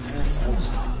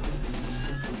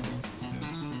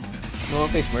 No one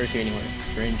plays Mercy anymore.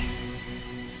 Cringe.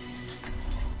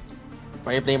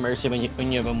 Why you play Mercy when you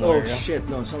have a Oh more? shit,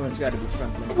 no, someone's gotta be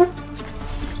front line.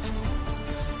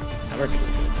 Never.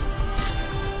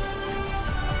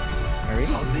 Hurry.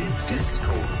 Amidst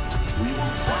discord, we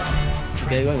will find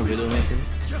Okay, going Widowmaker.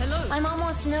 I'm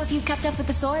almost to know if you kept up with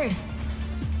the sword.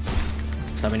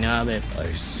 Sabi niya, babe. I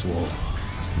swore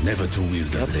never to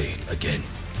wield a blade again.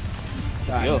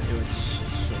 Yo. It was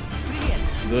so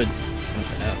Good. Look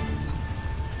at that.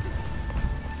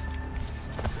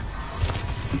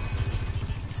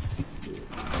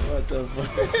 what the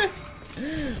fuck?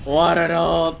 What an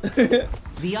ult!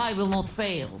 The eye will not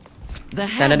fail. The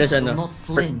Sana hand does will ano, not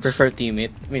flinch. prefer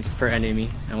teammate. I mean, prefer enemy.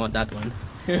 I want that one.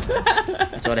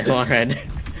 That's what I wanted.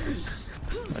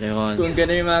 What I want. Kung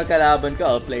gano'n yung mga kalaban ko,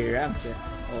 I'll play rank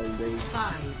all day.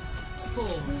 5, 4,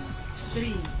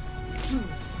 3, 2,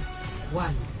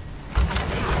 1.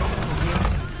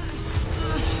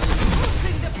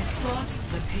 Escort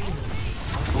the payload.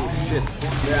 Shit,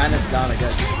 they're Anna's down, I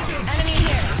guess. Enemy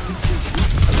here.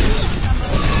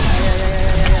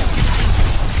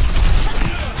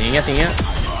 Sige nga.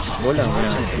 Bola,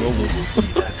 wala. Go.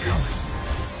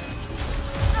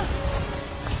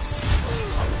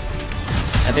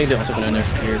 I think they're also gonna nerf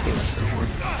your team.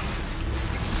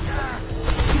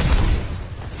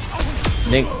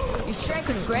 Link. You strike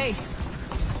with grace.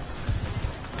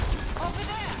 Over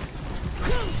there.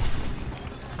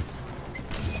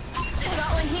 Got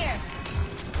one here.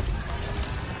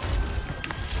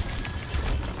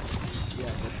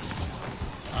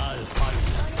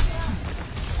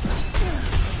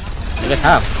 Look at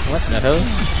half. What the hell?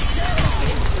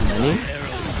 Nani?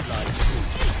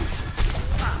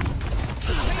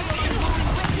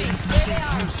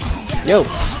 Yo!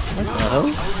 What the hell?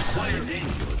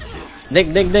 Dink!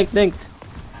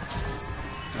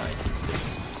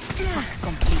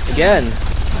 Again!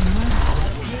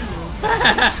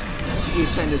 She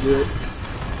keeps trying to do it.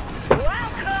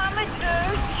 Welcome to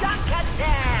Shaka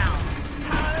Down,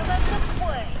 home of the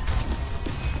queen.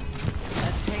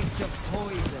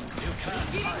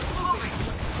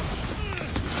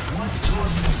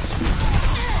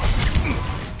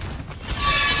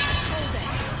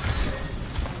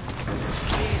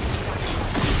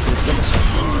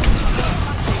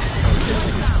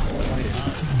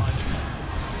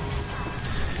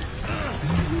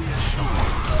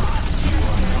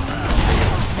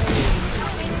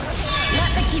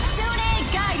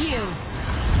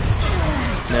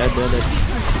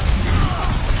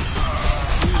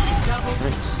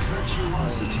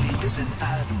 Virtuosity is an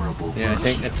admirable. Yeah, I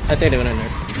think they're gonna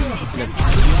nerf.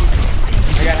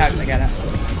 I got hacked.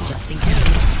 Just in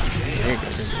case.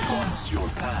 Your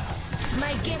path.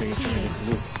 My gift to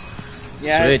you.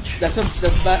 Yeah, Switch. that's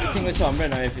bad thing with Sombra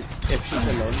now. If she's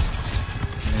alone.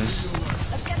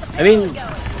 I mean,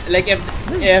 like if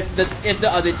the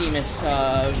other team is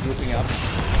grouping up.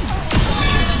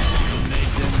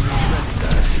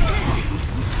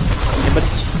 yeah, but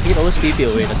you can always keep you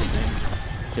away. That's the thing.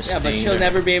 Just Yeah, but she'll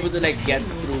never be able to like get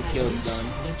through kills done.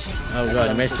 Oh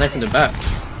god, nice knife in the back.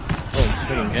 Oh, it's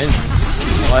freaking in.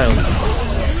 Wild.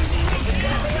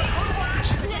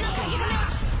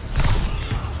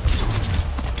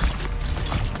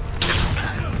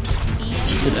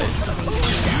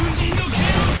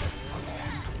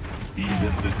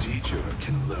 Even the teacher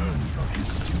can learn from his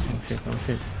student.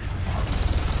 Okay.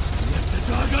 Let the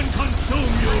dragon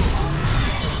consume you.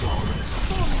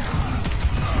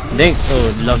 Dink.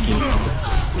 Oh, lucky.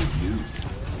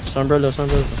 Sombrero.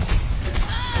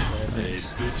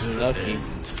 Lucky.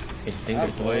 It think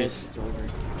it twice. It's over.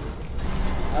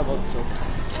 How about so?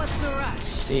 What's the rush?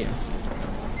 See ya.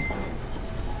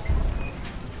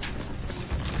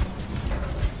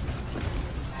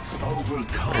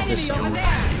 Overcome. Enemy over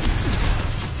there.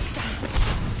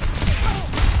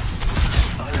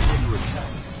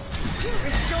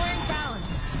 Restoring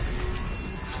balance.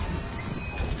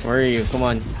 Where are you? Come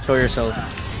on, show yourself.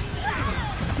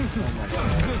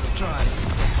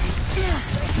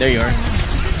 There you are.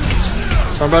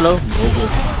 Sombrero. Go.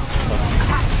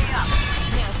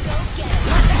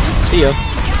 See ya.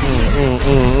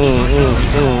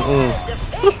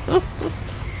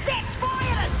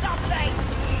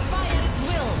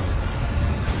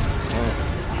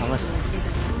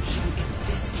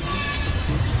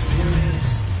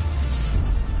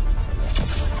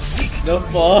 No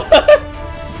po.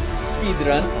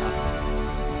 Speedrun.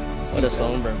 What a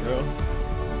Sombra, bro.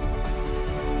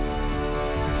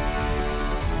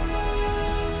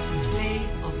 Play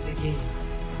of the game.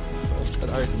 But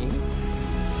our team.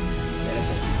 Yeah, that's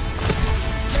it.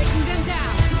 Breaking them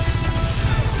down.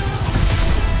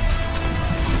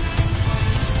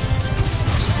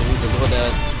 Look at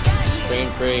that. Spray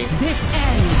and pray. This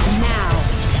ends now.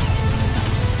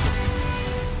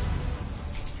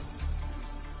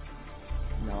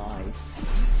 Nice.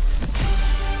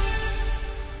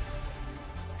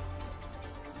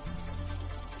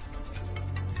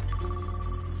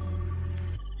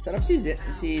 Sarap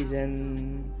season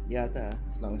yata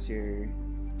as long as your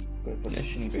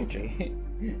positioning is okay.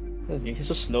 He's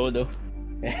so slow though.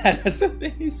 Yeah, that's the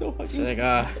thing. He's so fucking It's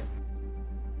like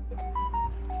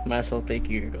might as well play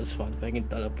Kiriko. It's fun. I can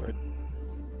teleport.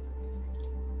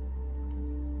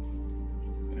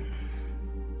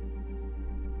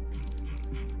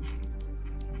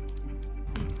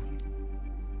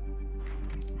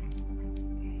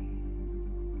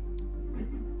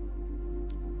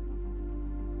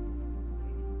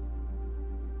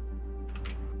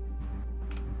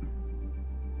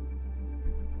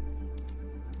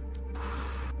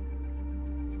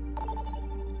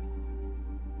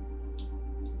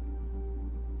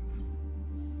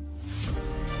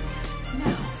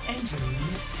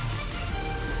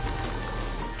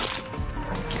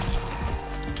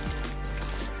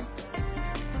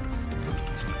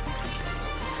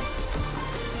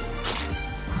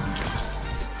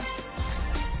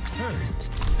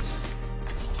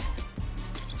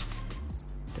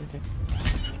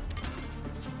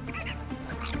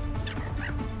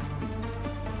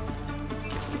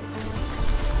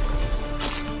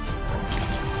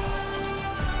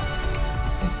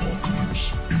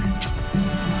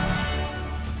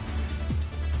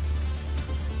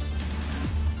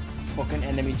 Poke an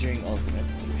enemy during ultimate.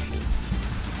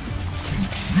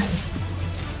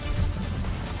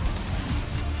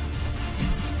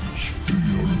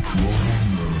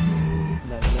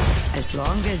 As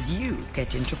long as you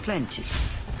get into plenty.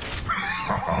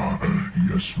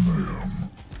 Yes, ma'am.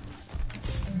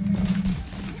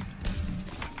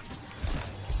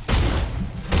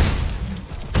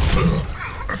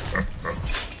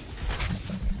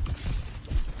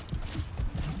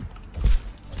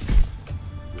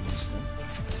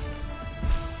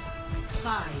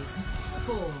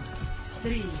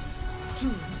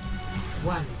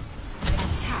 1.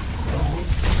 Attack on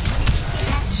this.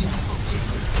 Capture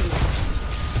objective.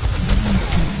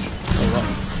 Oh, wow.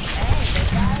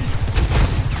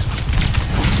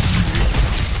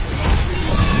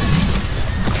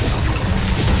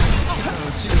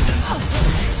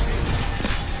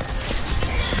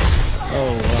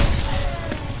 Oh, wow.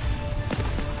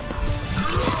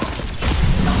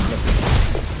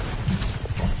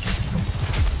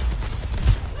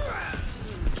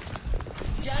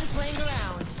 Done playing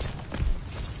around.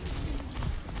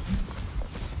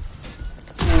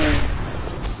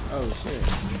 Oh shit.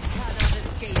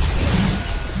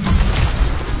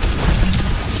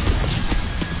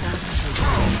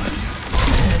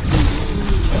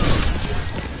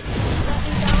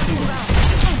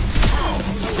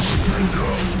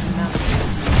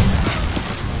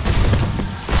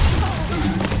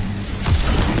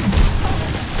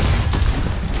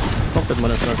 Bakit mo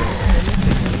na struggle?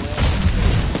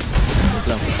 Wait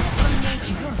lang.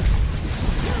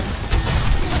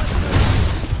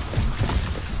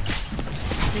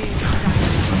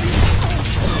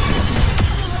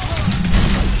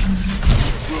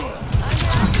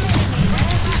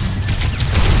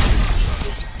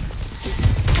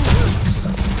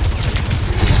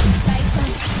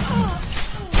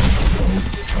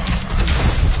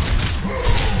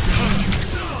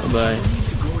 Bye.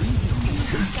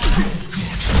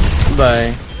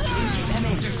 Bye.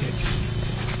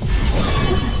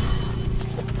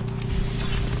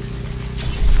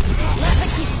 Let the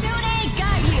Kitsune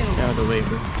guide you. Get out of the way,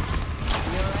 bro.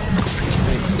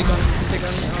 Wait, stick on.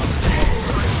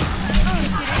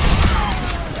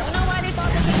 Don't know why they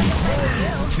thought they could play with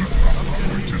you.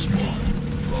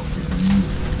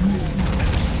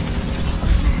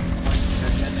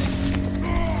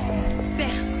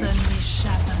 Personne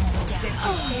n'échappe à mon regard. Objective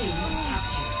A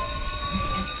captured.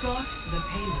 Escort the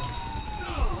payload.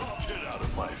 Get out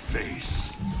of my face.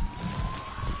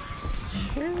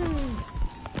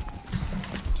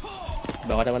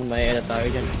 Baka naman may edit tayo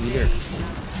dyan. Healer.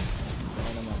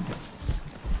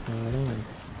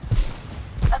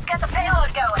 Let's get the payload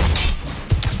going.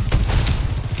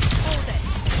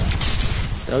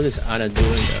 How's this Anna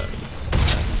doing the...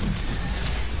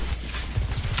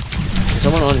 There's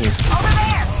someone on here. Over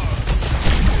there.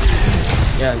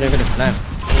 Yeah, they're gonna snap.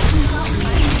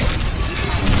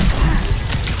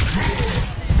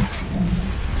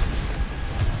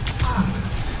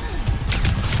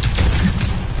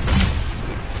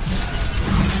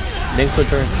 Thanks for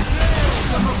turn.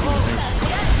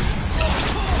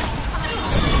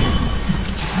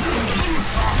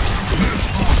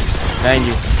 Behind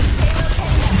you.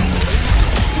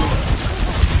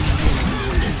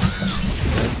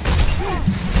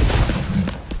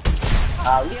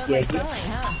 Feels like selling,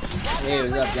 huh? Hey,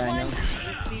 what's up, Dino?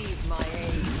 Receive my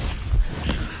aid.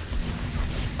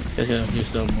 Just gonna do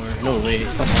some more. No way.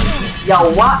 Come on. Yo,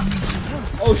 what?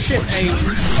 Oh shit, hey.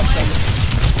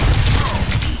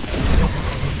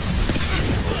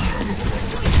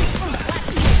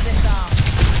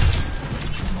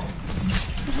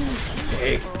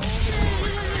 Hey.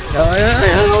 No.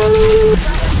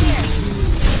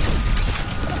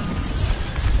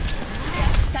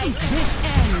 This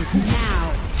ends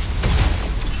now.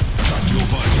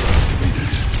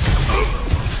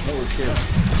 Oh shit.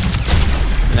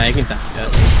 Nah, you can tap that.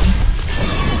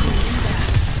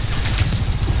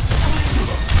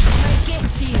 Get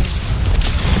to you.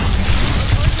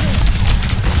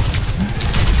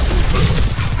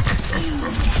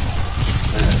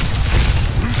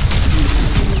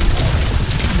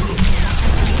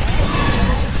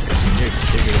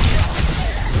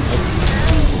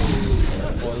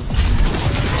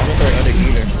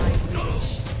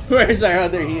 Where's our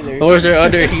other healer? Where's our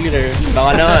other healer?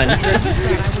 Baka naman.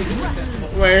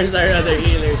 Where's our other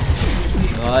healer?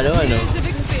 Baka naman, no?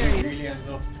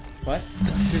 What?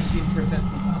 15%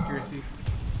 accuracy.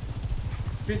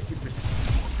 50%.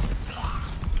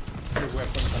 Your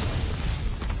weapon.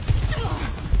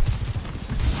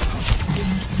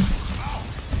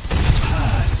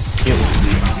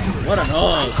 What an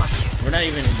all! We're not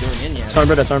even doing in yet.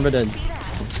 Stormbird dead, Stormbird dead.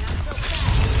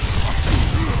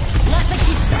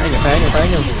 Firing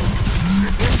him.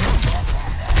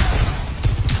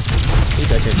 Eat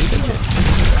that shit, eat that shit.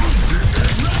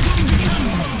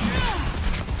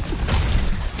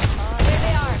 There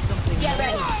they are. Get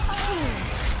ready.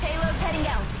 Payload's heading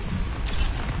out.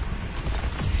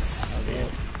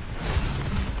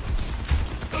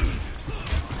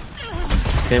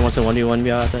 Okay, wants to 1v1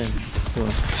 me ata yun. Cool.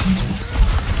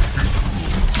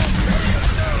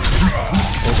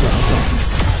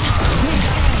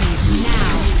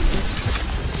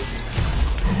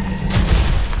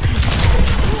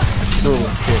 Oh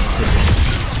shit.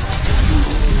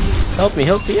 Help me,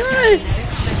 help me. Yay!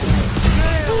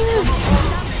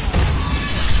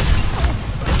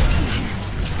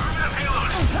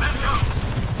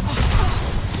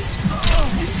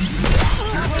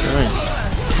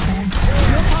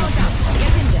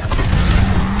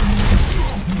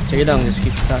 Take it down, just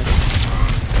keep attacking.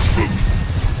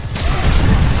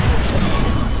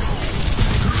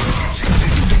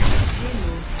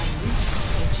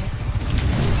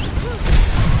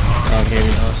 Okay, we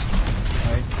lost.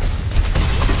 Alright.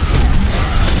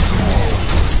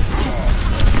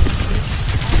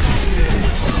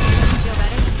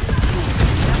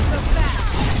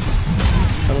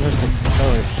 Someone has the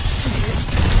colors.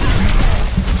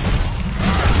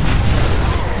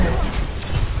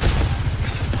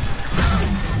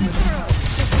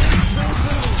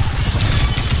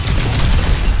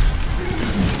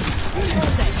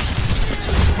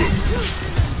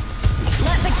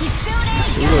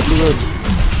 Too good.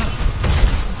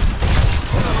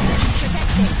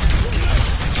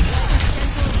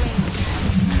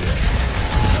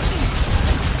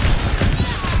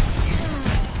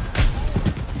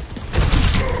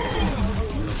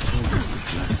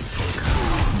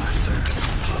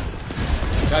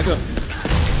 Gotta go.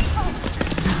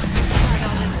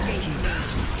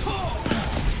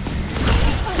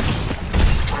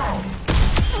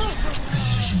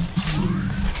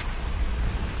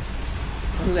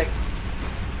 Like,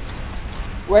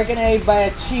 where can I buy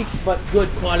a cheap but good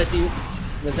quality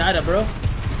Lazada, bro?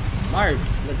 Marv,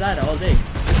 Lazada all day.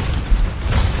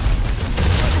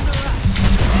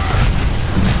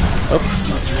 Oh.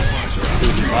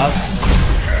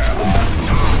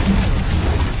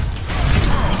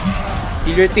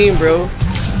 Heal your team, bro.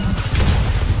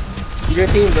 Heal your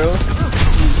team, bro.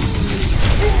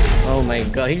 Oh my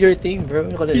god, heal your team, bro.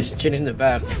 Look at this chin in the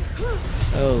back.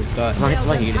 Oh god,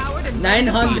 my healing.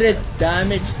 900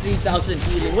 damage, 3000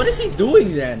 healing. What is he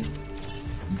doing then?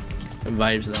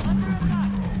 Vibes though.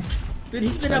 Dude,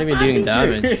 he's been not even doing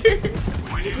damage.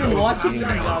 He's been watching the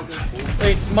vlog.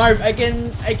 Wait, Marv, I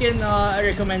can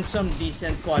recommend some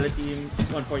decent quality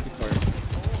 144.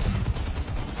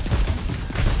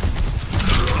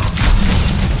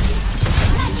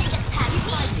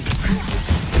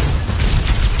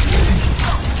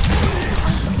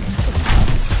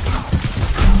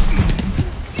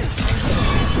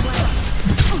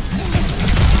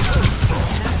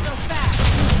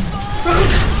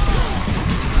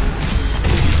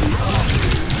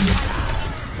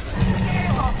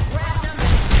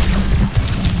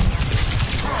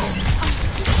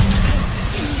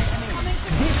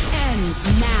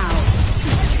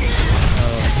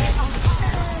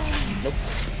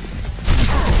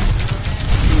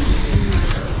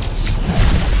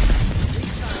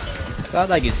 It's not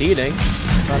like he's healing.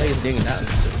 It's not like he's doing that.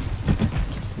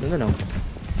 No.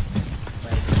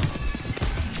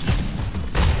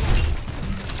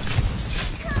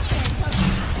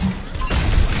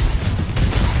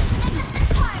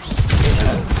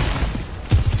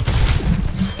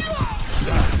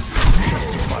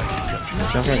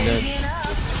 Jump right there.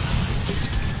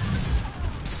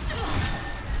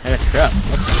 I got trapped.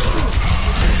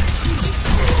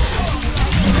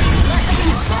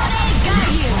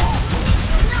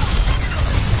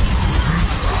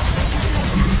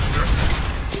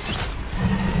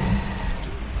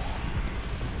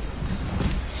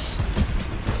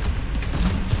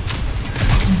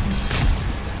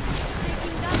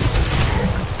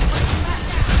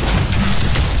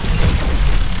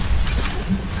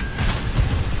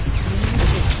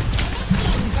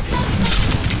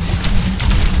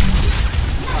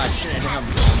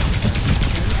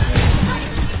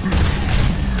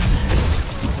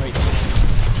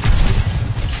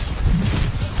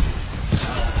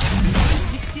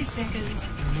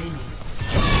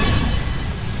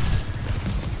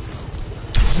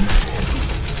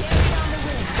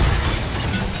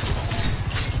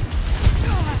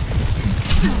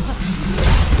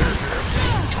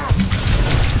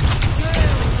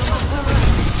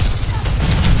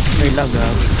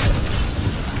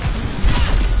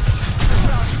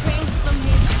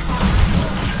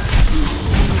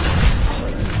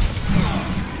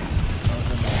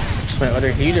 My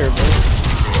other healer, bro.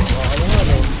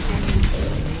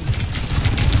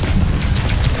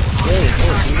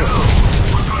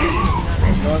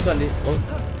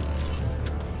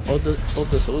 Hold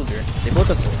the soldier. They both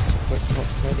have ult.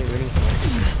 Where are they waiting for?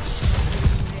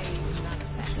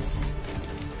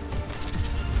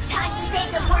 Time to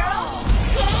save the world.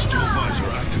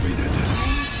 Visor activated.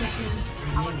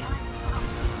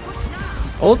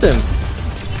 Ult him.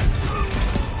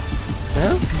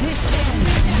 Huh?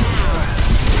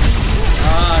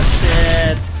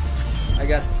 I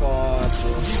got caught.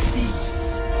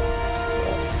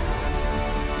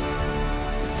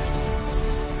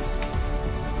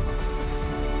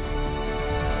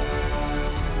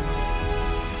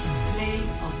 Play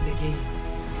of the game.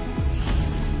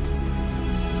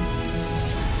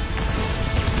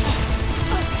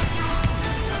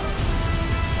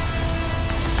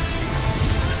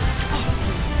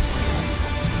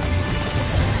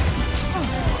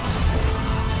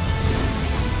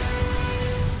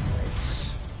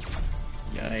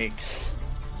 Yikes.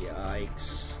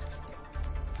 Yikes.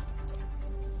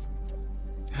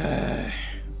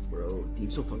 Bro,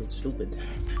 team's so fucking stupid.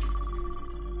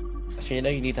 I feel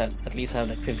like you need to at least have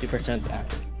like 50%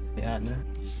 act. Yeah, no?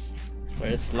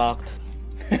 Where it's locked.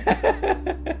 God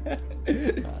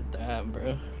damn,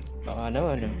 bro. Baka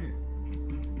naman, no?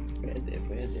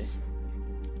 Pwede.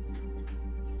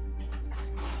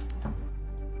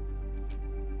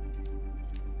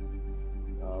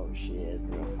 Oh shit,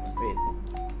 bro. Wait.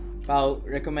 Pao,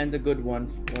 recommend a good one,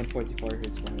 144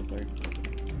 Hz monitor.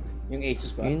 Yung Asus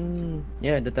ba?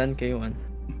 Yeah, the 10K one.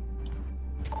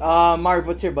 Marv,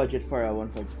 what's your budget for a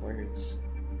 144 Hz?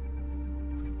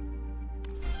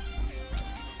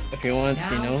 If you want,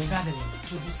 you know,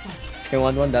 if you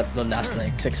want one that will last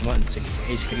like 6 months,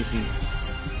 HKC.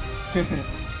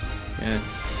 Yeah.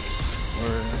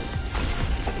 Or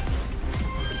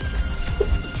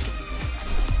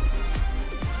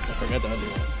I forgot the other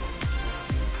one.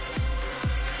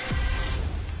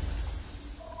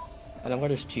 Alam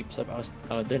ko there's cheap stuff out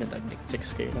there na like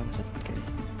 6K lang, 7K.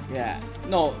 Yeah.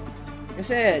 No.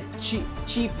 Kasi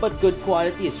cheap but good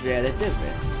quality is relative,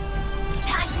 eh.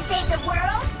 Time to save the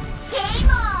world? Game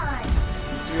on!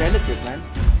 It's relative, man.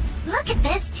 Look at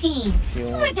this team.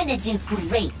 We're gonna do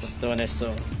great. That's the one I saw.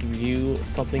 Review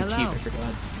something cheap, I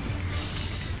forgot.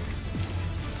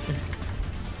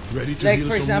 Ready to like heal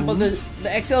for example, some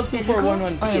the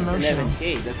XL2411P is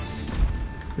 11K. That's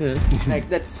like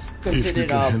that's considered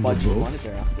a budget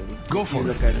monitor actually. Go for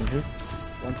it. Look at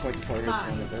 144 Hz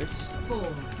monitors.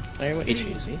 I want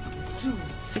HKC.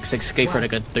 6K for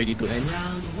like a 32 inch.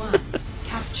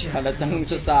 Halatang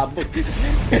sasabot. You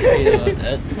know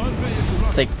that?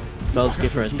 It's like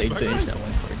 12K for a 32 inch that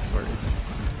 144.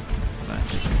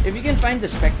 If you can find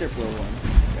the Spectre Pro one,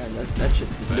 yeah, that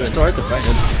shit's good. Dude, it's hard to find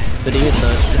it. But you get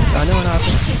I know what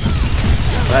happened.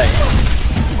 Right.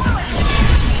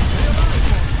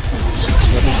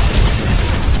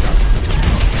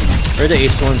 Where are the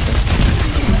Ace ones?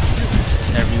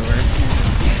 Everywhere.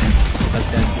 Like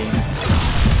that game.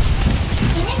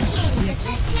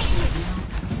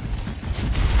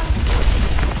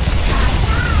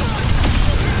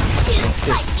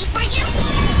 Spicy for you!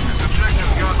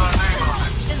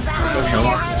 Is that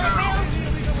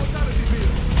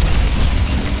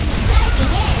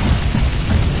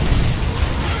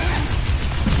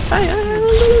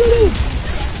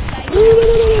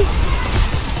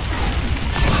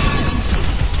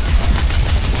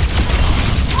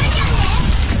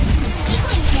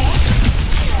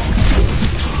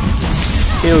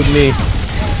Killed me.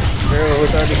 Bro,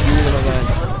 what's already healing naman?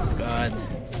 God.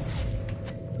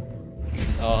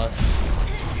 Oh.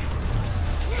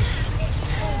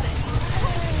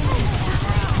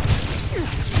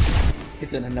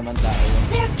 Ito na naman tayo.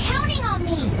 They're counting on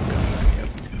me!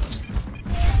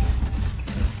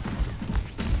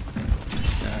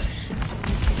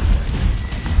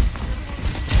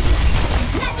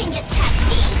 Nothing gets past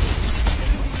me!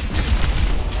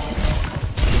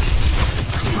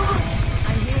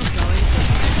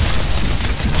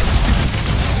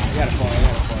 I gotta fall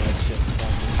that shit.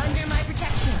 Under my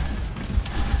protection.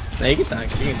 Nah, you can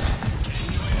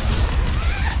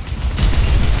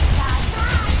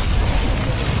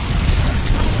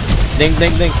Ding,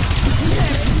 ding, ding.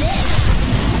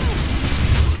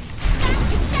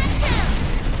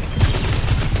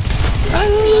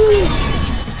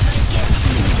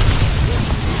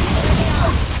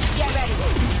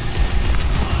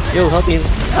 Yo, help me.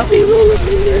 Help me.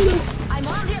 I'm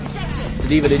on the objective.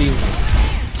 Leave it.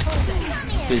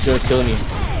 Please don't kill me.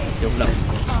 Yo, no.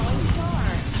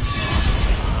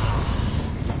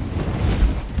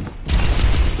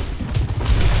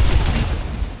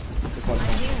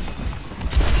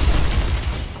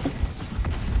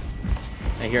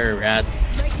 I hear a rat.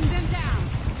 Breaking them down.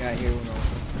 Yeah, I hear one also.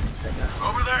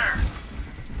 Over there!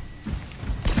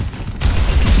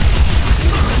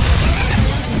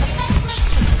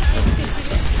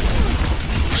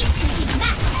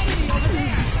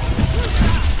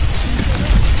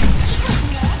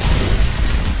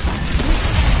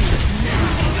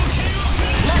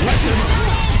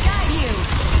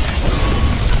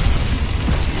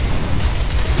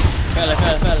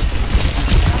 Fell.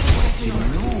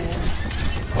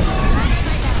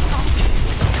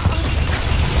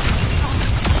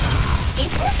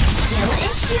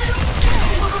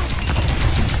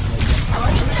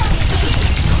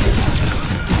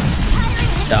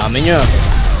 Dami nyo.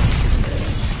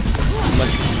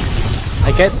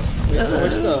 I can't.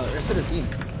 Where's the rest of the team?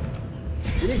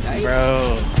 Did they die?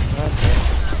 Bro. Okay.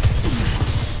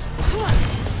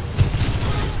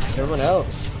 Everyone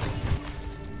else.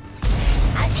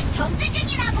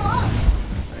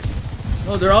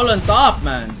 No, they're all on top,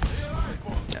 man.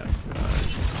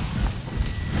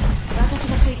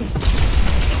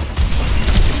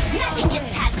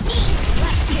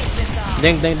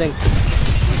 Ding, ding, ding.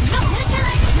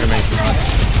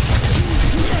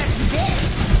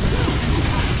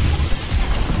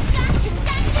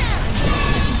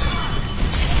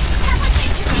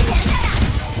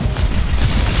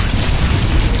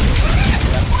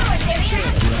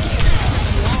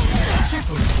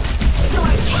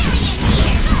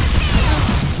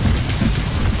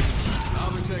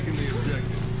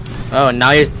 Oh,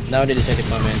 now they decide to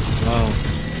come in. Wow.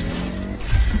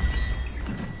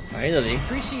 Finally.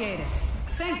 Appreciate it.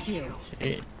 Thank you.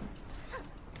 Shit.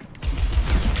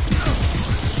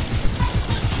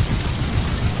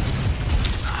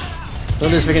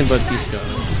 Don't just freaking Batista.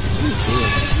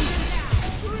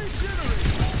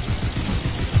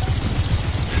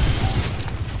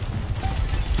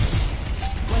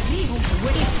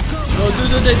 No,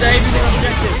 dude, they're diving their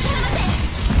objective.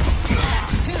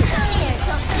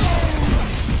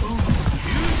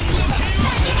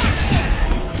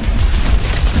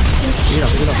 Get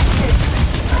up, get up.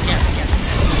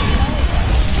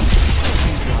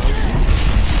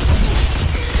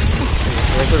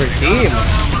 Go for the team.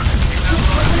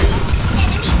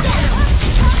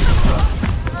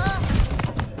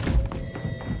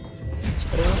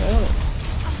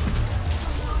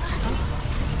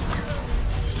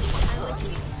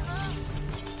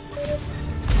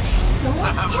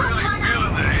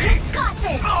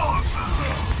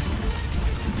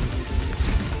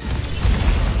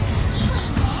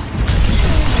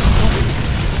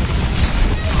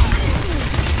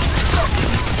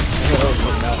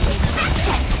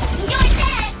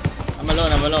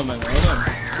 I'm alone, man. Hold on.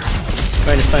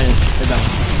 Fine, it's fine. Sit down.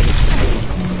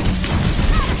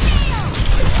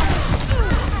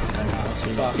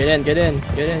 Get in, get in,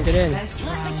 get in, get in. I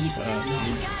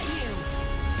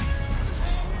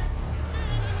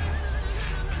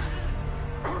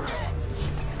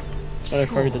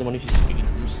forgot the one if you speak in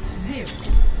boost.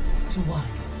 0-1.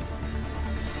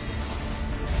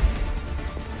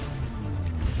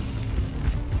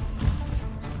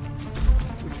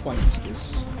 Which one is this?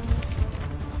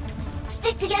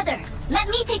 Stick together. Let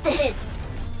me take the hit.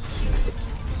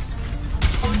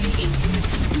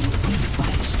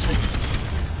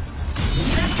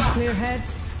 Clear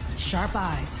heads, sharp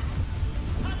eyes.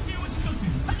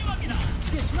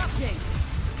 Disrupting.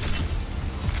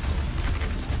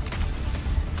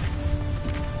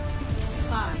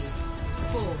 Five,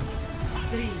 4,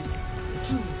 3,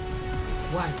 2,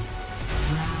 1.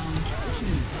 Round 2.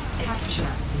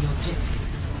 Capture the objective.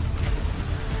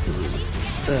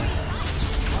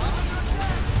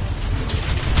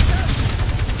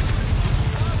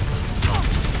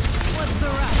 What's the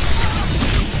rush?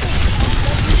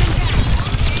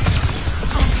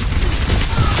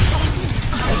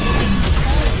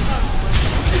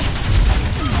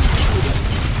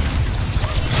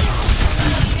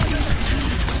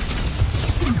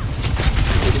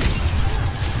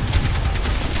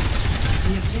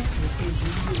 The objective is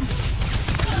removed.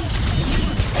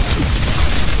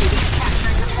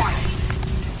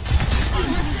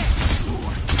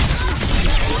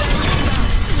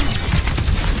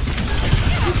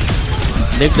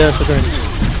 Leave the sugar.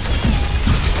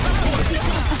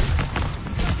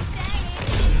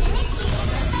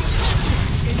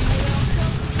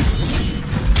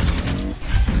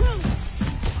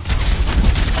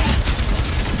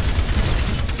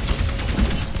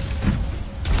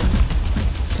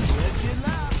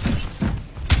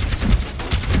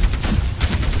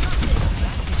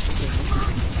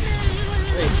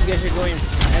 Wait, you guys are going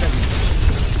ahead of me.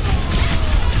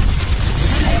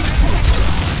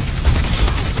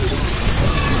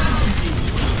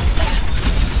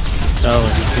 Oh,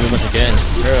 it's too much again.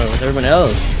 Bro, where's everyone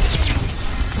else?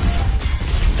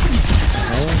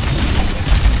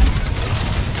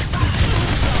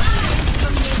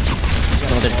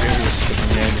 Oh, they're previous to come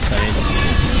there and decide.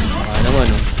 I don't want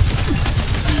to.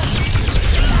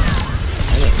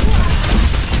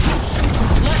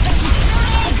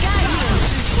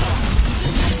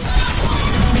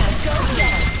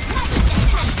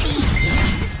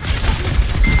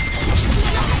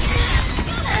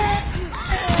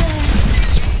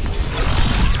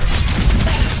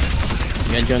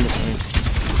 On the point.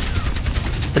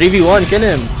 3v1, kill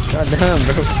him! God damn,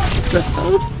 bro.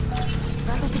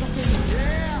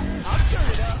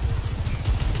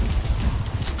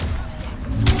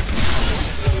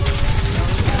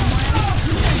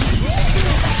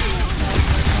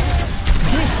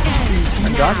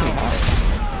 talking about?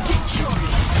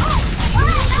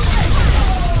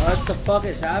 What the fuck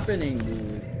is happening,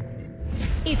 dude?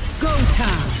 It's go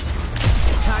time.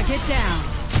 Target down.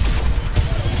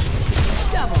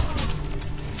 Double.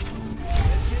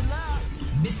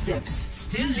 Missteps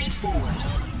still lead forward.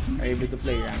 Are you able to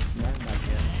play rank? Not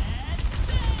yet.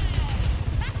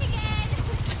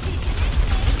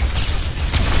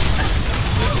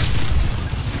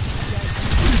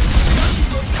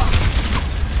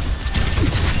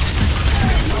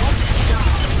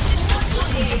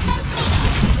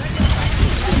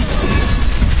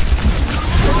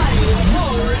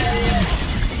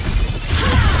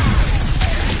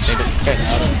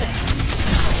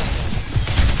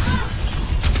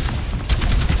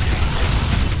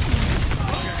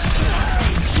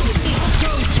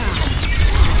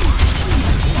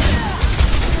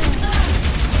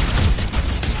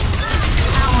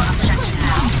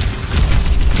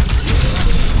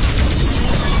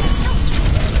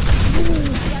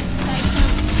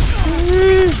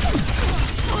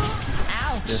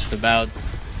 Just about.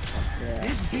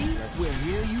 This beat will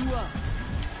heal you up.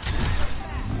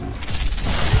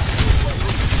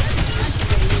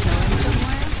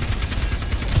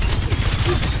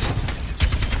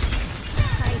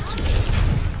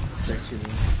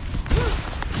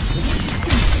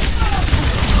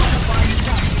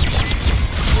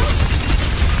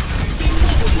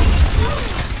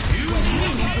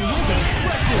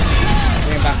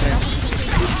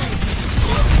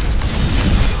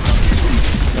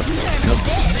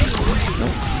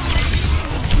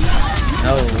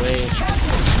 No way.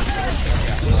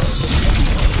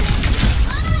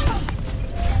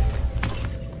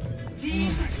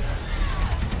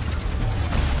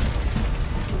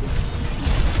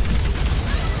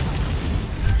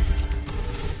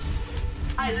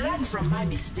 I learn from my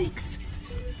mistakes.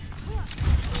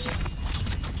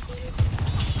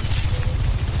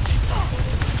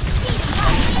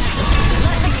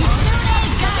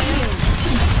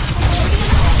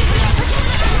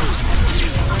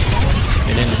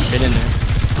 Get in there.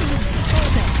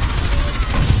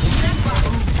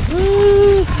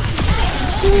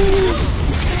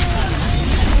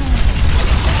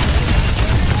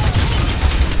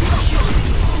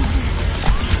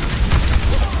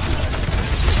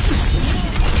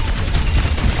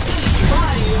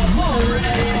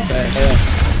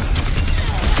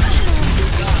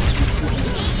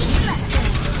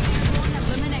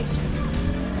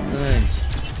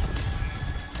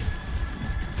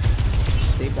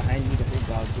 Stay behind me the whole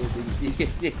dog, dude.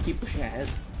 You keep pushing ahead.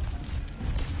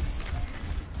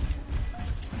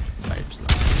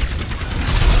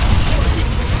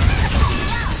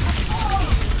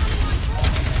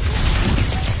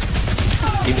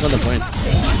 Keep it on the point.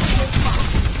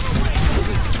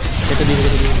 Get the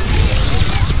deal.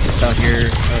 Just out here,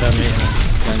 out of me.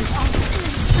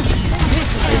 This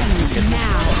ends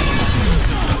now.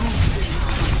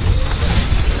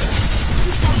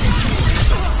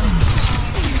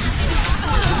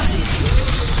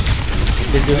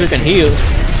 This dude can heal.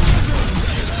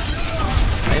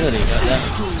 Finally got that.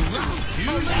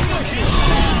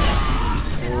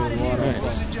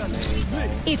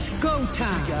 It's go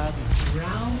time.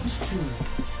 Round 2.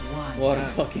 1. What a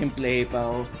fucking play,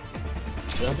 pal.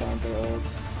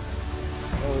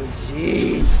 Oh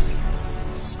jeez.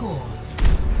 Score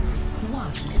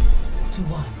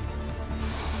 1-1.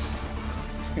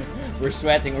 We're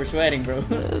sweating, bro.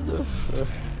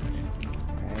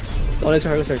 It's always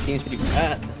hard with our teams pretty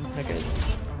bad. Okay.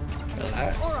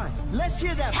 Alright, let's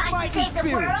hear that Time to fighting save the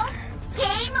spirit. world.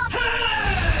 Game over.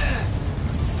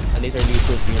 At least our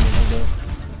neutrals healing though.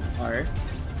 Alright.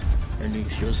 Our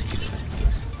neutrals healing.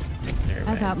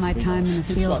 I thought my time in the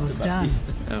field was done.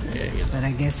 Okay, But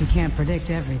I guess you can't predict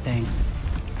everything.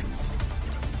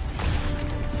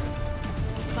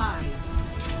 5,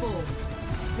 4,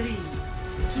 3,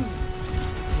 2,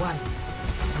 1.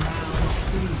 Round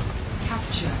 3.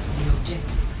 Capture the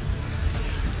objective.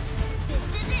 This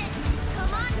is it.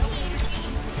 Come on, team.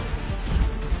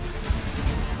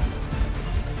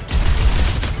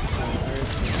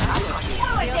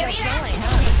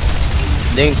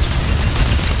 Ding.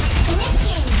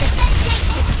 Initiating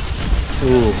defense.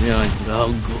 Ooh, yan.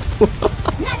 Gago.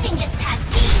 Nothing gets past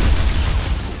me.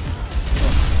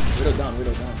 Widow down.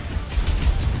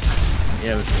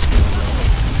 Yeah, but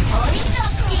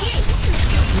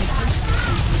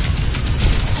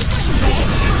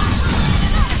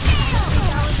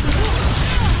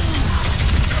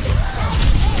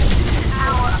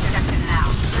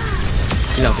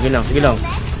sige lang.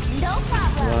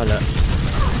 Wala.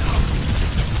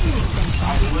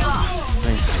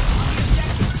 Nice.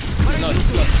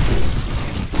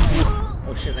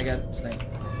 Oh Shit, I got sniped.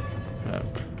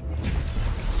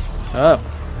 Up.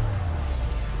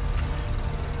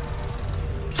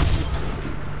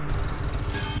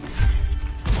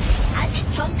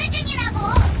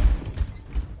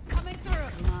 Coming through.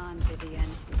 Come on, Vivian.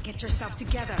 Get yourself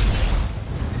together.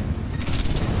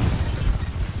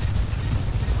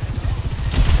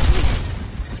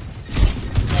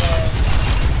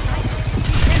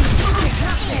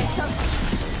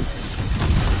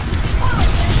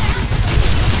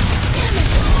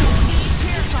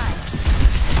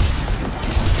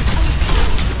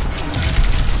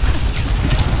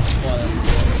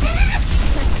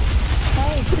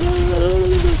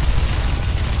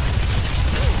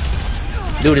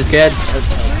 Dude, his cat.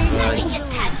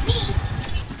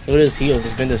 Look at his heals.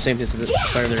 It's been the same since the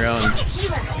start of the round.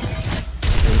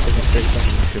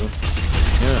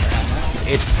 Yeah.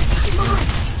 8.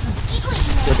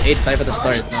 It was 8-5 at the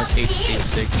start. Now it's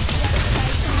 8-6.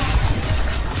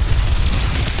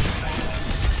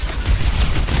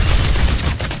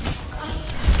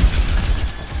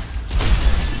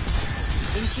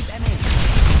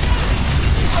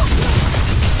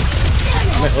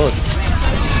 My ult.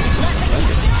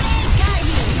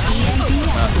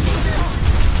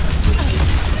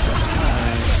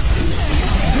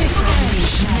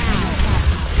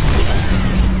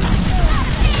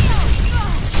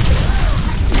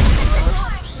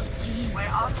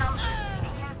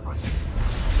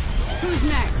 Who's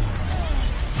next?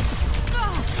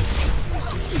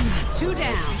 2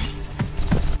 down.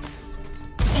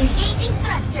 Engaging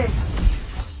thrusters.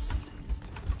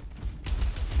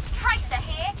 Tracer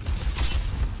here.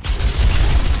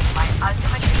 My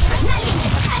ultimate is nothing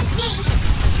gets past me.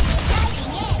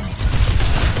 Diving in.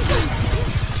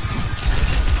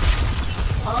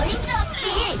 Holding up to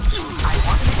you. I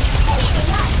want to be holding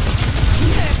up.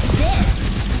 This.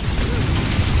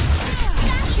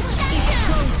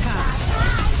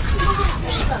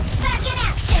 Back in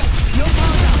action.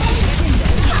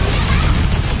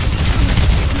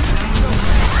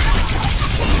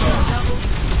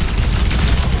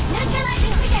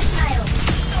 Neutralizing projectile.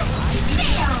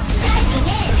 Diving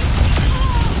in.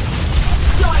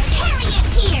 Your carry is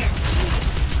here.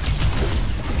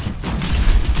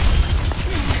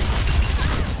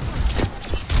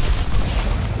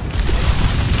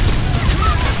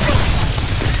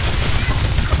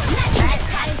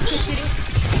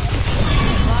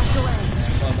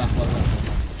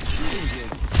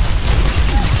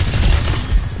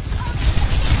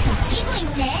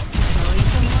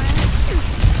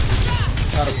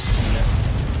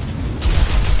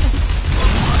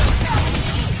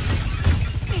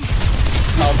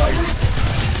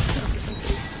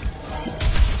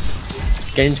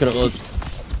 Game's gonna ult.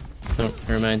 No,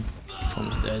 never mind.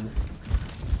 Almost dead.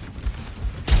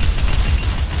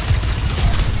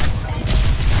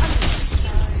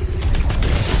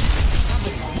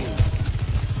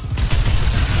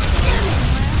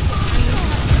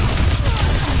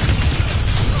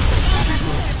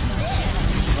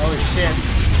 Oh shit.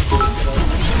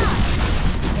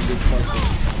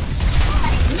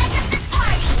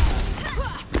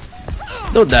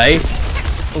 Don't die.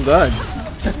 Oh god.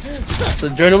 So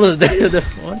Journal was dead to the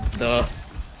what the?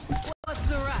 What's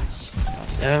the rush?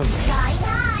 Damn.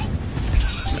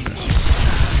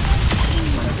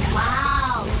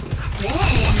 Wow.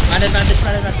 Man advantage.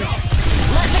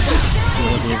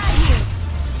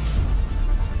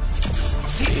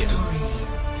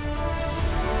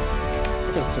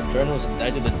 Because the journals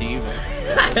died to the demon.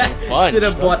 Punch. Did a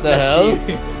bot what the hell?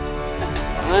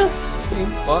 What?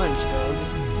 Being punched, dog.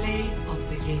 Play of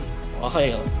the game.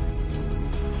 Wild.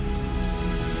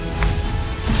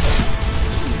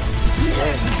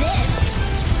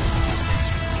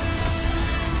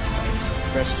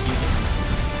 Press Q.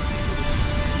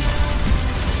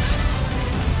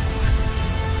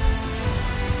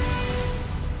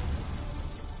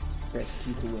 Press Q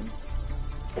to win.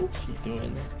 Keep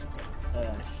doing it.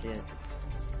 Shit.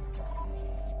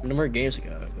 How many more games we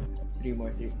got? 3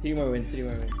 more wins.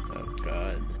 Oh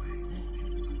god.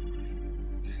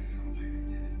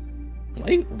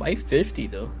 Why 50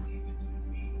 though?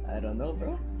 I don't know,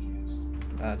 bro.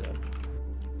 I don't know.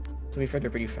 To be fair,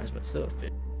 they're pretty fast, but still 50.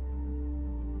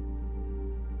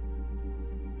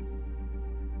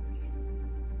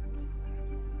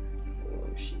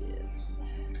 Oh shit.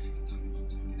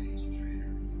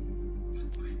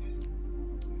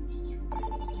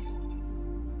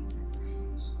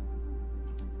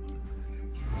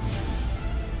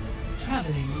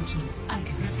 Traveling to I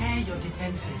can repair your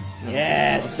defenses.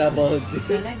 Yes, double.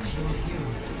 Select your hero.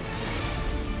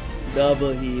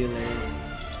 Double healer.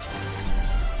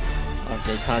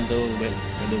 After Kanto went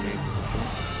the way.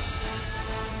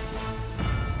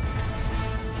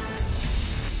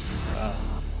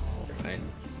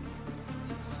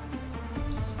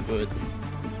 good.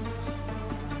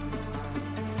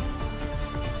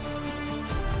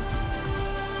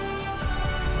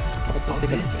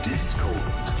 Amid discord,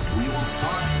 we will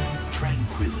find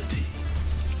tranquility.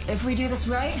 If we do this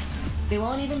right, they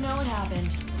won't even know it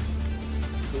happened.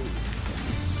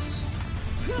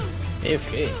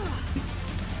 Okay.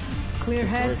 Clear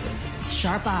heads,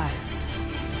 sharp eyes.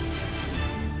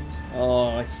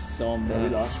 Oh, it's so bad. We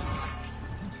lost.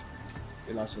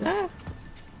 We lost.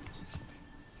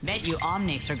 Bet you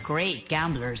Omnics are great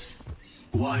gamblers.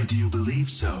 Why do you believe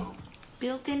so?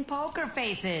 Built-in poker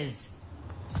faces.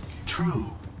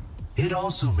 True. It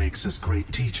also makes us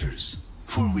great teachers,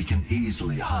 for we can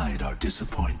easily hide our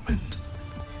disappointment.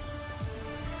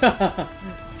 5,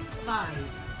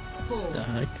 4, The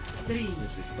heck? 3,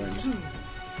 2,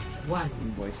 1.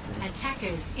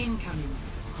 Attackers incoming.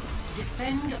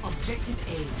 Defend objective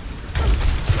A.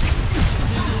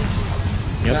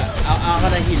 Yep. Ako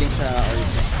na healing sa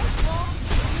Orisa.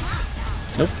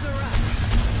 Nope.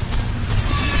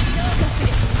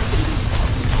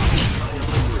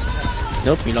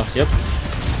 Nope, we lost, yep.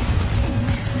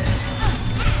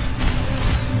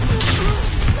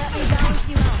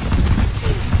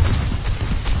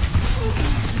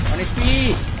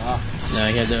 Nah,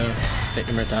 he had the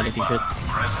immortality shit.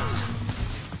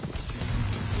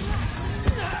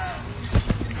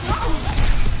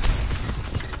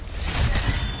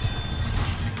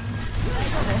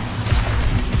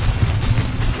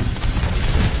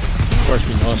 Of course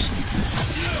we lost.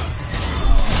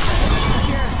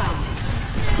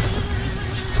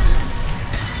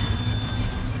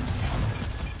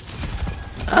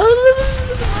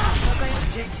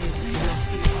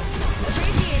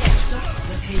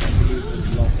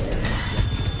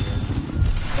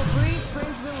 The breeze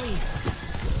brings relief.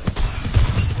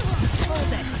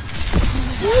 Hold it.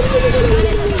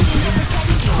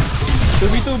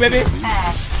 2v2, baby.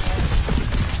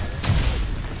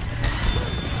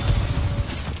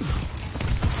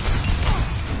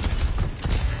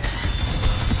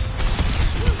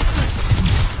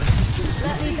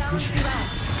 Let me balance you out.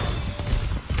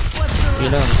 Sige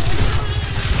lang.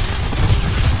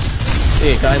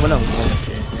 Eh, kain mo lang.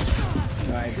 Okay.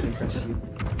 No, I didn't press you.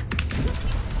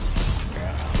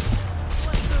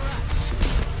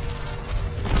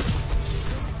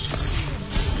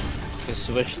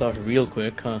 Switched off real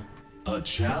quick, huh? A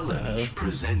challenge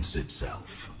presents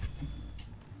itself.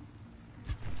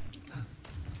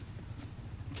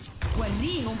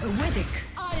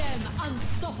 I am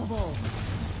unstoppable.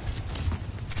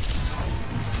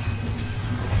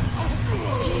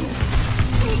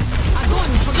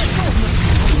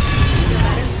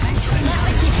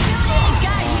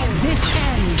 This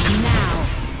ends now.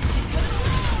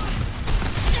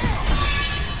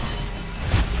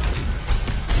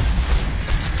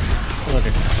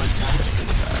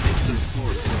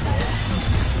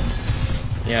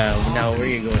 Yeah, now where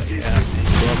you going? Yeah,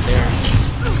 go up there.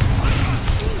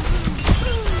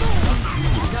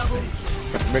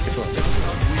 Break the sword.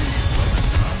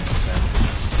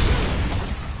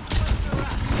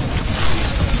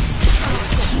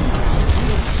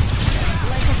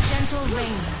 Like a gentle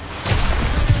rain.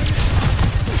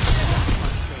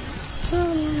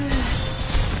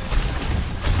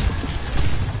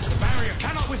 The barrier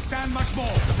cannot withstand much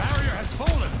more. The barrier has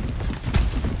fallen.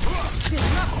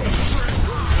 Disrupt this.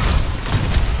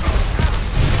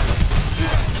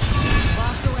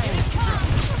 Washed away.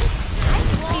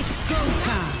 It's go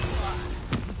time.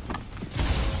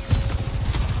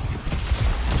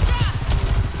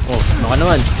 Oh, baka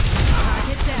naman.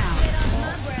 Target down.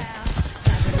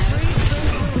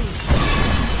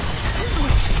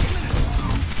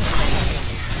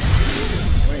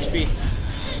 Where's B?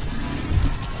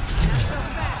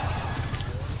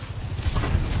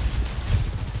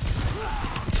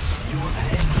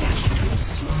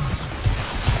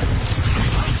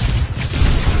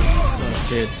 Oh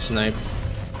shit, snipe.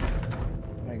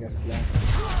 I got flanked.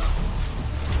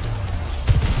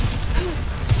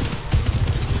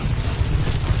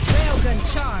 Railgun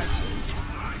charged.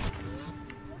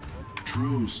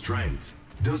 True strength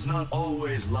does not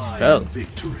always lie Fell. in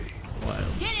victory. Wild.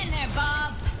 Get in there,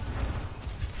 Bob.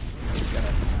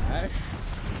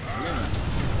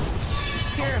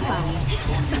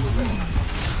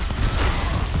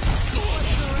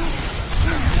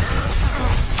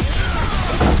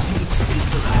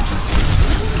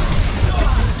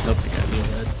 Nope, you got me in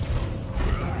that.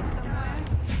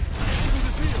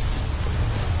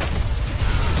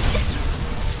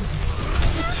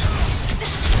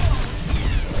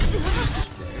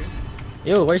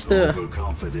 Yo, where's the...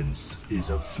 Overconfidence is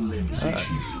a flimsy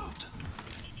shield.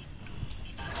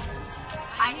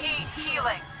 I need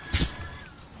healing.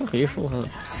 Okay, you're full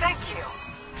health. Thank you.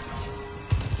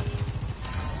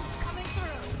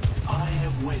 I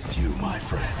am with you, my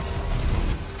friend.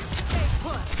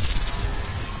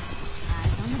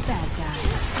 Eyes on the bad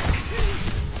guys.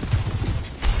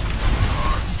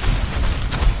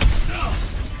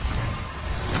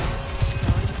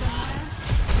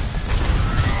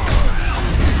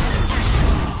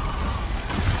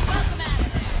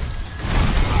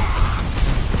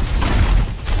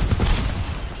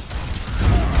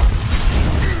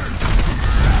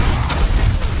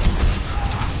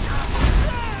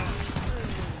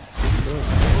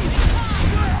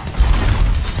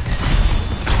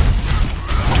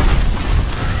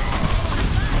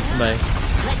 Bye.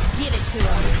 Let's give it to him.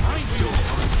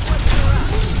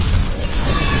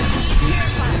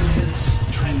 Experience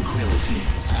tranquility.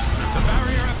 The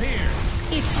barrier appears.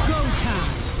 It's go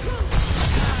time.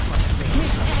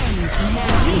 This ends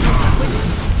now.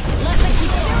 Let the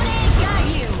Kitsune guide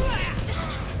you.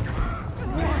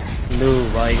 No,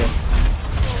 why go?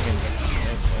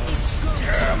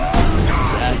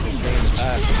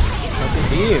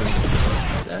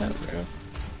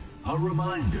 A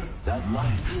reminder that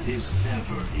life is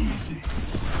never easy.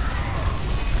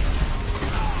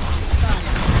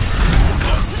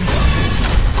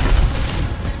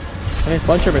 I mean,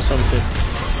 punch him or something.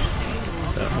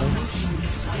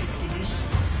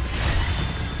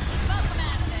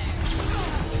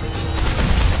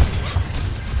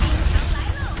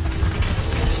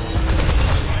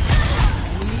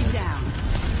 Enemy down.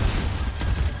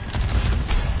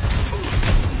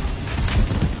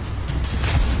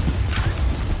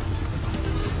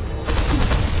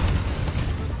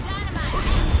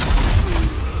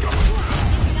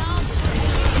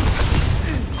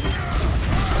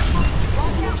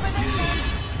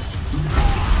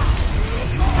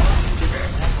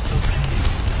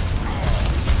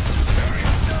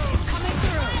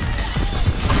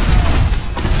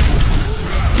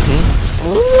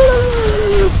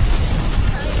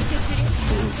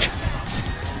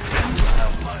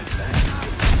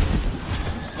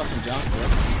 Fucking jump, bro.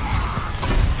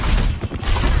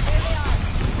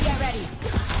 Get ready.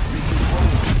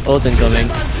 Ult incoming.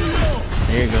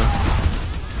 There you go.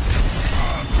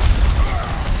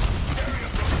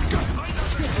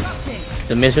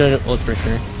 The mission ult for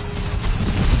sure.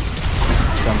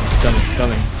 It's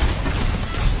coming.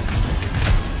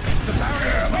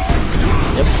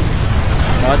 Yep.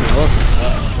 Roger, ult.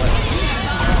 What?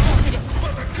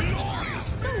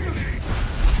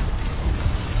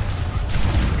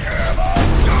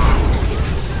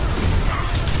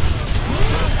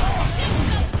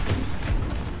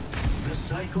 The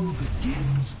cycle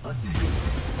begins anew.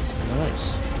 Nice.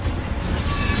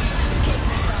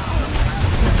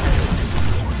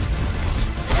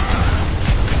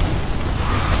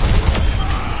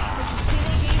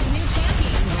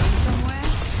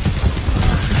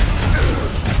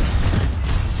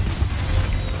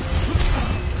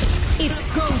 It's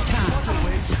go time.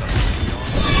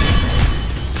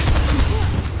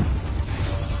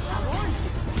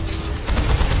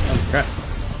 Oh crap.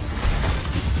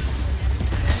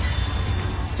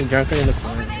 The Junker in the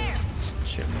corner.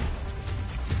 Shit, man.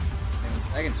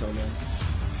 I can solo.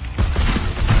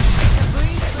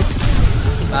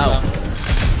 Ow.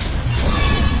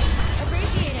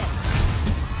 Appreciate it.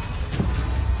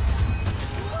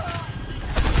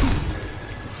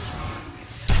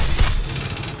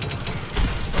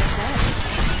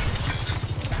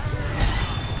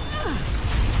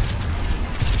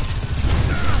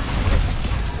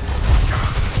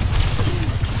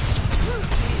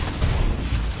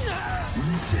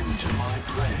 Listen to my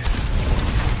prayer.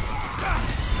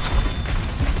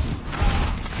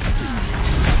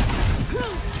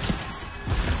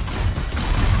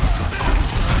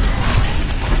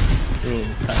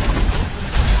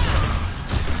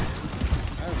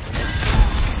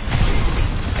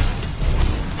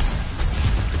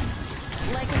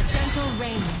 Like a gentle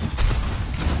rain.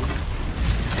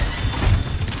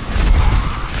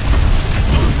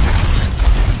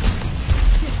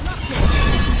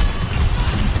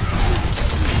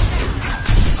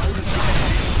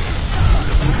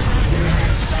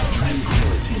 Experience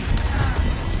tranquility.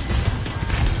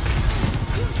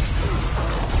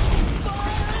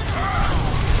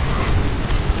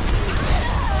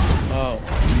 Oh.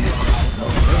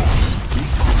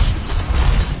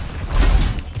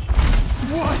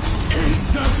 What is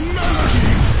that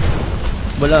melody?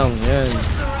 Walang, yan.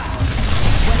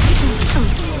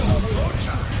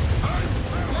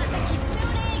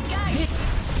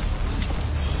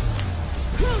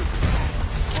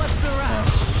 What's the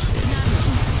rush?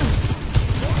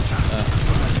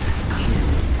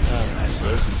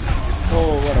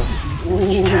 Oh, what a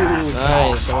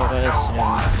Nice.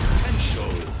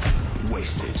 Potential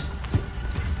wasted.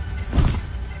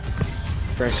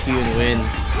 First Q and win.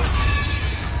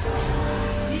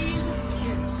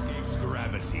 Escapes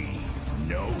gravity.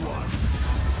 No one.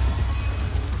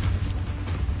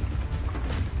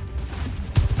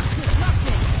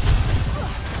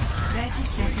 30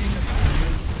 seconds.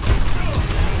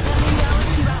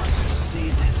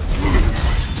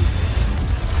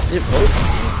 Is it both?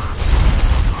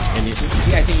 And you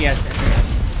Yeah, I think he has.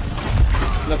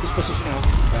 Look, his position now.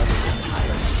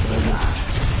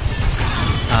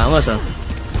 what's up?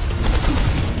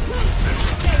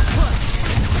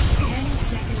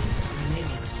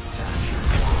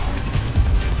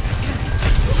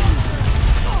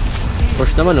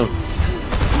 Push naman oh.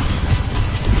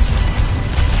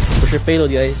 Push your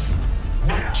payload guys.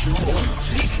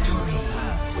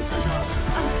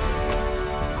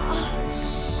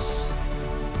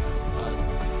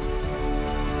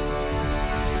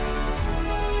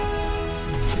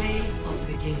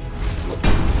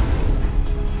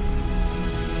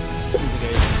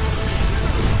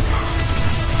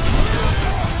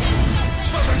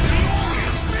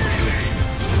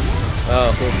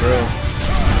 Oh, cool, bro.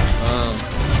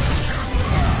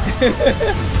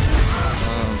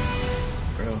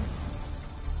 Bro.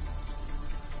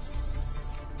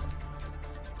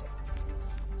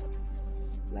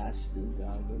 Last two,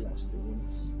 gago. Last two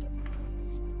wins.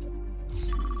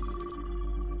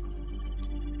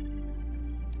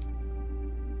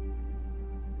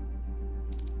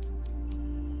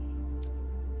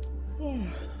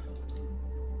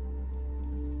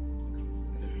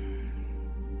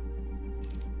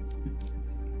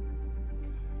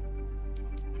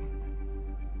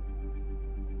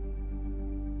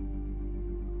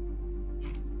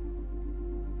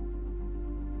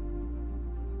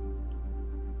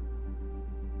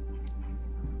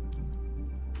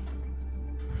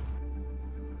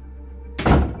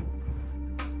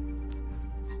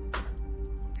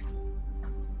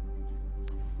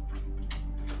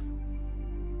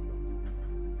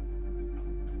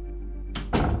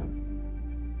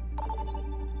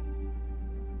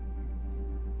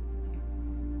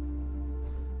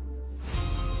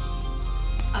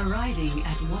 Arriving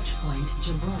at Watchpoint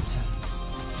Gibraltar.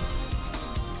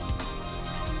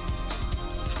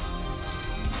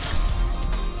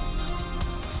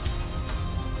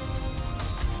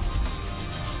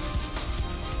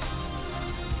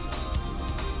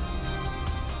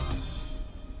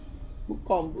 Who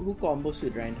combos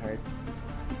with Reinhardt?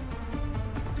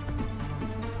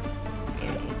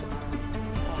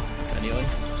 Anyone?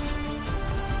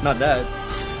 Not that.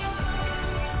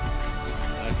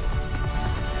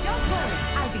 Don't worry,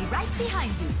 I'll be right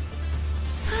behind you.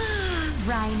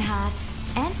 Reinhardt,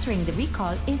 answering the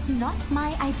recall is not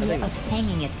my idea of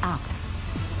hanging it up.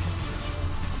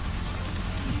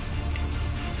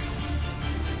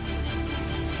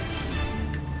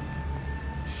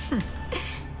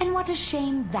 And what a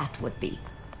shame that would be.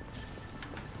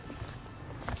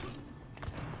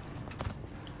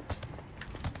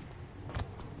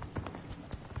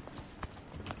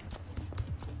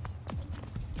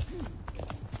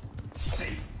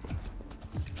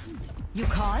 You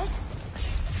called?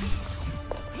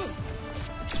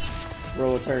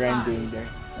 Bro, what's our Ryan doing there?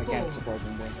 I can't support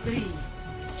him there. 3,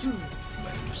 2,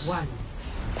 1.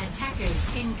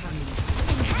 Attackers incoming.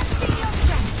 Enhancing your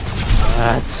strength.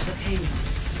 What? The pain.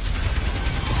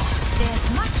 There's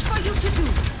much for you to do.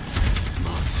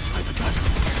 What?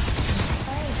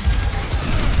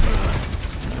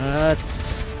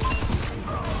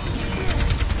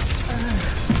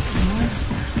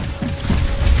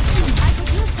 I could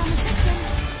use some assistance.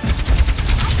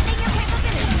 Acting your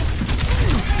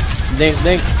capabilities. Dink,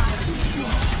 dink.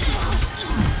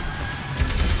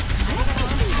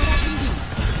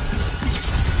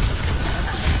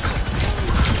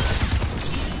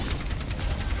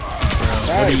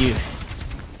 What are you?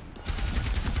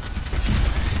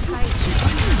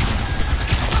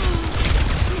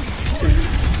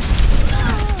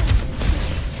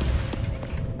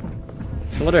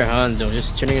 What are Hằng doing?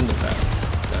 Just chilling in the back.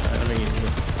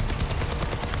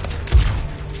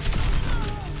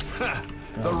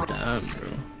 Oh, damn, bro.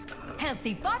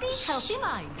 Healthy body, healthy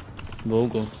mind.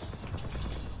 Bogo.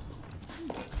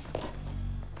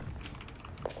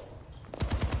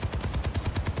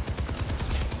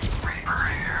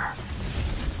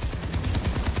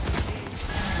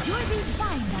 You'll be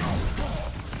fine now.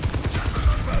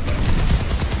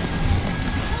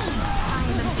 I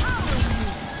am empowering you.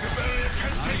 Checking in.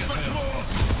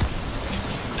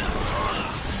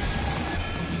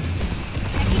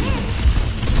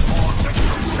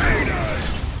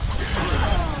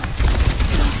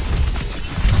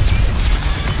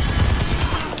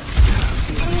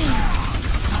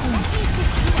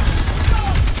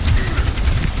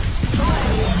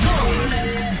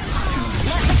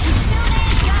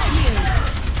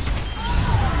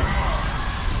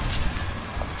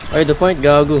 Ay, the point,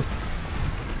 gago.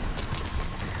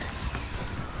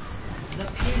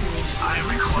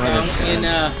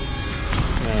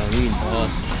 We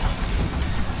lost.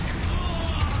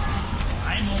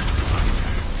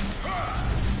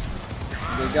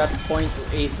 They got point to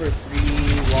 8 for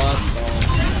 3 walls.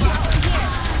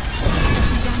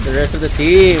 The rest of the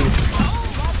team.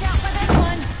 Watch out for this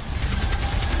one.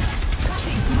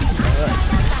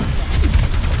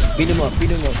 Beat him up,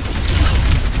 beat him up.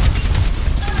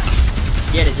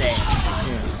 Get his ass.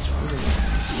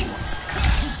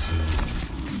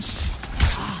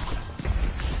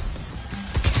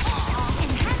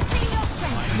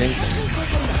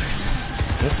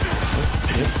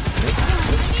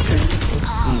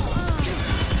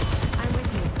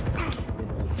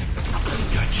 I've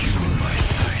got you in my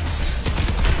sights.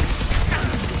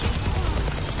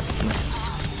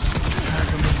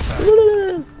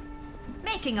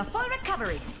 Making a full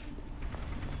recovery.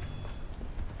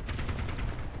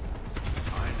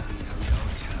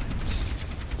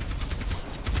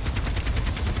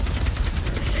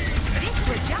 This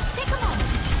will just take a moment.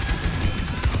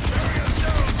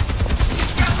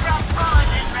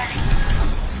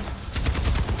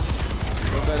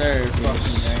 Look at her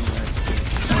fucking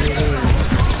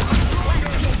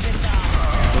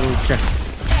Oh, check.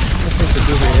 What's supposed to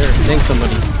do here? Thank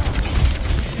somebody.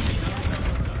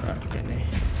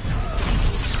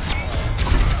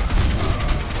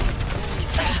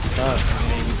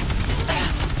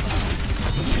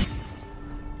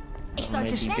 Ich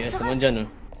sollte schnell DPS zurück. naman dyan, oh.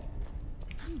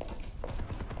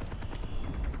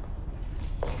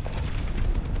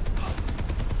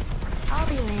 I'll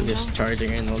be an angel. Just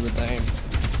charging in all the time.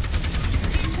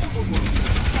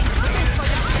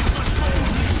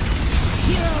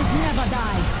 Heroes never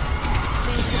die.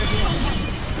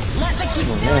 Let the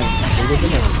keep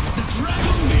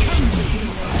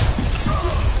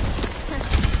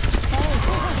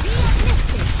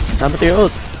Tama to your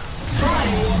ult.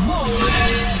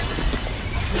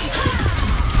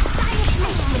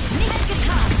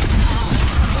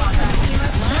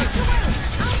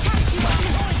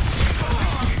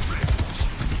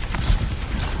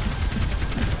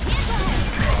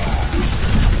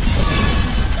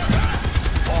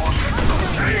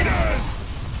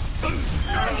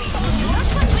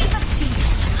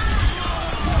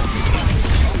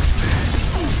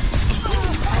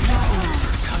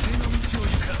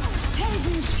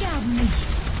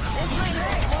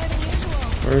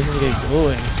 Where's this guy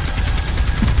going?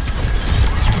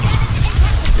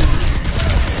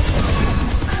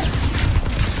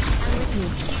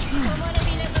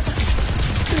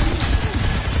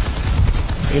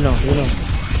 You know.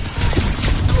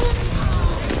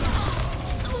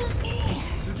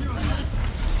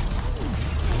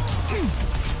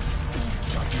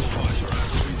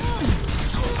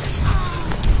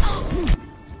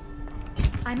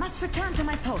 I must return to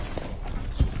my post.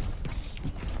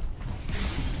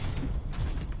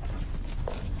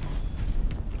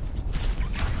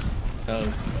 Oh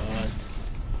god.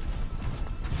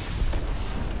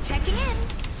 Checking in.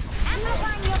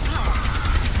 Amplifying your power.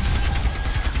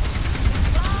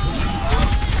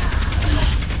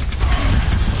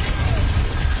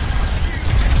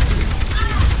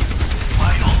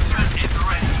 My ultimate is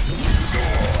ready.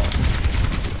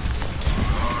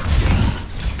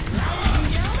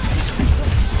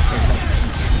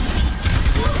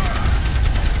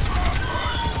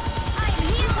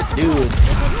 Dude.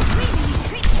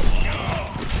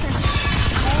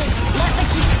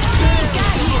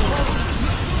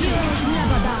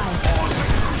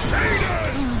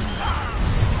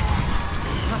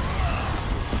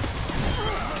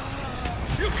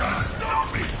 You can't stop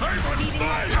me! I'm on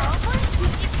fire!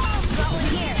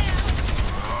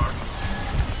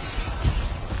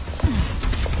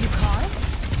 You call it?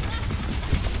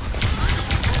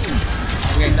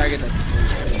 I'm getting targeted.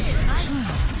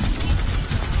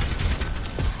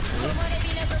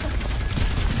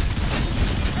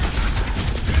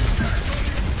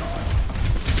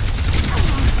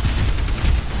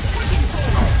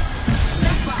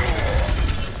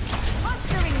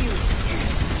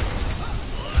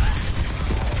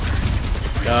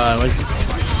 God, what?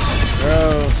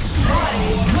 Bro.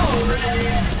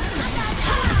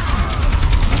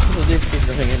 What this keep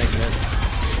nothing in like that?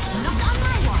 Not on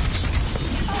my watch.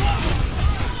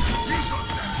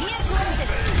 Here goes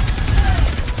this.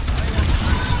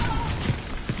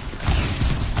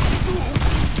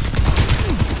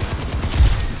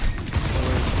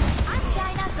 I'm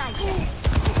Dinah Zyke.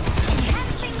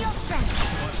 Enhancing your strength.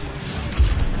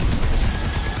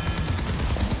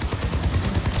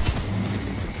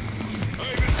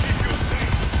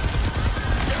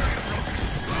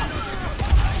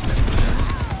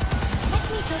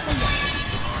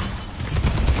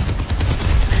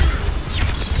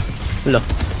 Hello.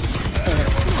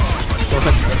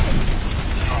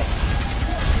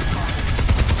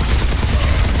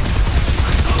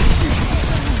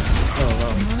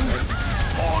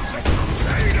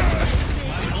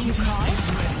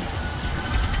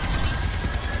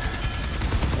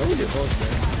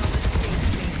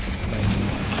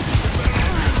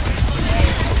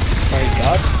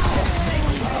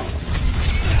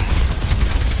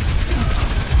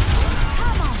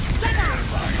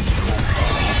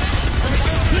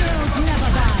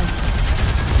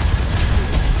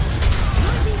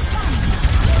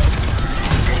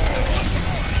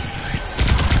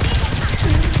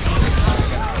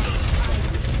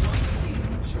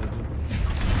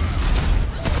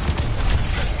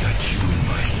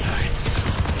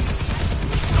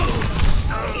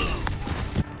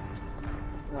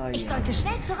 Ich sollte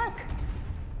schnell zurück.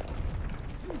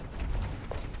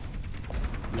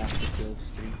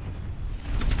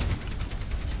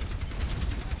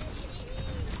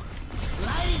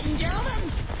 Ladies and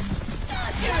gentlemen,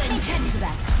 start your Intense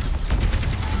back.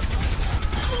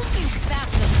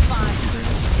 That's the spot.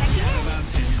 Check it in.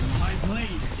 My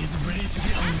blade is ready to be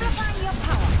Amplifying your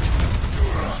power.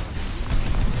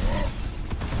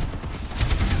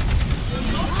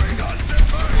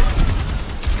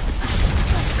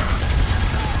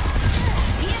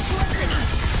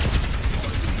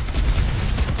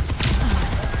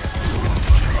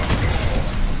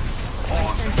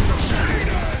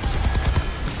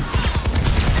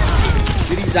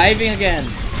 Dude, he's diving again.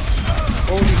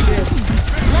 Holy shit.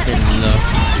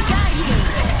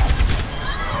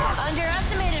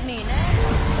 Underestimated me, Ned.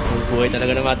 Buhay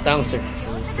talaga ng matang, sir.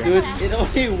 Dude, it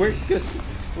only works because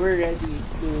we're ready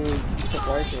to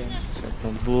support him.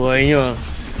 Ang buhay nyo.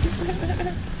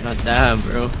 God damn,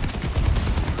 bro.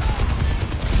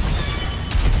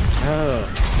 Oh.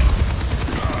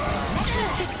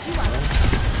 Fix you up.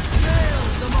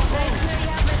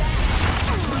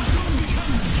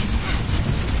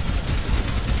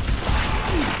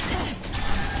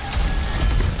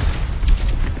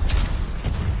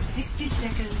 60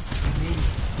 seconds remaining.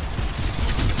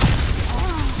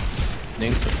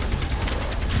 Think so.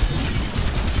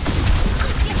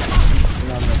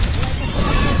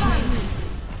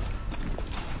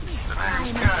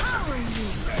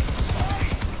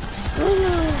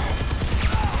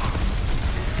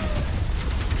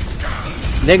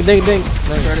 Dig. I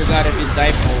swear to God, if he's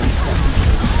dive home.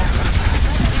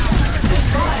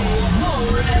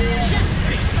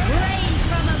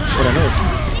 What a noise.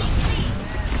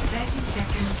 30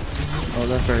 seconds. Oh,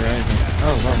 that's very right.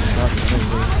 Oh, wow, my God.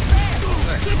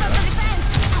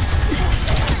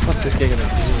 Fuck this guy gonna do?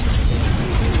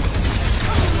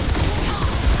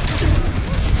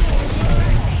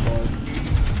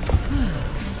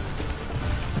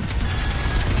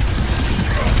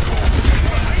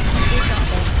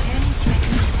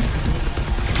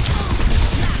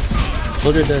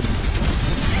 Soldier dead.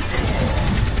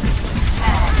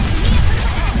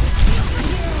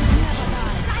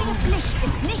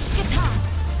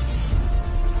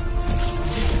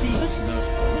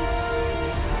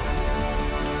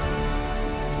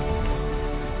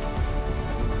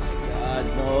 God,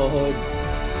 no.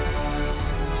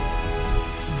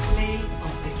 Play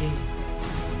of the game.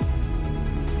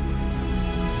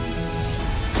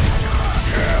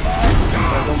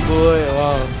 Oh boy,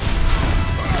 wow.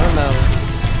 I don't know.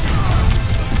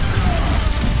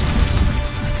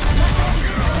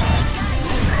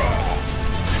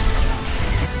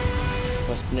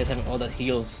 Was having all that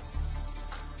heals.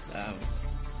 Damn.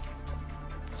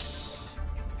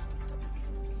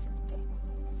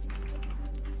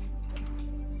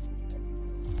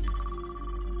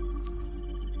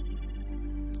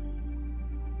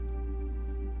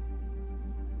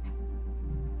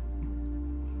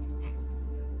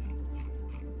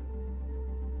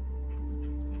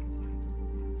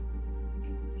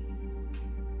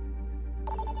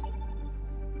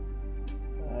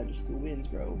 Just 2 wins,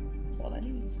 bro. That's all I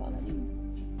need. That's all I need.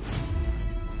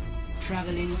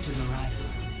 Traveling to Laredo.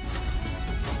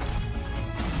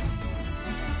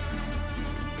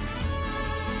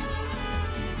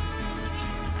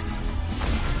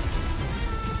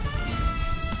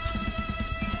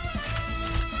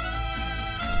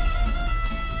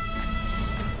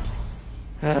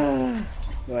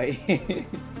 Why?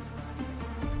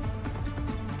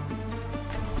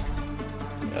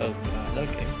 Oh God,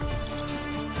 okay.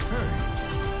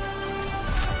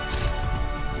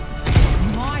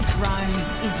 My throne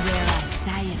is where I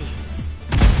say it is.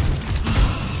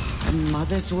 A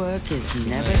mother's work is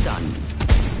never done.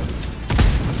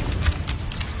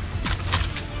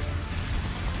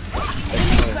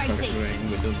 mercy.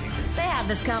 They have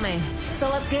this coming, so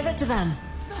let's give it to them.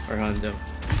 Or Hondo.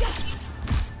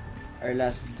 Our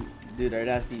last dude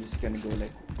is gonna go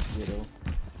like Widow.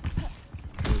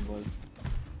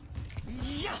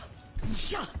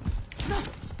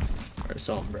 Or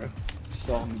Sombra.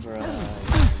 Sombra.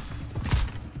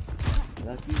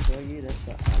 Lucky for you, that's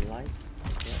what I like.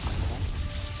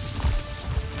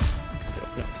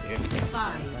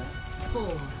 5,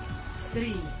 4,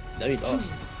 3, David 2,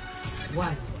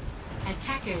 1.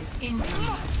 Attackers incoming.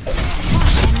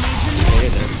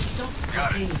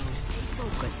 Got it.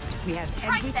 Focused. We have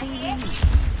everything we need.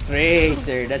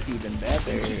 Tracer, that's even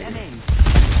better. I'm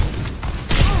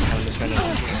just trying to...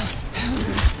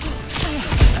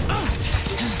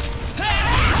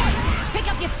 Pick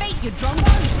up your fate, you drone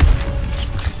ones.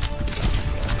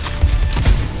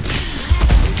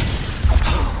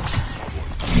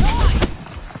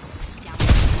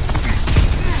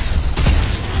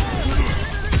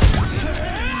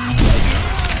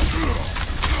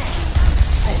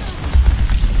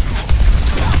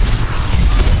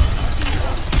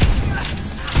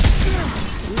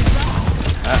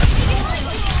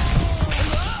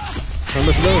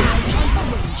 Let's go.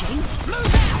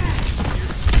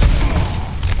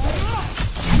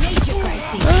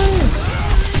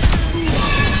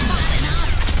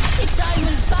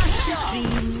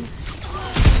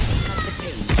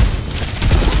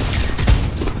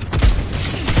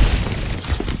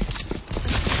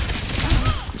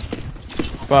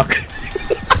 Fuck.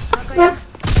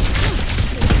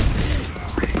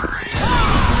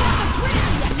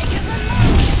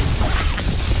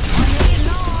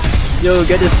 Yo,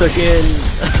 get this fucking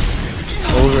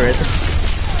over it.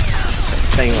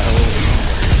 Saying like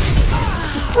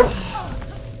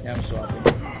Yeah, I'm swapping.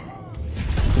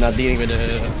 Not dealing with the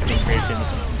fucking creation as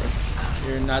well, bro.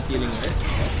 You're not dealing with it?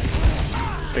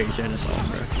 Creation as well,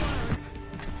 bro.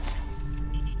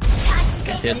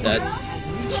 Can't hit that.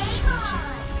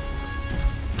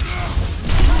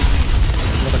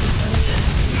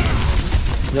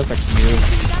 Look at you.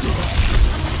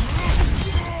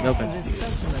 Look at This you.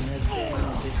 specimen has been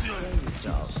disposed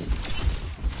of.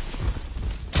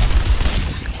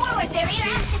 Forward barrier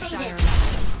activated.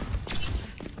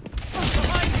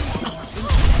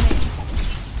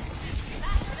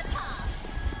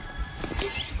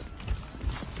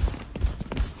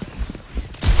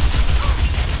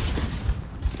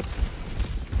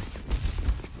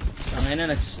 Tangin na,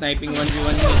 nagsisniping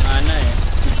 1v1 ni Ana eh.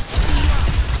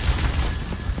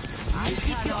 I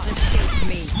cannot escape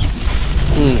me.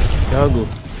 Gago.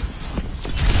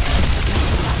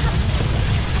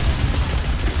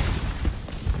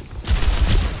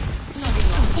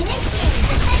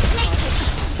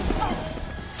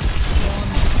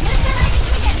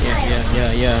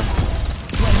 Yeah.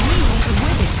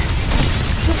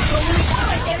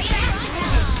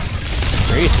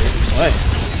 Tracer? What?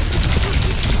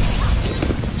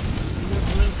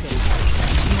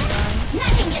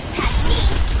 Nothing gets past me.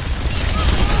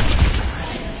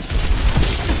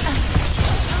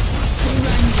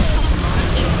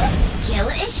 It's a skill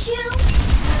issue?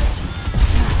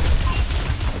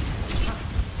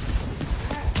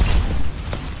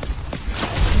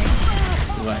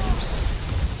 Vibes.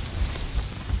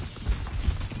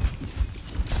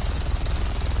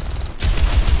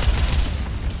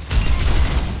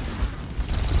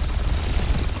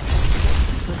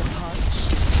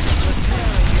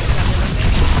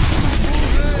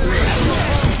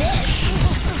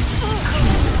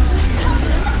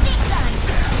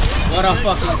 What a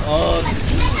fucking odd.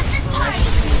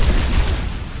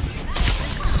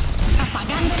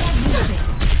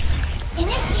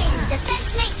 Initiating defense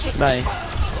matrix. Bye.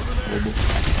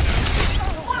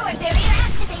 Forward barrier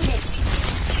activated.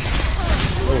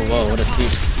 Oh wow, what a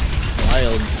steep.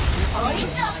 Wild.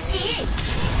 Holding up, G.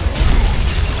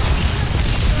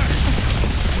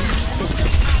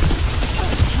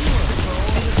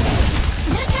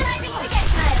 Neutralizing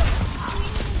projectile.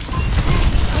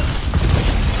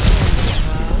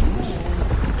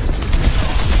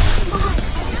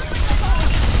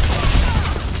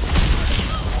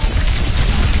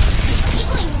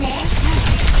 Equing there.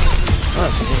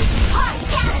 Hard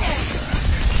counter.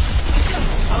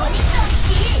 Holding up,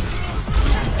 G.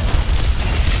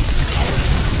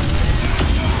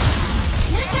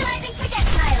 Neutralizing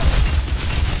projectile.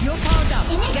 You're powered up.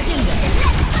 Get in there.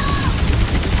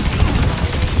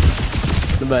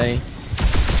 Goodbye.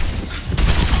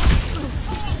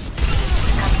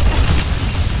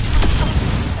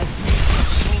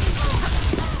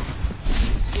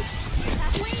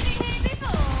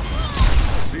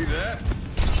 See that?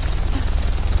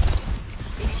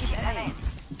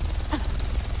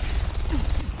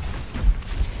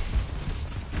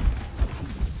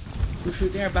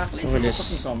 looting our backlane. Over this.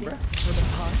 Fucking Sombra.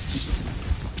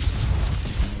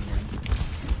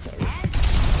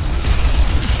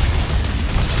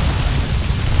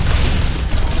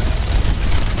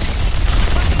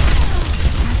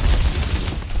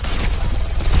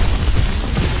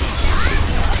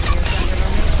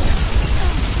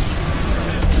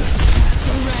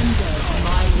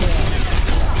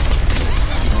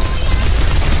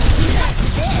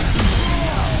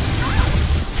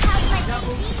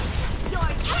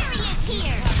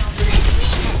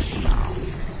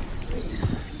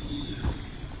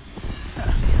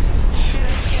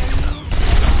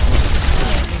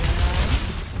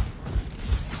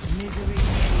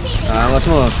 Angas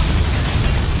mo.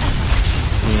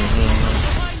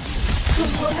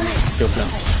 Joke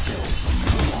lang.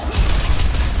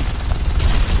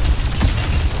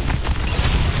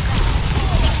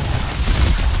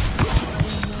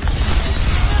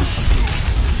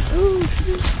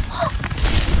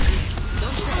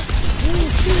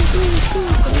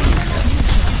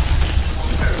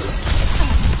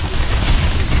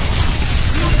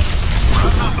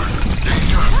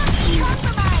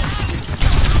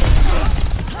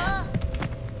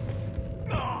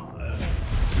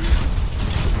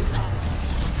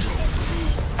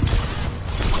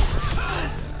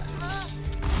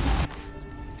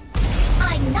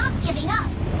 I'm not giving up.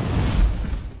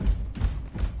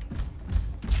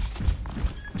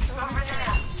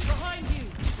 Behind you.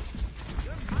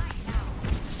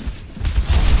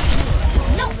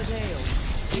 No.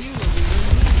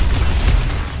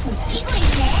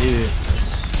 Dude.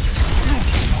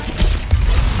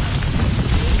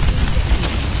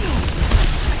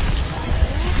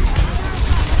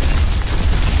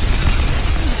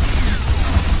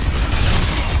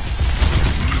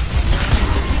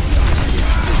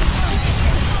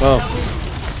 Whoa.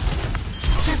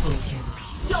 Triple kill.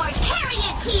 Your carry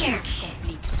is here.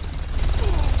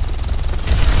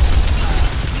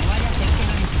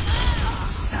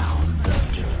 Sound the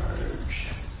dirge.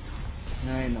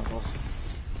 Ay, nako.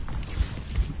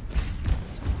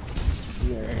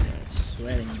 You're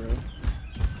sweating, bro.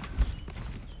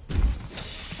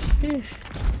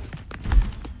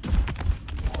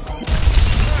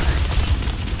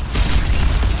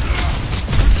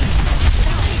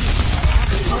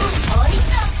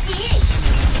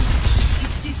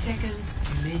 Seconds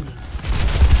remaining.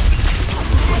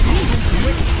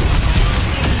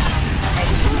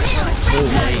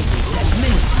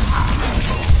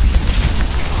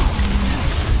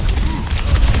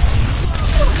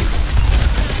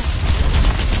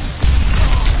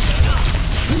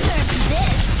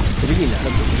 Really not a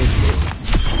good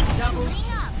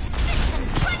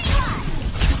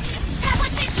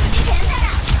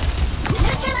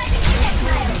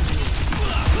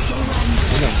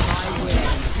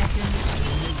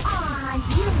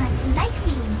You must like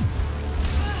me.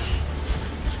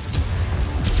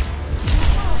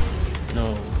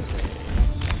 No.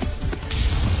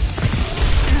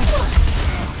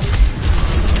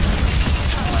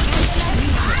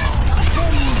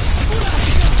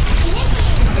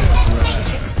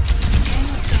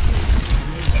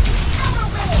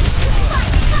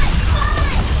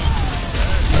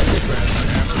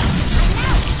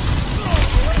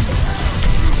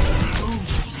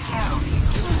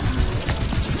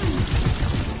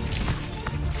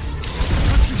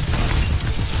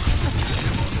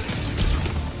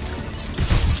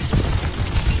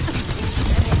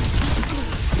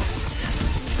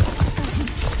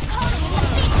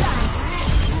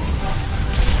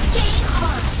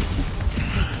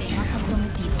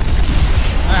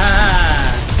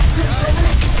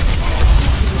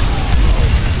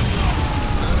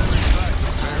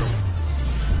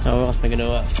 Sa wakas may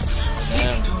ginawa.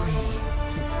 Ayan.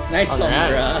 Nice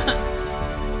Sombra.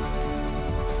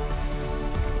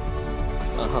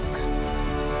 Ahak.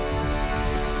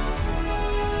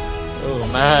 Oh,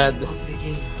 mad.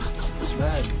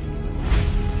 Bad.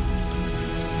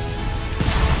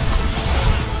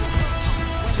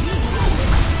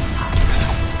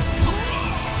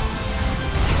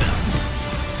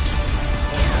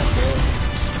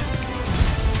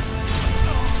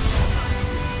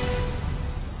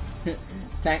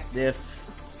 Tank diff.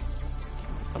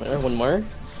 One more?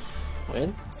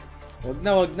 Win? Wag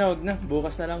na.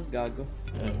 Bukas na lang, gago.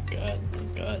 Oh god, oh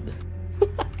god.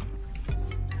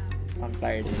 I'm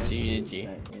tired. GG.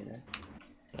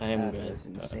 I am That good. was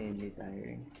insanely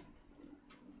tiring.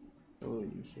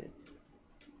 Holy shit.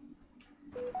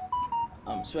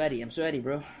 I'm sweaty,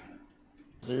 bro.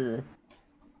 Sir.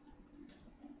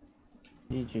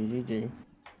 GG.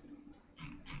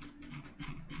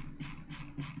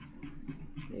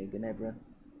 Yeah, good night, bro.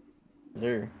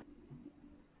 Sir.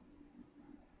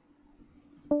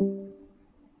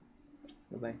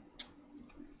 Bye-bye.